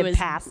or if she had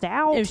passed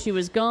out. If she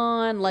was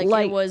gone, like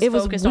it was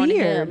focused on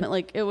him.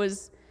 Like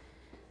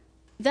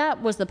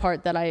that was the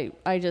part that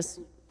I just,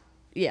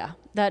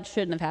 that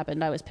shouldn't have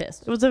happened. I was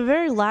pissed. It was a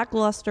very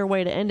lackluster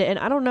way to end it. And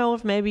I don't know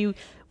if maybe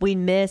we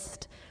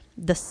missed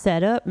the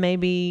setup.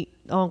 Maybe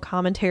on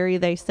commentary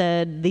they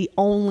said the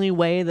only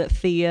way that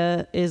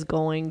Thea is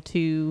going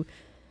to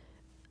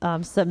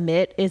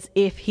submit is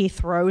if he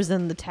throws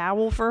in the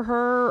towel for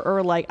her,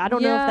 or like I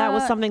don't know if that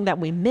was something that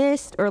we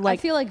missed, or like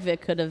I feel like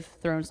Vic could have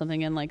thrown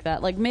something in like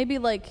that, like maybe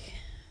like.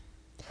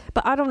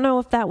 But I don't know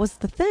if that was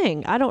the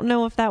thing. I don't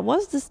know if that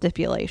was the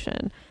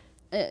stipulation.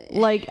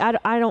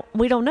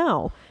 We don't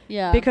know.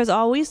 Yeah. Because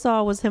all we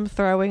saw was him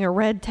throwing a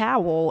red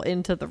towel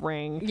into the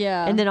ring.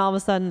 Yeah. And then all of a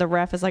sudden the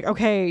ref is like,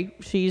 okay,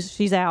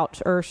 she's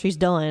out or she's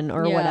done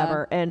or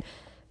whatever. And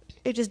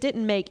it just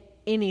didn't make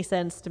any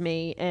sense to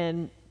me.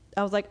 And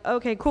I was like,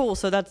 okay, cool.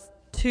 So that's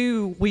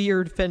 2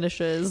 weird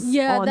finishes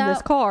on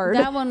this card.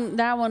 That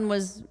one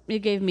was, it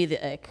gave me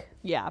the ick.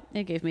 Yeah.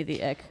 It gave me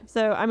the ick.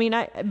 So, I mean,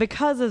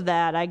 because of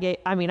that, I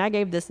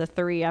gave this a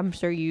 3. I'm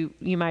sure you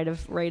might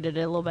have rated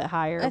it a little bit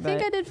higher. I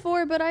think I did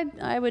 4, but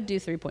I would do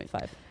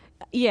 3.5.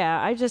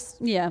 Yeah,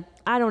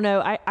 I don't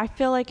know. I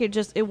feel like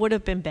it would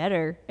have been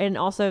better. And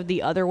also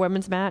the other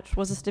women's match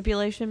was a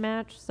stipulation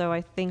match. So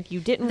I think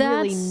you didn't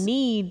really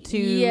need to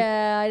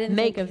I didn't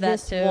make think of that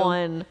this too.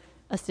 one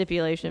a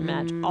stipulation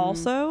match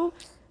also.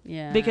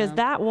 Yeah. Because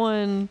that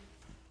one,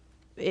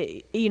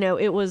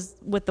 it was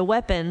with the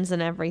weapons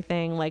and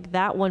everything, like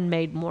that one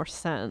made more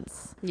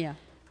sense. Yeah.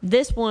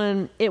 This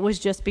one, it was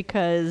just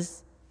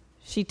because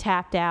she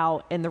tapped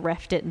out and the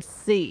ref didn't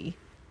see.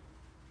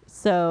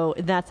 So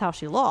that's how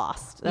she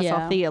lost. That's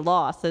how Thea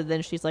lost. So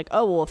then she's like,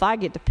 oh, well, if I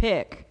get to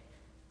pick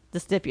the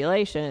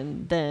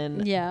stipulation,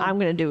 then I'm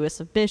going to do a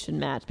submission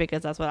match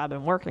because that's what I've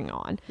been working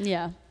on.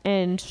 Yeah.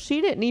 And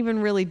she didn't even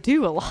really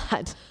do a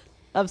lot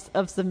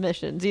of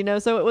submissions,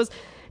 So it was,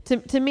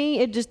 to me,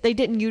 it just, they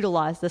didn't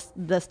utilize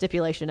the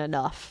stipulation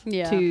enough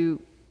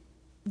to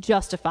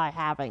justify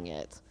having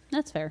it.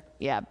 That's fair.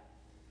 Yeah.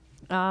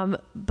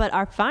 But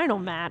our final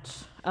match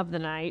of the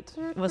night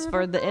was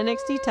for the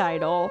NXT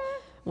title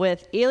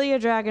with Ilya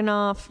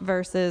Dragunov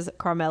versus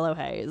Carmelo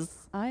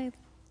Hayes.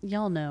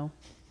 Y'all know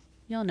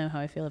how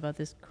I feel about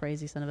this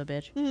crazy son of a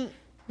bitch.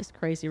 This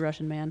crazy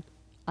Russian man.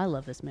 I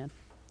love this man.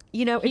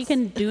 He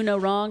can do no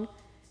wrong.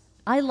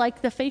 I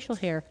like the facial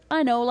hair.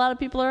 I know a lot of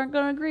people aren't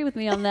going to agree with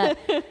me on that.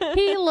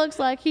 He looks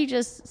like he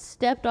just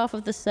stepped off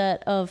of the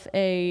set of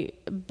a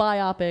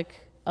biopic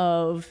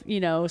of,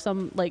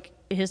 some like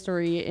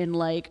history in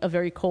like a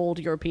very cold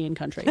European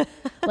country.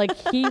 Like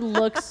he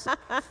looks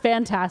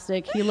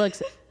fantastic. He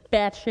looks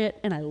batshit,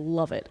 and I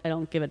love it. I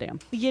don't give a damn.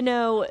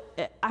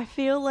 I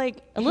feel like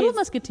a little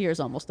Musketeers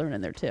almost thrown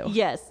in there too.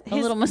 Yes, a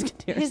little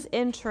Musketeers. His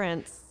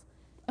entrance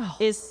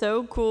is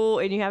so cool,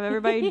 and you have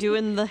everybody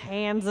doing the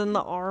hands and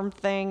the arm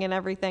thing and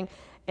everything.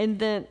 And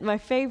then my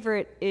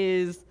favorite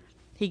is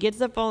he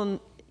gets up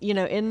on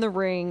in the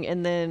ring,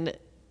 and then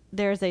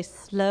there's a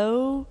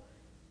slow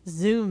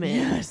zoom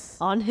in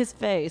on his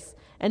face.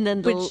 And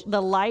then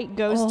the light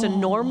goes to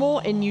normal,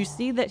 and you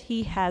see that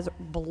he has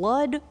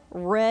blood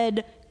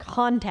red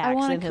contacts in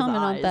his eyes. I want to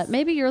comment on that.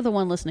 Maybe you're the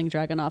one listening,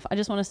 Dragunov. I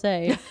just want to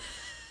say,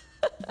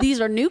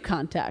 these are new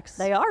contacts.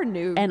 They are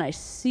new. And I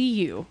see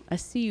you. I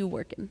see you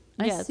working.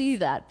 I see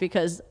that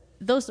because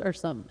those are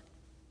some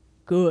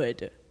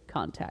good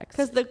contacts.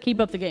 Keep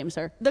up the game,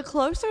 sir. The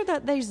closer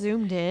that they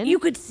zoomed in, you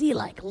could see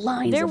like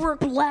lines of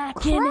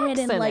black in it,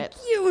 and like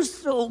you were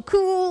so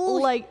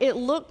cool. Like it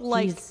looked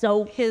like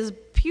his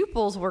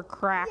pupils were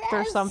cracked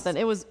or something.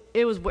 It was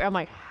I'm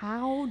like,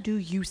 how do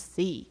you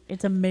see?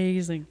 It's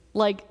amazing.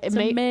 Like it's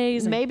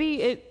amazing.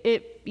 Maybe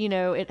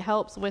it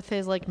helps with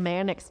his like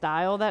manic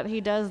style that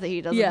he does, that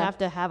he doesn't have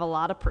to have a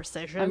lot of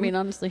precision. I mean,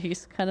 honestly,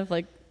 he's kind of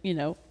like,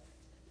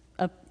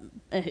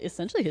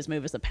 essentially his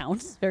move is a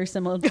pounce, very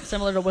similar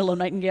to Willow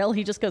Nightingale.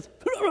 He just goes,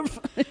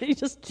 he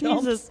just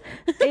jumps. Jesus.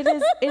 It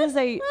is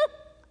a.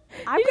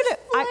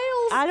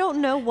 I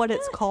don't know what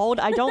it's called.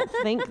 I don't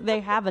think they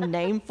have a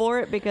name for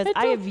it because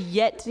I have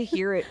yet to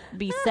hear it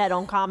be said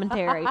on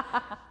commentary.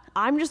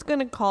 I'm just going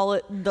to call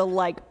it the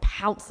like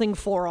pouncing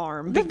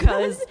forearm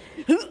because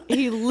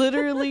he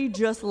literally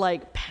just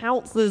like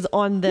pounces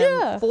on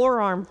them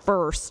forearm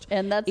first.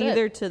 And that's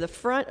either to the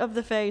front of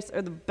the face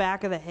or the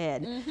back of the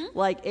head.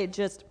 Like it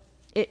just,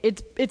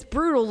 it's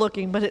brutal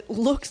looking, but it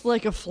looks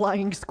like a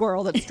flying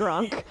squirrel that's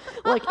drunk.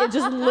 Like it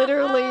just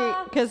literally,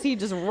 because he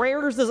just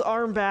rears his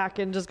arm back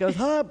and just goes,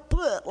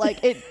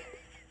 like it.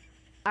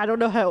 I don't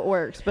know how it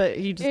works, but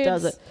he just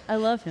does it. I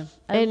love him.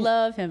 I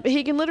love him.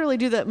 He can literally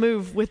do that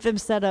move with them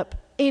set up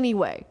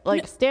anyway,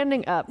 like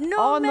standing up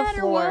on the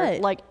floor,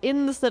 like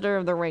in the center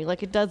of the ring.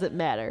 Like it doesn't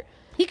matter.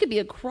 He could be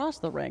across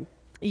the ring.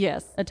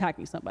 Yes.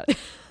 Attacking somebody.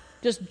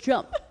 Just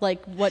jump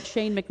like what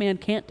Shane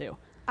McMahon can't do.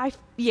 I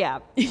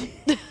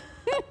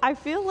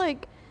feel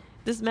like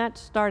this match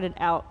started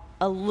out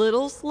a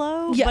little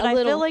slow, but I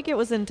feel like it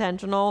was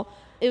intentional.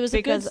 It was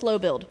a good slow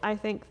build. I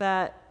think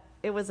that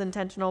it was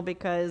intentional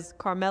because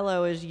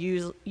Carmelo is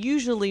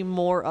usually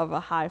more of a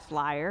high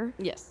flyer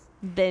Yes.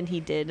 than he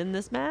did in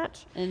this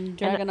match. And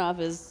Dragunov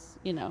is,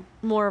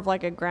 more of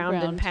like a ground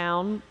and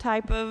pound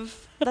type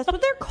of. That's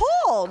what they're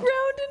called.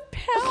 Ground and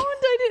pound.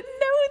 I didn't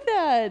know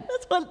that.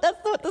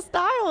 That's what the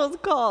style is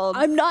called.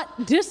 I'm not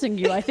dissing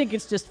you. I think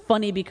it's just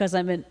funny because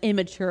I'm an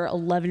immature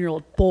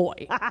 11-year-old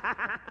boy.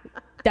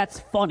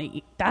 That's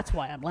funny. That's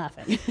why I'm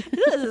laughing.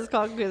 This is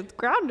called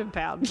ground and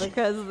pound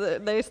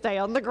because they stay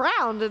on the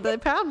ground and they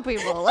pound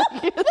people.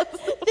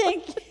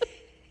 Thank you.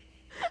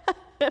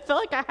 I feel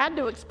like I had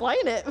to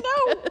explain it.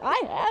 No,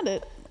 I had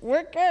it.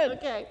 We're good.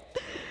 Okay.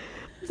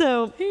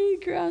 So he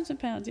grounds and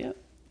pounds, yep.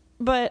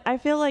 But I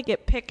feel like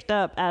it picked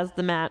up as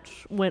the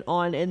match went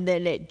on, and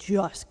then it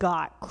just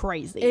got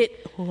crazy.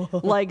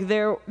 Like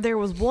there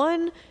was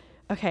one.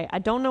 Okay, I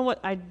don't know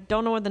what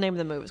the name of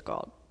the move is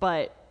called,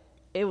 but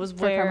it was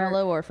for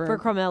Carmelo or for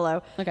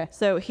Carmelo. Okay,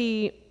 so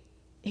he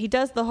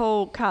does the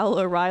whole Kyle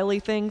O'Reilly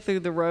thing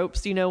through the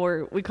ropes,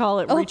 where we call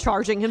it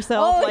recharging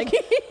himself. Like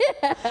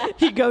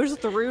he goes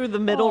through the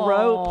middle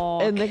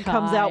rope and then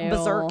comes out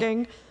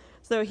berserking.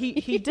 So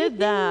he did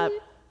that.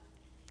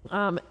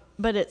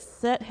 But it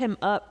set him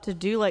up to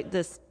do like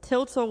this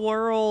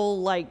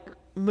tilt-a-whirl like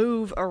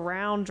move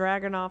around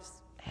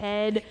Dragunov's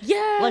head.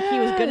 Yeah, like he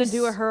was gonna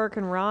do a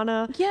Hurricane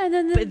Rana. Yeah,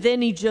 and but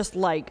then he just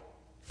like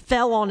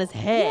fell on his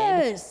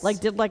head. Yes, like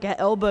did like an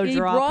elbow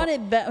drop. He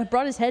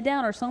brought his head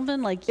down or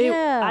something. Like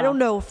I don't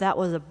know if that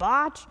was a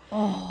botch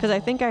because I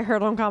think I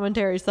heard on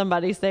commentary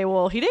somebody say,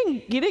 "Well, he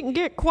didn't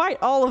get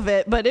quite all of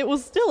it, but it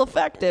was still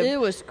effective." It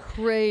was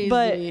crazy.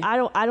 But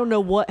I don't know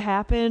what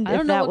happened. I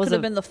don't know what could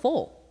have been the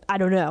full. I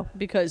don't know.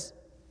 Because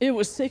it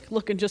was sick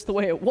looking just the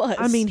way it was.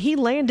 I mean, he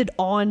landed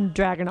on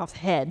Dragunov's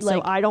head,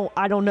 so I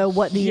don't know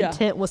what the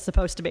intent was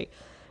supposed to be.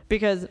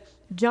 Because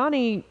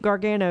Johnny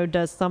Gargano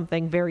does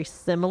something very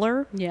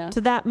similar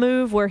to that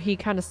move where he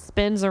kind of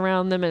spins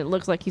around them and it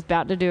looks like he's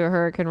about to do a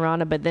Hurricane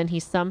Rana, but then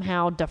he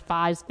somehow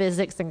defies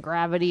physics and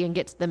gravity and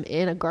gets them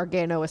in a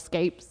Gargano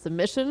escape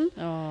submission,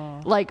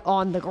 like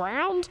on the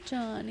ground.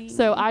 Johnny.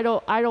 So I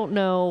don't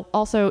know.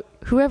 Also,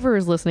 whoever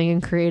is listening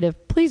in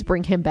creative, please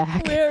bring him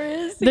back. Where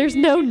is he? There's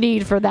no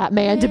need for that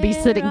man to be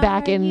sitting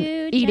back and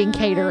eating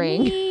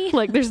catering.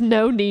 Like, there's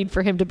no need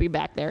for him to be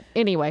back there.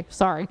 Anyway,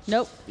 sorry.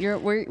 Nope.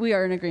 We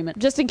are in agreement.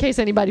 Just in case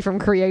anybody from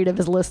creative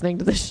is listening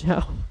to this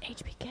show.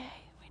 HBK,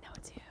 we know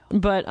it's you.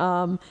 But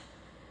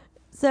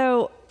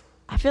so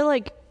I feel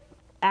like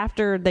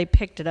after they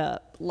picked it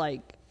up,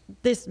 like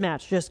this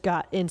match just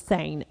got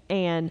insane,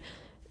 and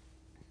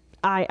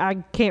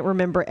I can't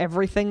remember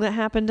everything that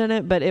happened in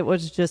it, but it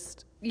was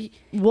just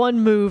one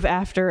move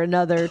after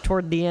another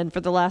toward the end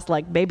for the last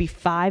like maybe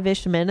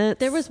 5-ish minutes.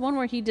 There was one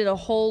where he did a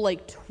whole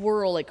like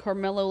twirl, like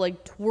Carmelo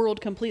like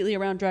twirled completely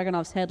around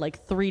Dragunov's head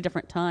like 3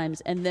 different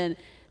times, and then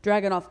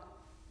Dragunov,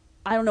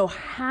 I don't know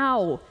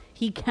how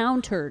he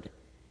countered,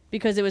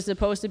 because it was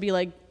supposed to be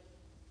like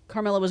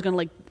Carmelo was going to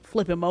like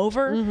flip him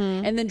over,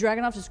 and then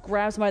Dragunov just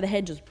grabs him by the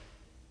head, just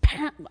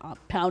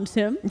pounds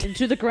him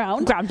into the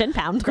ground. Ground and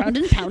pound.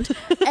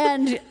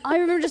 And I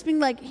remember just being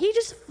like, he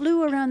just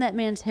flew around that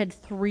man's head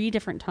 3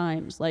 different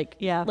times. Like,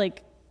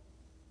 like,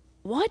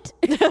 what?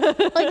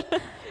 Like,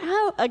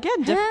 how?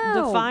 Again,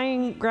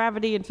 defying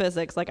gravity and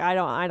physics. Like, I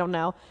don't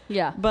know.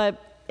 Yeah. But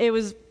it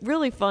was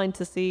really fun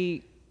to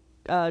see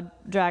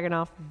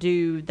Dragunov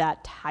do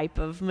that type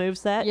of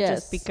moveset,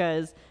 just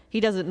because he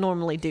doesn't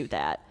normally do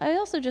that. I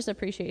also just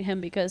appreciate him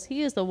because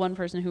he is the one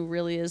person who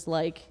really is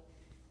like,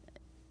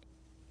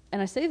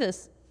 and I say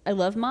this, I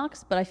love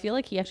Mox, but I feel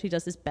like he actually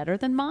does this better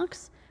than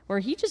Mox, where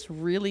he just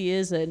really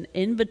is an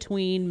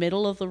in-between,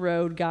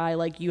 middle-of-the-road guy.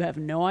 Like, you have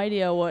no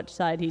idea what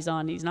side he's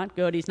on. He's not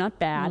good. He's not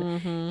bad.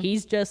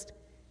 He's just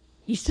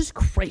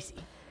crazy.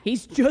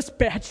 He's just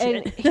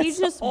batshit. And he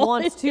just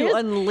wants to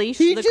unleash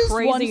the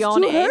crazy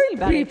on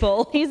anybody.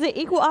 People. He's an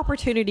equal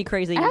opportunity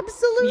crazy.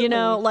 Absolutely.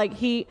 Like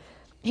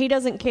he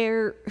doesn't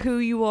care who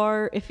you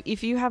are.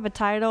 If you have a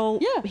title,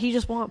 he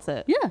just wants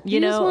it. Yeah, he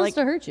just wants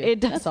to hurt you.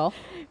 That's all.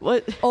 I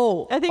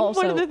think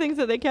also, one of the things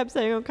that they kept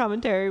saying on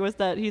commentary was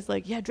that he's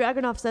like,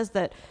 Dragunov says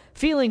that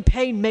feeling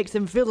pain makes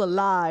him feel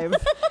alive.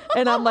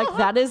 And I'm like,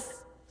 that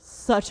is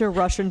such a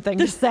Russian thing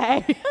to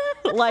say.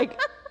 Like,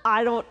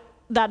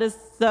 that is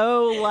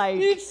so like,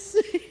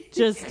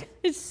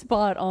 it's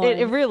spot on.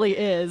 It really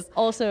is.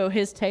 Also,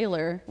 his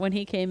tailor, when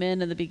he came in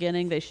the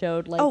beginning, they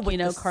showed like,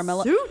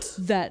 Carmelo. Suit?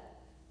 That,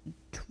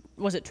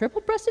 was it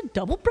triple-breasted?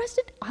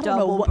 Double-breasted? I don't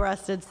know.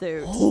 Double-breasted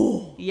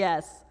suit.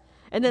 Yes.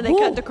 And then they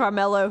cut to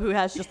Carmelo, who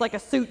has just like a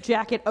suit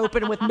jacket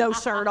open with no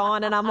shirt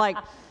on. And I'm like,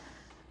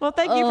 well,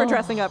 thank you for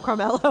dressing up,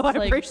 Carmelo.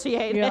 I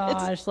appreciate it.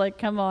 Gosh, like,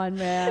 come on,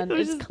 man.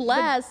 It's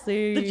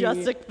classy.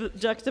 The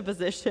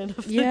juxtaposition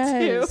of the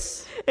two.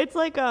 It's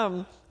like,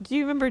 do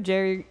you remember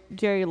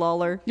Jerry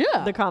Lawler?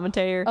 Yeah. The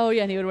commentator? Oh,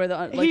 yeah. And he would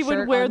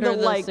wear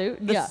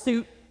the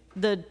suit,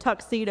 the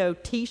tuxedo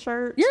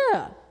T-shirt.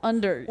 Yeah.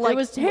 It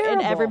was terrible.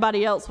 And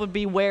everybody else would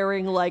be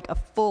wearing like a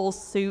full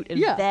suit and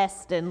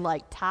vest and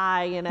like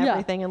tie and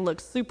everything and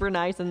look super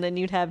nice. And then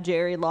you'd have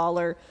Jerry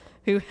Lawler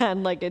who had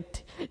like a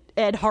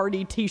Ed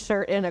Hardy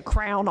t-shirt and a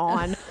crown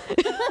on.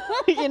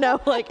 You know,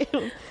 like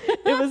it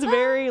was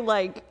very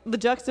like the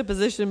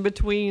juxtaposition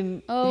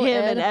between him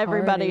Ed and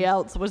everybody Hardy.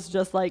 else was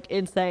just like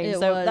insane. It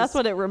So was. that's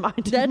what it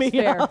reminded That's me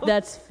fair. of.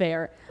 That's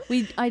fair.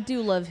 I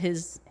do love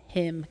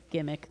him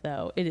gimmick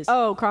though. It is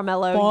Oh,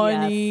 Carmelo.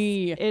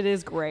 funny. Yes. It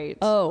is great.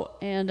 Oh,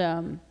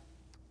 and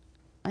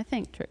I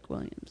think Trick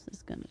Williams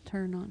is going to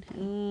turn on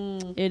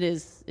him. It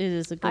is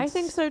a good I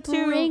think so, too.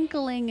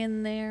 sprinkling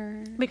in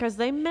there. Because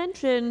they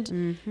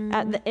mentioned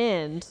at the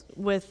end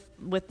with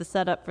the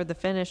setup for the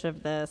finish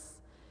of this,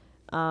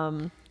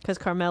 because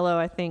Carmelo,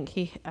 I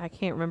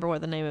can't remember what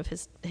the name of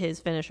his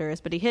finisher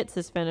is, but he hits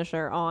his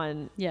finisher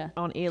on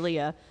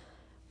Ilya.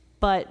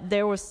 But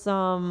there was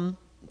some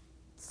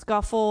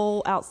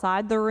scuffle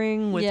outside the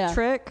ring with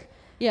Trick.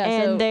 Yeah,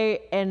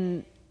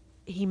 and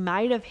he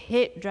might have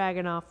hit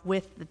Dragunov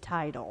with the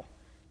title.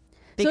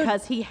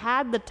 Because he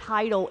had the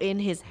title in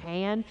his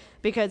hand,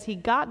 because he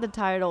got the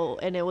title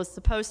and it was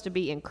supposed to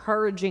be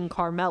encouraging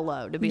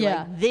Carmelo to be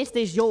like, this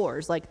is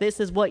yours. Like, this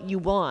is what you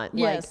want.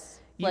 Yes.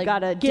 Like, you got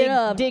to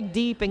dig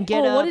deep and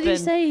get up. What did he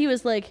say? He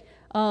was like,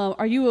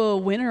 are you a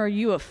winner or are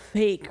you a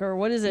fake? Or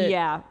what is it?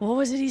 Yeah. What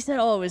was it he said?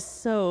 Oh, it was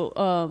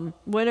so...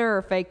 winner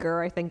or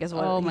faker, I think is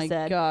what he said.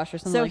 Oh my gosh, or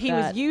something so like he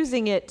that. was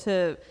using it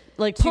to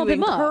like to pump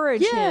him up.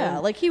 encourage Yeah,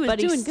 him. like he was but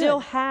doing he still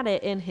good. had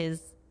it in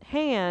his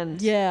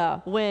hand.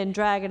 Yeah. When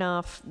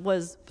Dragunov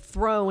was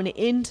thrown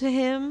into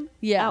him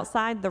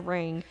outside the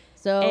ring.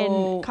 So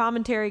and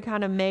commentary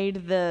kind of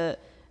made the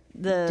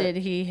did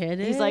he hit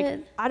it? He's like,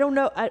 I don't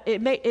know.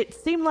 It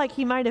seemed like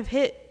he might have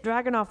hit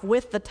Dragunov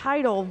with the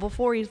title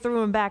before he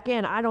threw him back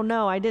in. I don't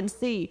know. I didn't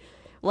see.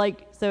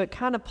 Like, so it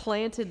kind of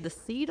planted the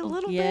seed a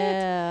little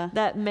bit.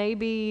 That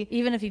maybe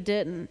even if he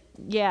didn't.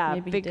 Yeah,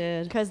 maybe he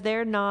did. Because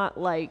they're not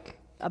like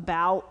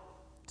about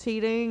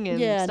cheating and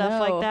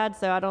stuff like that.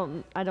 So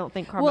I don't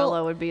think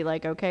Carmelo would be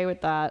like okay with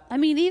that. I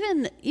mean,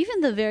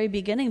 even the very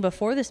beginning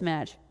before this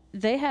match,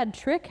 they had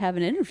Trick have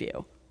an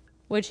interview,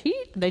 which he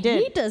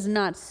does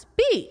not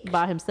speak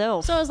by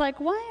himself. So I was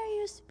like, why are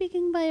you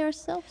speaking by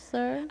yourself,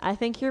 sir? I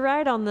think you're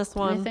right on this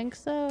one. I think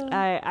so.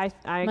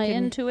 My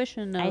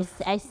intuition. I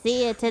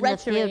see it in the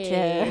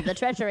future. The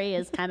treachery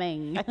is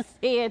coming. I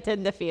see it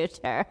in the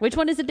future. Which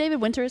one is it,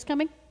 David? Winter is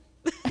coming?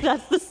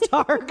 That's the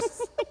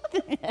Starks.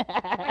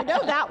 I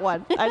know that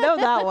one.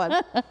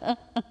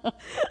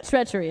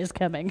 Treachery is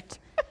coming.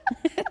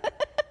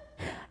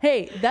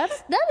 Hey, that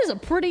is a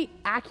pretty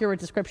accurate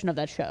description of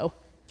that show.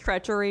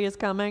 Treachery is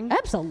coming.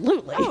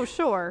 Absolutely. Oh,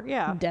 sure.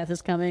 Yeah. Death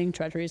is coming.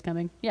 Treachery is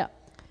coming. Yeah.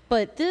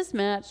 But this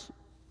match,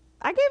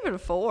 I gave it a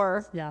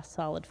 4. Yeah,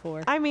 solid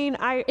 4. I mean,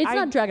 it's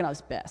not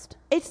Dragunov's best.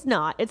 It's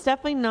not. It's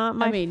definitely not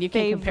my favorite. You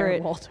can't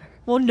compare Walter.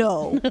 Well,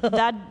 no.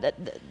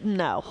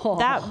 No. Oh.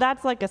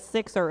 That's like a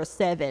 6 or a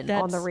 7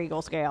 on the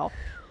Regal scale.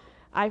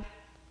 I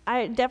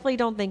definitely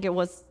don't think it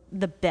was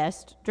the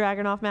best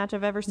Dragunov match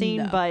I've ever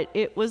seen, but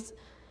it was.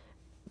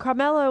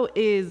 Carmelo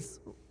is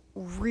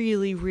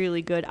really,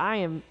 really good. I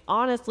am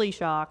honestly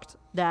shocked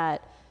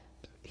that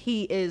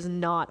he is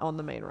not on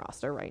the main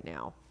roster right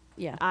now.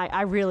 Yeah.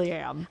 I really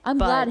am. I'm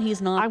glad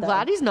he's not. I'm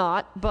glad he's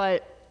not,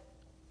 but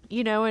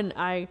and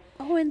I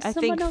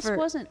someone else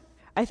wasn't.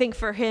 I think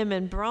for him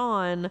and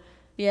Braun,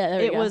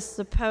 it was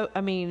supposed.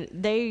 I mean,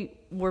 they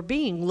were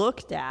being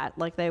looked at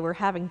like they were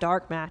having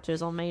dark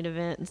matches on main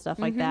event and stuff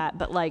like that.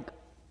 But like,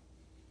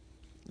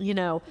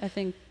 I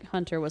think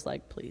Hunter was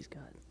like, "Please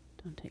God,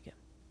 don't take it.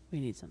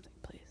 We need something,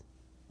 please."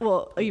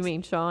 Well, you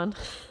mean Sean?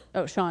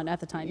 Oh, Sean at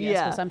the time. Yes.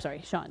 Yeah. I'm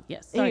sorry, Sean.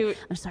 Yes. Sorry.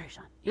 I'm sorry,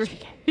 Sean. You're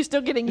still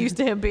getting used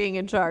to him being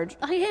in charge.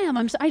 I am.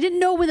 I didn't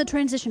know when the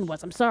transition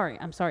was. I'm sorry,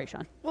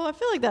 Sean. Well, I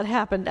feel like that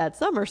happened at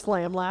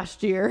SummerSlam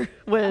last year.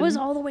 When it was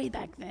all the way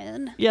back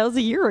then. Yeah, it was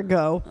a year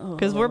ago.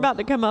 Because we're about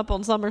to come up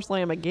on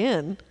SummerSlam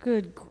again.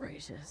 Good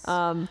gracious.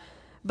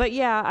 But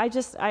yeah,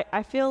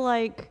 I feel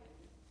like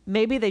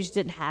maybe they just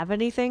didn't have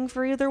anything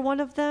for either one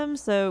of them.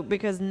 So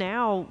because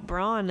now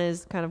Braun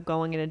is kind of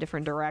going in a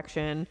different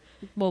direction.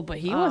 Well, but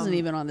he wasn't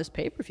even on this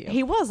pay-per-view.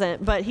 He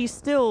wasn't, but he's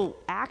still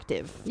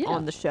active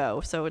on the show.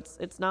 So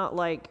it's not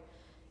like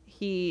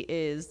he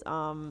is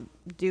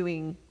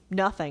doing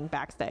nothing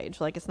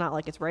backstage. Like it's not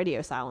like it's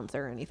radio silence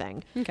or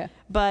anything. Okay.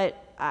 But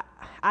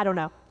I don't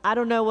know. I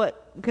don't know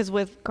because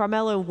with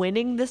Carmelo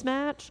winning this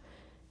match,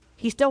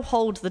 he still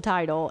holds the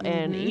title. Mm-hmm.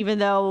 And even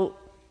though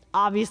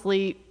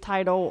obviously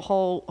title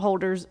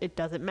holders, it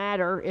doesn't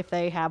matter if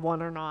they have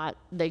one or not,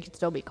 they can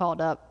still be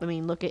called up. I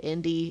mean, look at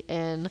Indy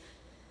and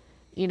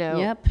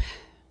Yep.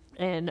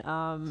 And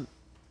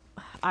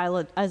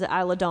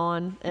Isla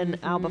Dawn and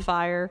Alba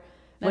Fire,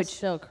 That's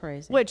so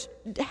crazy. Which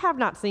have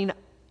not seen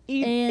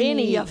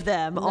any of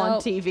them on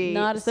TV.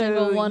 Not a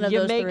single one of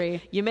those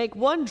 3. You make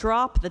one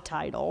drop the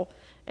title,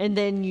 and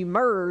then you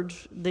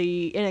merge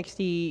the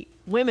NXT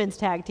women's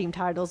tag team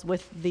titles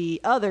with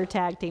the other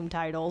tag team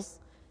titles.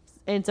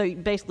 And so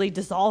basically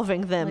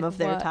dissolving them of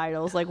their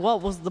titles. Like,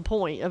 what was the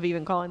point of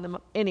even calling them?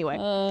 Anyway.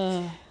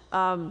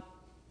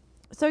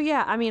 So,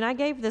 yeah, I mean, I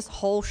gave this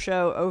whole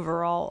show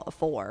overall a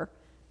 4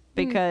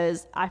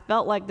 because I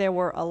felt like there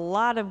were a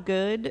lot of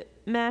good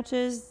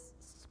matches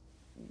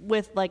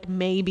with like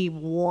maybe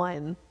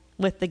one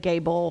with the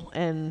Gable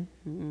and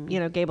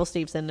Gable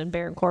Stevenson and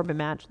Baron Corbin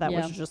match that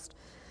was just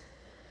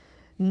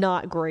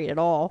not great at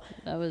all.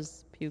 That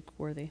was puke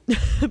worthy.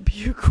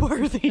 Puke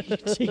worthy,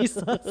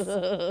 Jesus.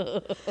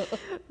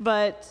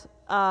 But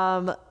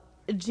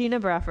Gina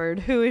Bradford,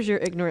 who is your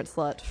ignorant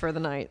slut for the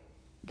night?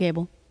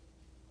 Gable.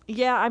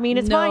 Yeah, I mean,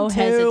 it's No mine too.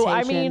 hesitation.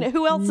 I mean,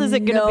 who else is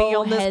it going to be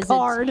on this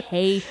card?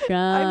 Hesitation.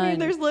 I mean,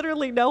 there's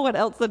literally no one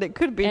else that it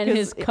could be. And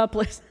his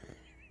cupless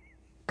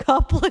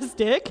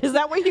dick? Is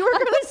that what you were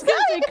going to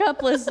say?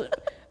 Cupless.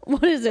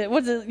 What is it?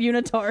 What's it?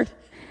 Unitard.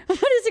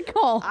 What is it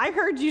called? I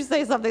heard you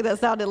say something that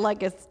sounded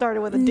like it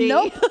started with a D.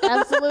 Nope,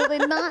 absolutely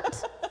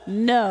not.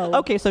 No.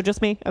 Okay, so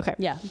just me? Okay.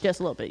 Yeah, just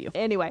a little bit of you.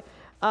 Anyway,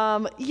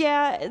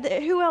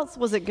 who else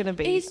was it going to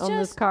be on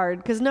this card?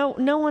 Because no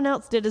one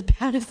else did as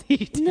bad as he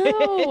did.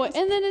 No,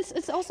 and then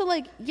it's also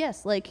like,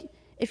 yes, like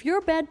if you're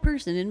a bad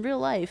person in real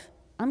life,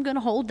 I'm going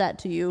to hold that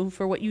to you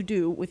for what you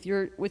do with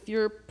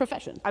your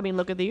profession. I mean,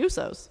 look at the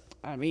Usos.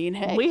 I mean,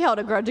 hey. We held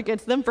a grudge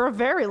against them for a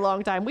very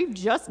long time. We've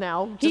just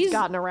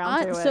gotten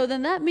around to it. So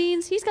then that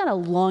means he's got a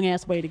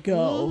long-ass way to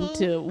go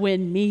to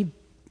win me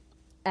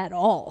at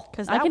all.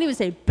 Because I can't even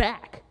say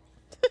back.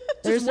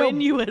 Just win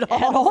you at all.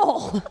 At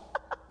all.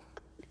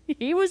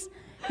 He's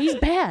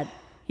bad.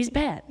 He's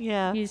bad.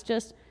 Yeah.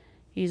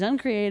 He's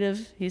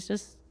uncreative. He's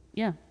just,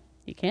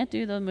 he can't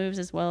do the moves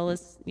as well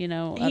as,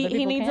 other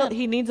people can.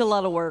 He needs a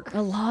lot of work.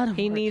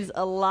 He needs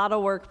a lot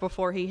of work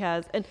before he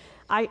has. And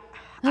I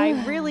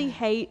really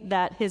hate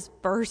that his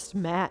first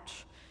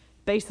match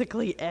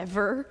basically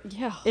ever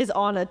is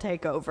on a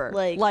takeover.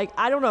 Like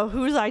I don't know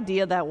whose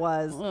idea that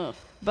was,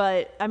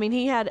 but I mean,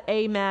 he had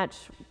a match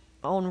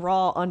on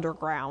Raw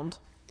Underground.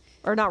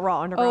 Or not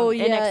Raw Underground. Oh,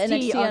 yeah,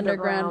 NXT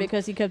Underground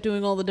because he kept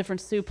doing all the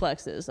different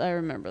suplexes. I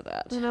remember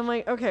that. And I'm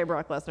like, okay,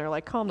 Brock Lesnar,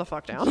 like, calm the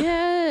fuck down.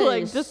 Yes.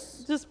 Like,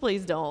 just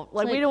please don't.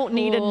 Like, we don't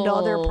need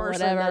another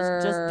person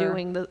whatever. that's just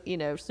doing the,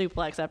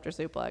 suplex after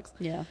suplex.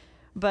 Yeah.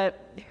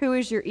 But who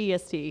is your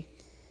EST?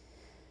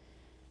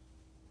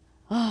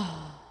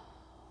 I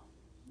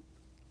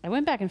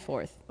went back and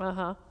forth.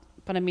 Uh-huh.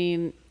 But I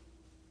mean,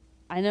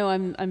 I know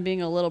I'm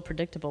being a little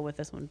predictable with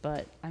this one,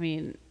 but I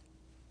mean,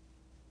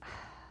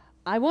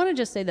 I want to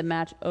just say the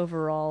match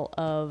overall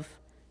of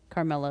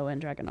Carmelo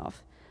and Dragunov.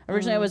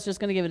 Originally, I was just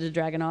going to give it to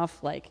Dragunov,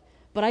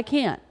 but I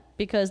can't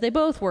because they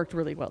both worked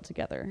really well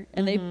together,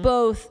 and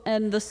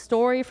and the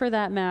story for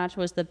that match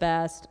was the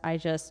best.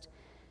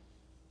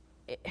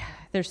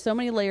 There's so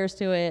many layers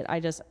to it.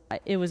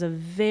 It was a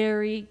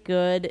very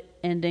good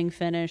ending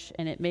finish,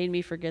 and it made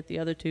me forget the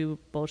other two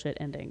bullshit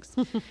endings.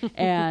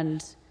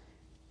 And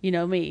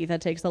me,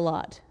 that takes a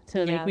lot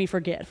to make me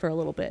forget for a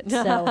little bit.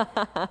 So.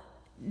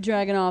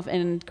 Dragunov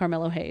and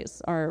Carmelo Hayes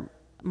are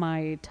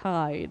my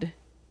tied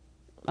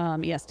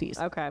ESTs.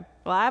 Okay.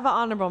 Well, I have an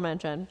honorable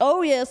mention.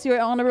 Oh, yes, your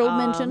honorable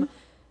mention.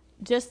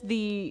 Just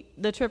the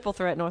triple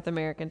threat North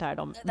American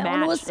title That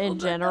one was match so in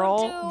good,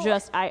 general. too.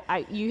 Just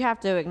you have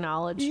to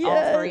acknowledge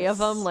all three of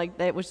them. Like,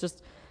 that was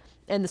just,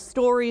 and the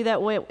story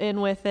that went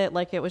in with it,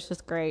 like, it was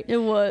just great. It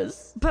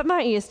was. But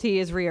my EST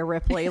is Rhea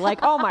Ripley. Like,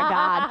 oh my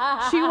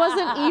God. She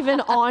wasn't even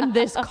on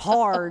this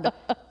card,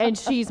 and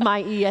she's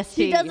my EST.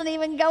 She doesn't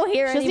even go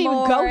here anymore. She doesn't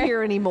even go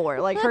here anymore.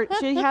 Like,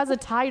 she has a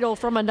title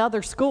from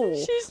another school.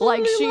 She's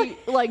she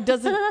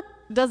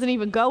doesn't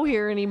even go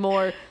here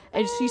anymore,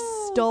 and she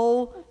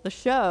stole the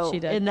show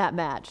in that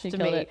match to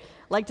me. It.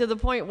 Like, to the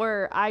point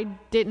where I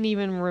didn't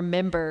even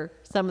remember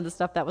some of the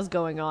stuff that was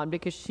going on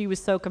because she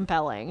was so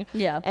compelling.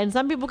 Yeah. And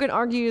some people can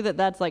argue that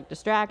that's, like,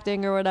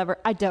 distracting or whatever.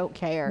 I don't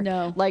care.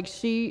 No. Like,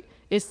 she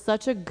is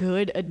such a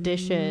good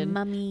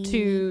addition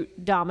to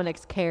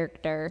Dominic's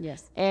character.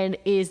 Yes. And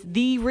is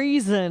the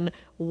reason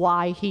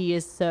why he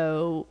is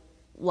so,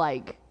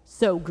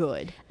 so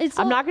good.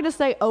 I'm not going to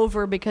say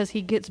over because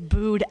he gets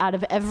booed out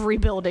of every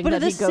building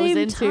that he goes into.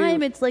 But at the same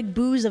time, it's like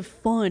boos of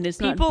fun.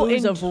 It's not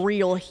boos of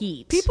real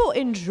heat. People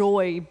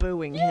enjoy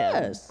booing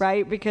him,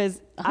 right?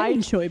 Because I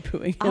enjoy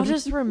booing him. I'll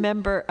just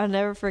remember, I'll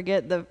never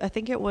forget, I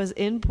think it was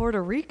in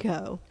Puerto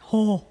Rico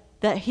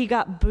that he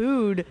got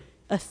booed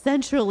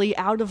essentially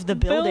out of the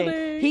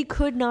building. He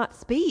could not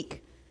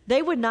speak.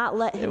 They would not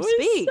let him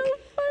speak. So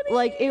funny.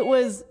 Like, it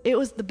was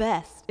the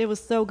best. It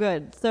was so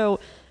good. So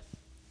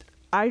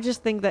I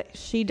just think that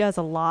she does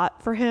a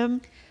lot for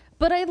him.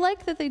 But I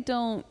like that they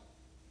don't,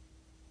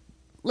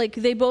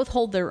 they both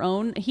hold their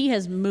own. He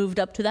has moved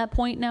up to that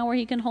point now where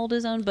he can hold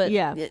his own. But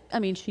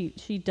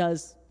she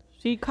does.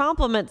 She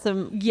compliments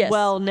him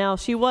well now.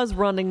 She was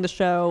running the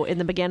show in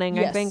the beginning,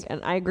 I think,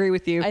 and I agree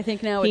with you. I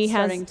think now it's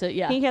starting to,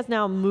 He has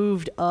now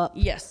moved up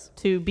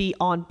to be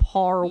on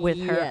par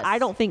with her. I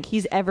don't think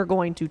he's ever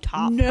going to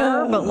top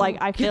her, but,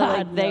 I feel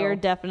like they are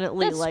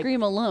definitely,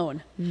 Scream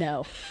alone.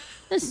 No.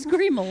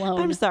 Scream alone.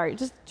 I'm sorry,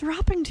 just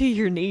dropping to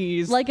your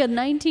knees. Like a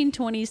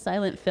 1920s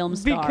silent film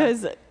star.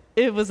 Because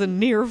it was a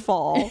near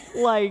fall.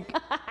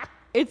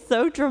 It's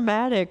so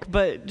dramatic,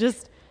 but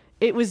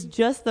it was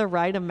just the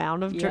right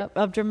amount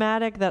of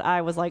dramatic that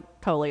I was,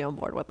 totally on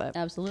board with it.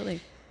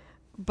 Absolutely.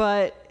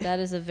 But that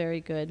is a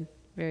very good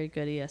Very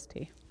good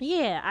EST.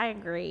 Yeah, I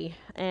agree.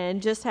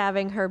 And just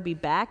having her be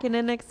back in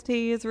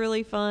NXT is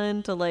really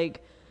fun to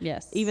like.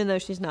 Yes. Even though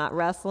she's not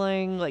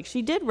wrestling, like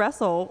she did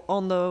wrestle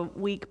on the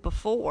week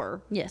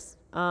before. Yes.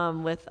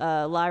 With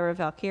Lyra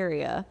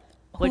Valkyria,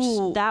 which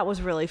that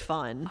was really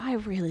fun. I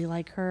really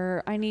like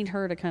her. I need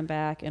her to come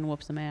back and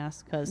whoop some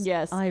ass because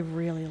I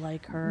really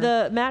like her.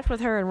 The match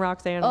with her and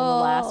Roxanne on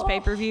the last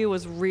pay-per-view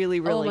was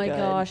really, really good. Oh my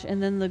gosh!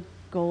 And then the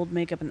gold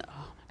makeup and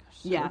oh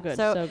my gosh, good,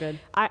 so good.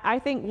 I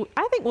think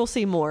we'll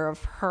see more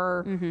of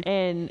her. Mm-hmm.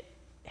 And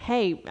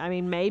hey, I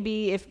mean,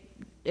 maybe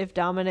if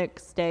Dominic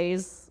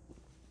stays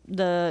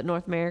the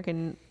North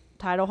American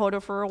title holder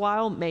for a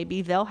while,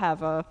 maybe they'll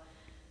have a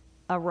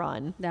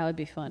run. That would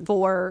be fun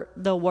for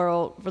the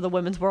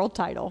women's world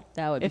title.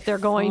 That would be if they're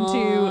fun. going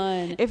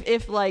to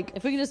if we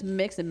can just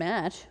mix and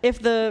match.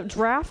 If the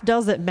draft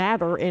doesn't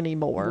matter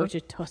anymore, which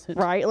it doesn't,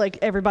 right? Like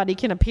everybody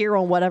can appear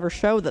on whatever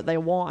show that they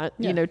want.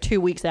 Yeah.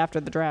 2 weeks after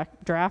the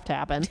draft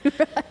happened.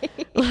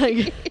 Right.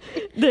 Like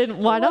then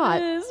why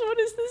not? What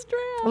is this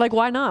draft? Like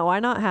why not? Why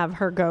not have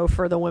her go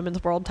for the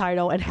women's world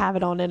title and have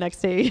it on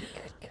NXT?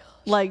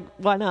 Like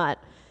why not?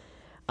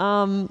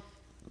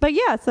 But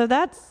yeah, so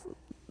that's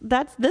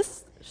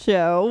this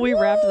show. We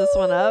wrapped this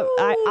one up.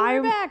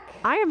 We're back.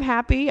 I am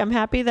happy. I'm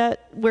happy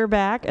that we're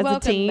back as a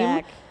team.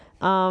 Back.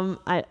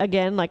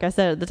 Again, like I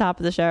said at the top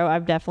of the show,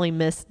 I've definitely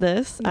missed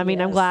this. I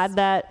mean, I'm glad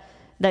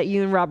that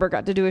you and Robert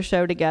got to do a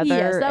show together.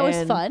 Yes, that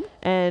was fun.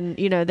 And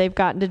they've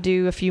gotten to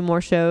do a few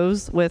more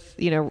shows with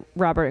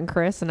Robert and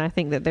Chris, and I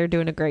think that they're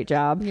doing a great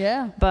job.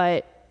 Yeah.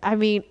 But I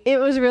mean, it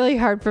was really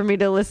hard for me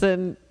to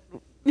listen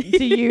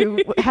to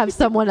you have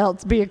someone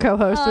else be a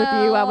co-host with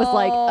you. I was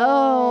like,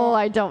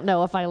 I don't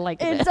know if I like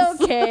this.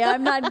 It's okay.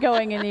 I'm not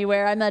going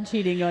anywhere. I'm not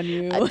cheating on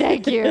you.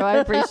 Thank you. I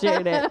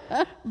appreciate it.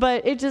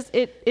 But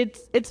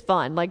it's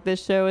fun. Like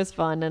this show is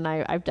fun, and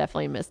I've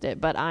definitely missed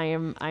it. But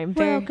I'm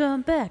very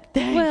welcome back.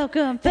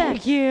 Welcome back.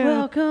 Thank you.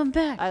 Welcome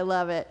back. I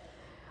love it.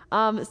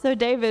 So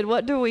David,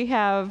 what do we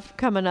have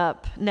coming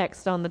up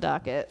next on the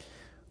docket?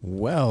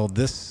 Well,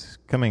 this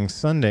coming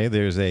Sunday,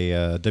 there's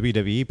a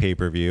WWE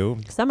pay-per-view.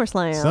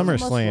 SummerSlam.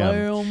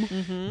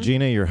 Mm-hmm.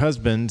 Gina, your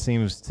husband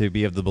seems to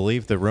be of the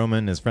belief that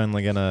Roman is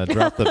finally going to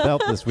drop the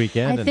belt this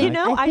weekend.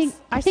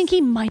 I think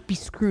he might be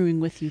screwing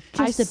with you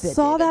just a bit. I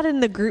saw that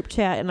in the group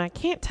chat, and I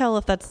can't tell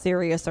if that's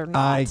serious or not.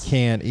 I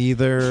can't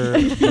either,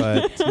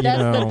 but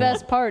that's the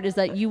best part is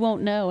that you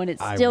won't know, and it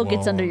still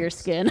gets under your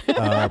skin.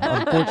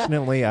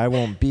 Unfortunately, I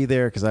won't be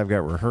there because I've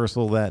got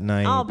rehearsal that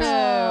night. Oh, boo.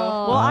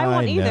 Well, I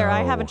won't either.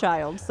 I have a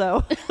child,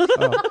 so.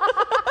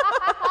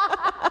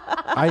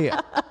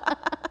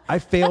 I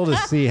fail to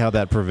see how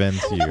that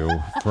prevents you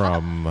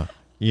from,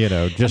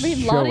 just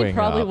showing Lonnie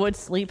probably up. would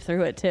sleep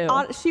through it too.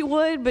 She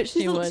would, but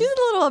she's a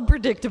little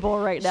unpredictable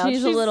right now.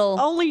 She's a little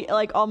only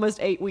like almost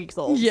 8 weeks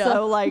old. Yeah.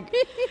 So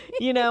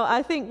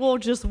I think we'll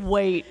just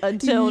wait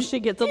until she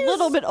gets a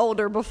little bit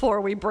older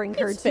before we bring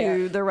her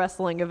to the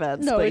wrestling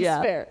events. No, but it's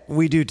fair.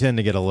 We do tend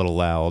to get a little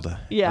loud.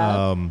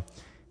 Yeah.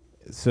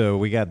 So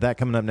we got that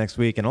coming up next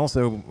week, and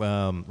also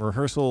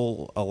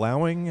rehearsal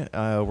allowing,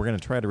 we're going to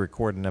try to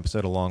record an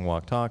episode of Long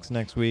Walk Talks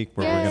next week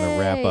where we're going to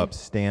wrap up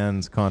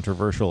Stan's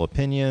controversial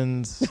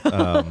opinions.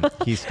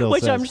 He still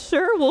which says, I'm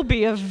sure will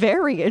be a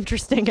very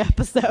interesting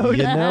episode.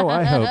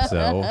 I hope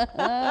so.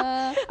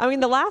 I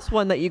mean, the last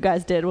one that you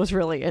guys did was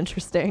really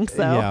interesting.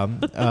 So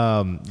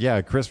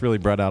yeah, Chris really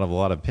brought out a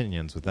lot of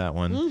opinions with that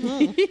one.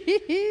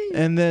 Mm-hmm.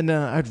 And then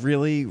I'd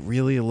really,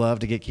 really love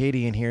to get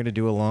Katie in here to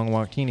do a Long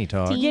Walk Teeny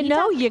Talk.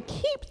 You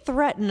keep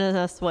threatening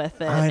us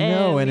with it. I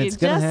know, and it's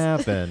going to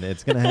happen.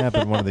 It's going to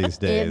happen one of these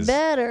days. It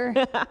better.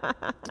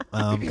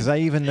 Because I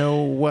even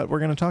know what we're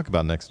going to talk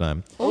about next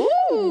time.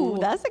 Ooh,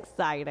 that's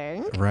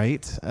exciting.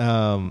 Right?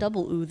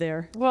 Double ooh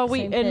there. Well,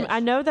 I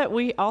know that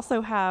we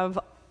also have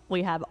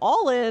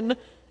All In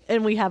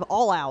and we have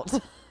All Out.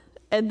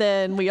 And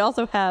then we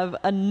also have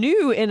a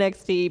new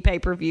NXT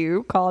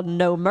pay-per-view called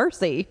No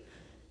Mercy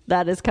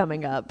that is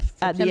coming up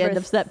at the end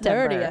of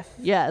September. 30th.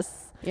 Yes.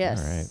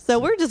 Yes. All right. So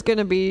we're just going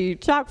to be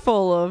chock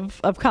full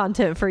of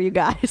content for you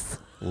guys.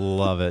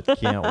 Love it.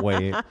 Can't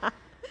wait.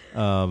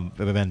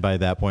 And by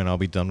that point, I'll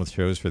be done with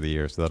shows for the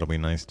year, so that'll be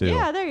nice too.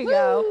 Yeah, there you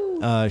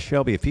go.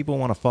 Shelby, if people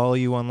want to follow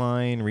you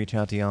online, reach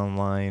out to you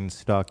online,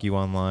 stalk you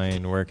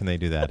online, where can they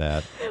do that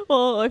at?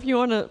 Well, if you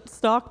want to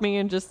stalk me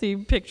and just see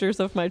pictures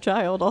of my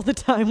child all the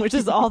time, which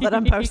is all that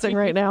I'm posting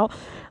right now,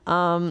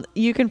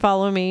 you can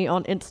follow me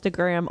on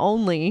Instagram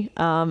only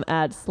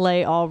at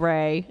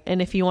SlayAllRay.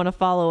 And if you want to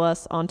follow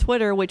us on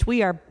Twitter, which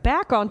we are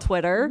back on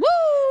Twitter,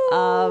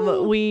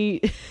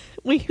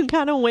 we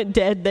kind of went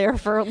dead there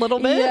for a little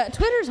bit. Yeah,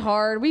 Twitter's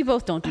hard. We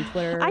both don't do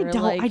Twitter. I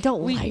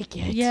don't like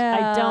it. Yeah,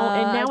 I don't.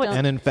 And now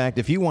And in fact,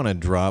 if you want to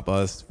drop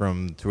us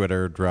from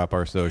Twitter, drop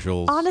our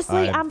socials.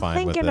 Honestly, I'm fine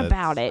thinking with it.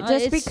 about it.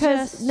 Just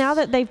because now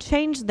that they've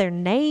changed their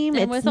name,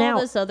 and it's with now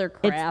all this other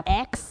crap. It's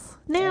X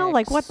now. X.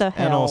 Like what the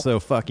hell? And also,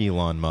 fuck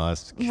Elon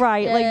Musk.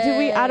 Right. Like,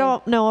 I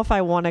don't know if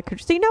I want to.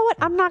 So you know what?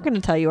 I'm not going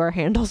to tell you our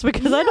handles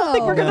because I don't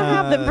think we're going to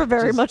have them for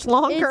very much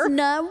longer. It's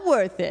not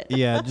worth it.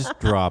 Yeah, just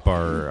drop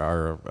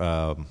our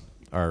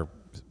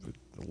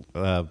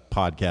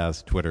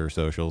podcast, Twitter,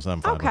 socials.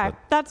 I'm fine with Okay, it.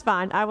 that's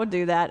fine. I will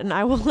do that, and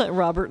I will let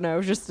Robert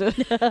know just to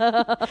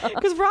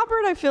because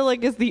Robert, I feel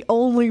like, is the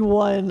only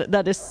one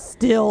that is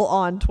still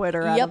on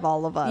Twitter out of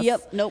all of us.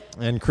 Yep. Nope.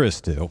 And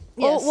Chris, too.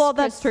 Well,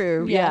 that's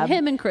true. Yeah.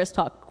 Him and Chris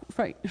talk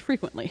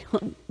frequently.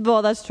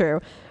 Well, that's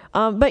true.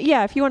 But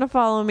yeah, if you want to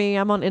follow me,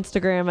 I'm on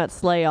Instagram at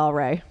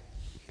SlayAllRay.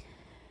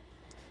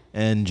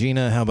 And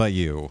Gina, how about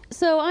you?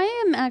 So I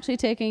am actually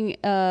taking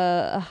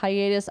a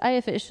hiatus. I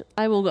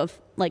will go,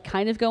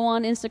 kind of go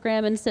on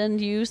Instagram and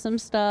send you some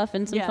stuff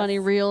and some funny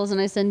reels,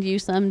 and I send you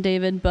some,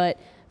 David. But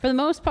for the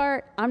most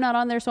part, I'm not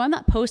on there, so I'm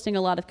not posting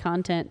a lot of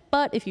content.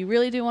 But if you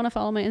really do want to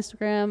follow my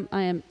Instagram,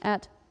 I am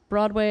at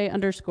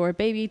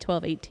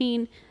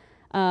Broadway_baby1218.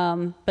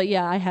 But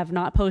yeah, I have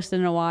not posted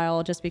in a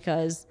while just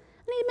because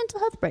I need a mental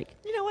health break.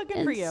 You know what? Good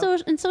and for you.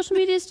 And social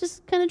media is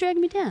just kind of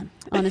dragging me down,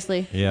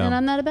 honestly. Yeah. And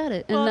I'm not about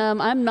it. Well,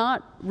 and I'm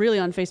not really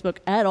on Facebook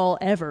at all,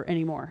 ever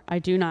anymore. I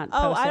do not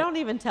post I it. don't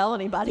even tell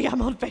anybody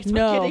I'm on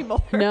Facebook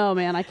anymore. No,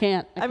 man, I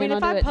can't. I mean,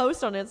 if I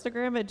post on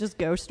Instagram, it just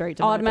goes straight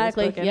to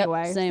Automatically, my Facebook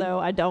anyway. same. So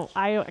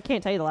I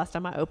can't tell you the last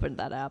time I opened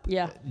that app.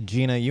 Yeah.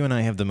 Gina, you and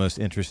I have the most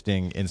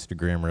interesting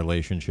Instagram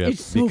relationship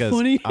It's so because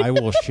funny. I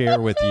will share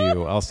with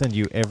you. I'll send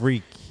you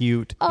every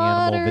cute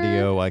animal Otter.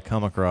 video I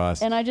come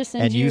across, And I just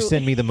send and you you-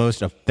 send me the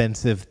most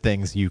offensive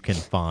things you can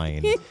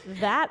find.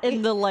 That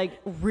and the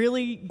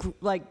really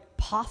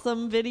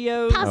possum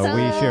videos. Oh,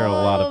 we share a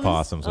lot of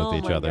possums with Oh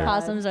each my other. God.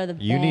 Possums are the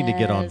best. You need to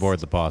get on board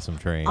the possum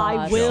train.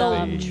 I will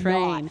Shelby. Possum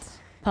train. not.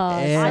 Possum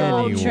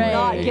Anyway. train.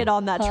 Not get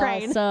on that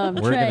train. Possum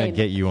We're train. gonna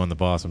get you on the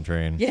possum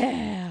train.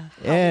 Yeah.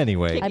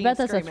 Anyway. I bet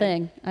that's a Screaming.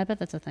 thing. I bet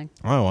that's a thing.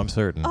 Oh, I'm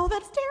certain. Oh,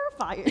 that's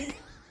terrifying.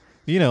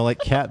 You know, like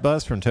Cat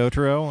Bus from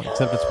Totoro,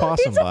 except it's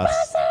Possum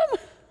Bus.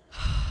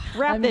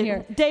 I'm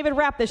here. David,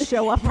 wrap this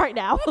show up right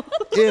now.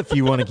 If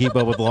you want to keep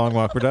up with Long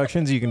Walk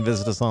Productions, you can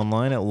visit us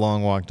online at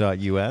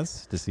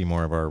longwalk.us to see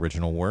more of our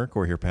original work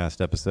or hear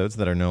past episodes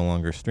that are no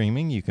longer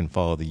streaming. You can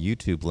follow the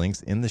YouTube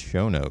links in the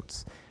show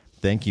notes.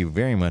 Thank you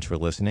very much for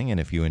listening, and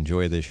if you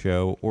enjoy this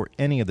show or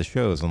any of the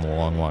shows on the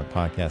Long Walk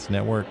Podcast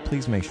Network,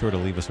 please make sure to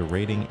leave us a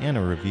rating and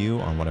a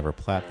review on whatever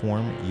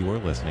platform you are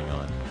listening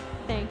on.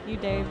 Thank you,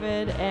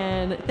 David,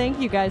 and thank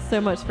you guys so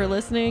much for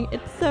listening.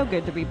 It's so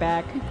good to be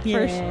back.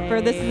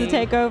 For This Is a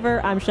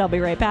Takeover, I'm Shelby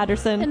Ray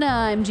Patterson. And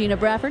I'm Gina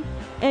Bradford.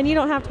 And you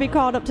don't have to be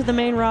called up to the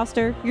main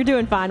roster. You're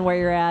doing fine where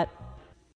you're at.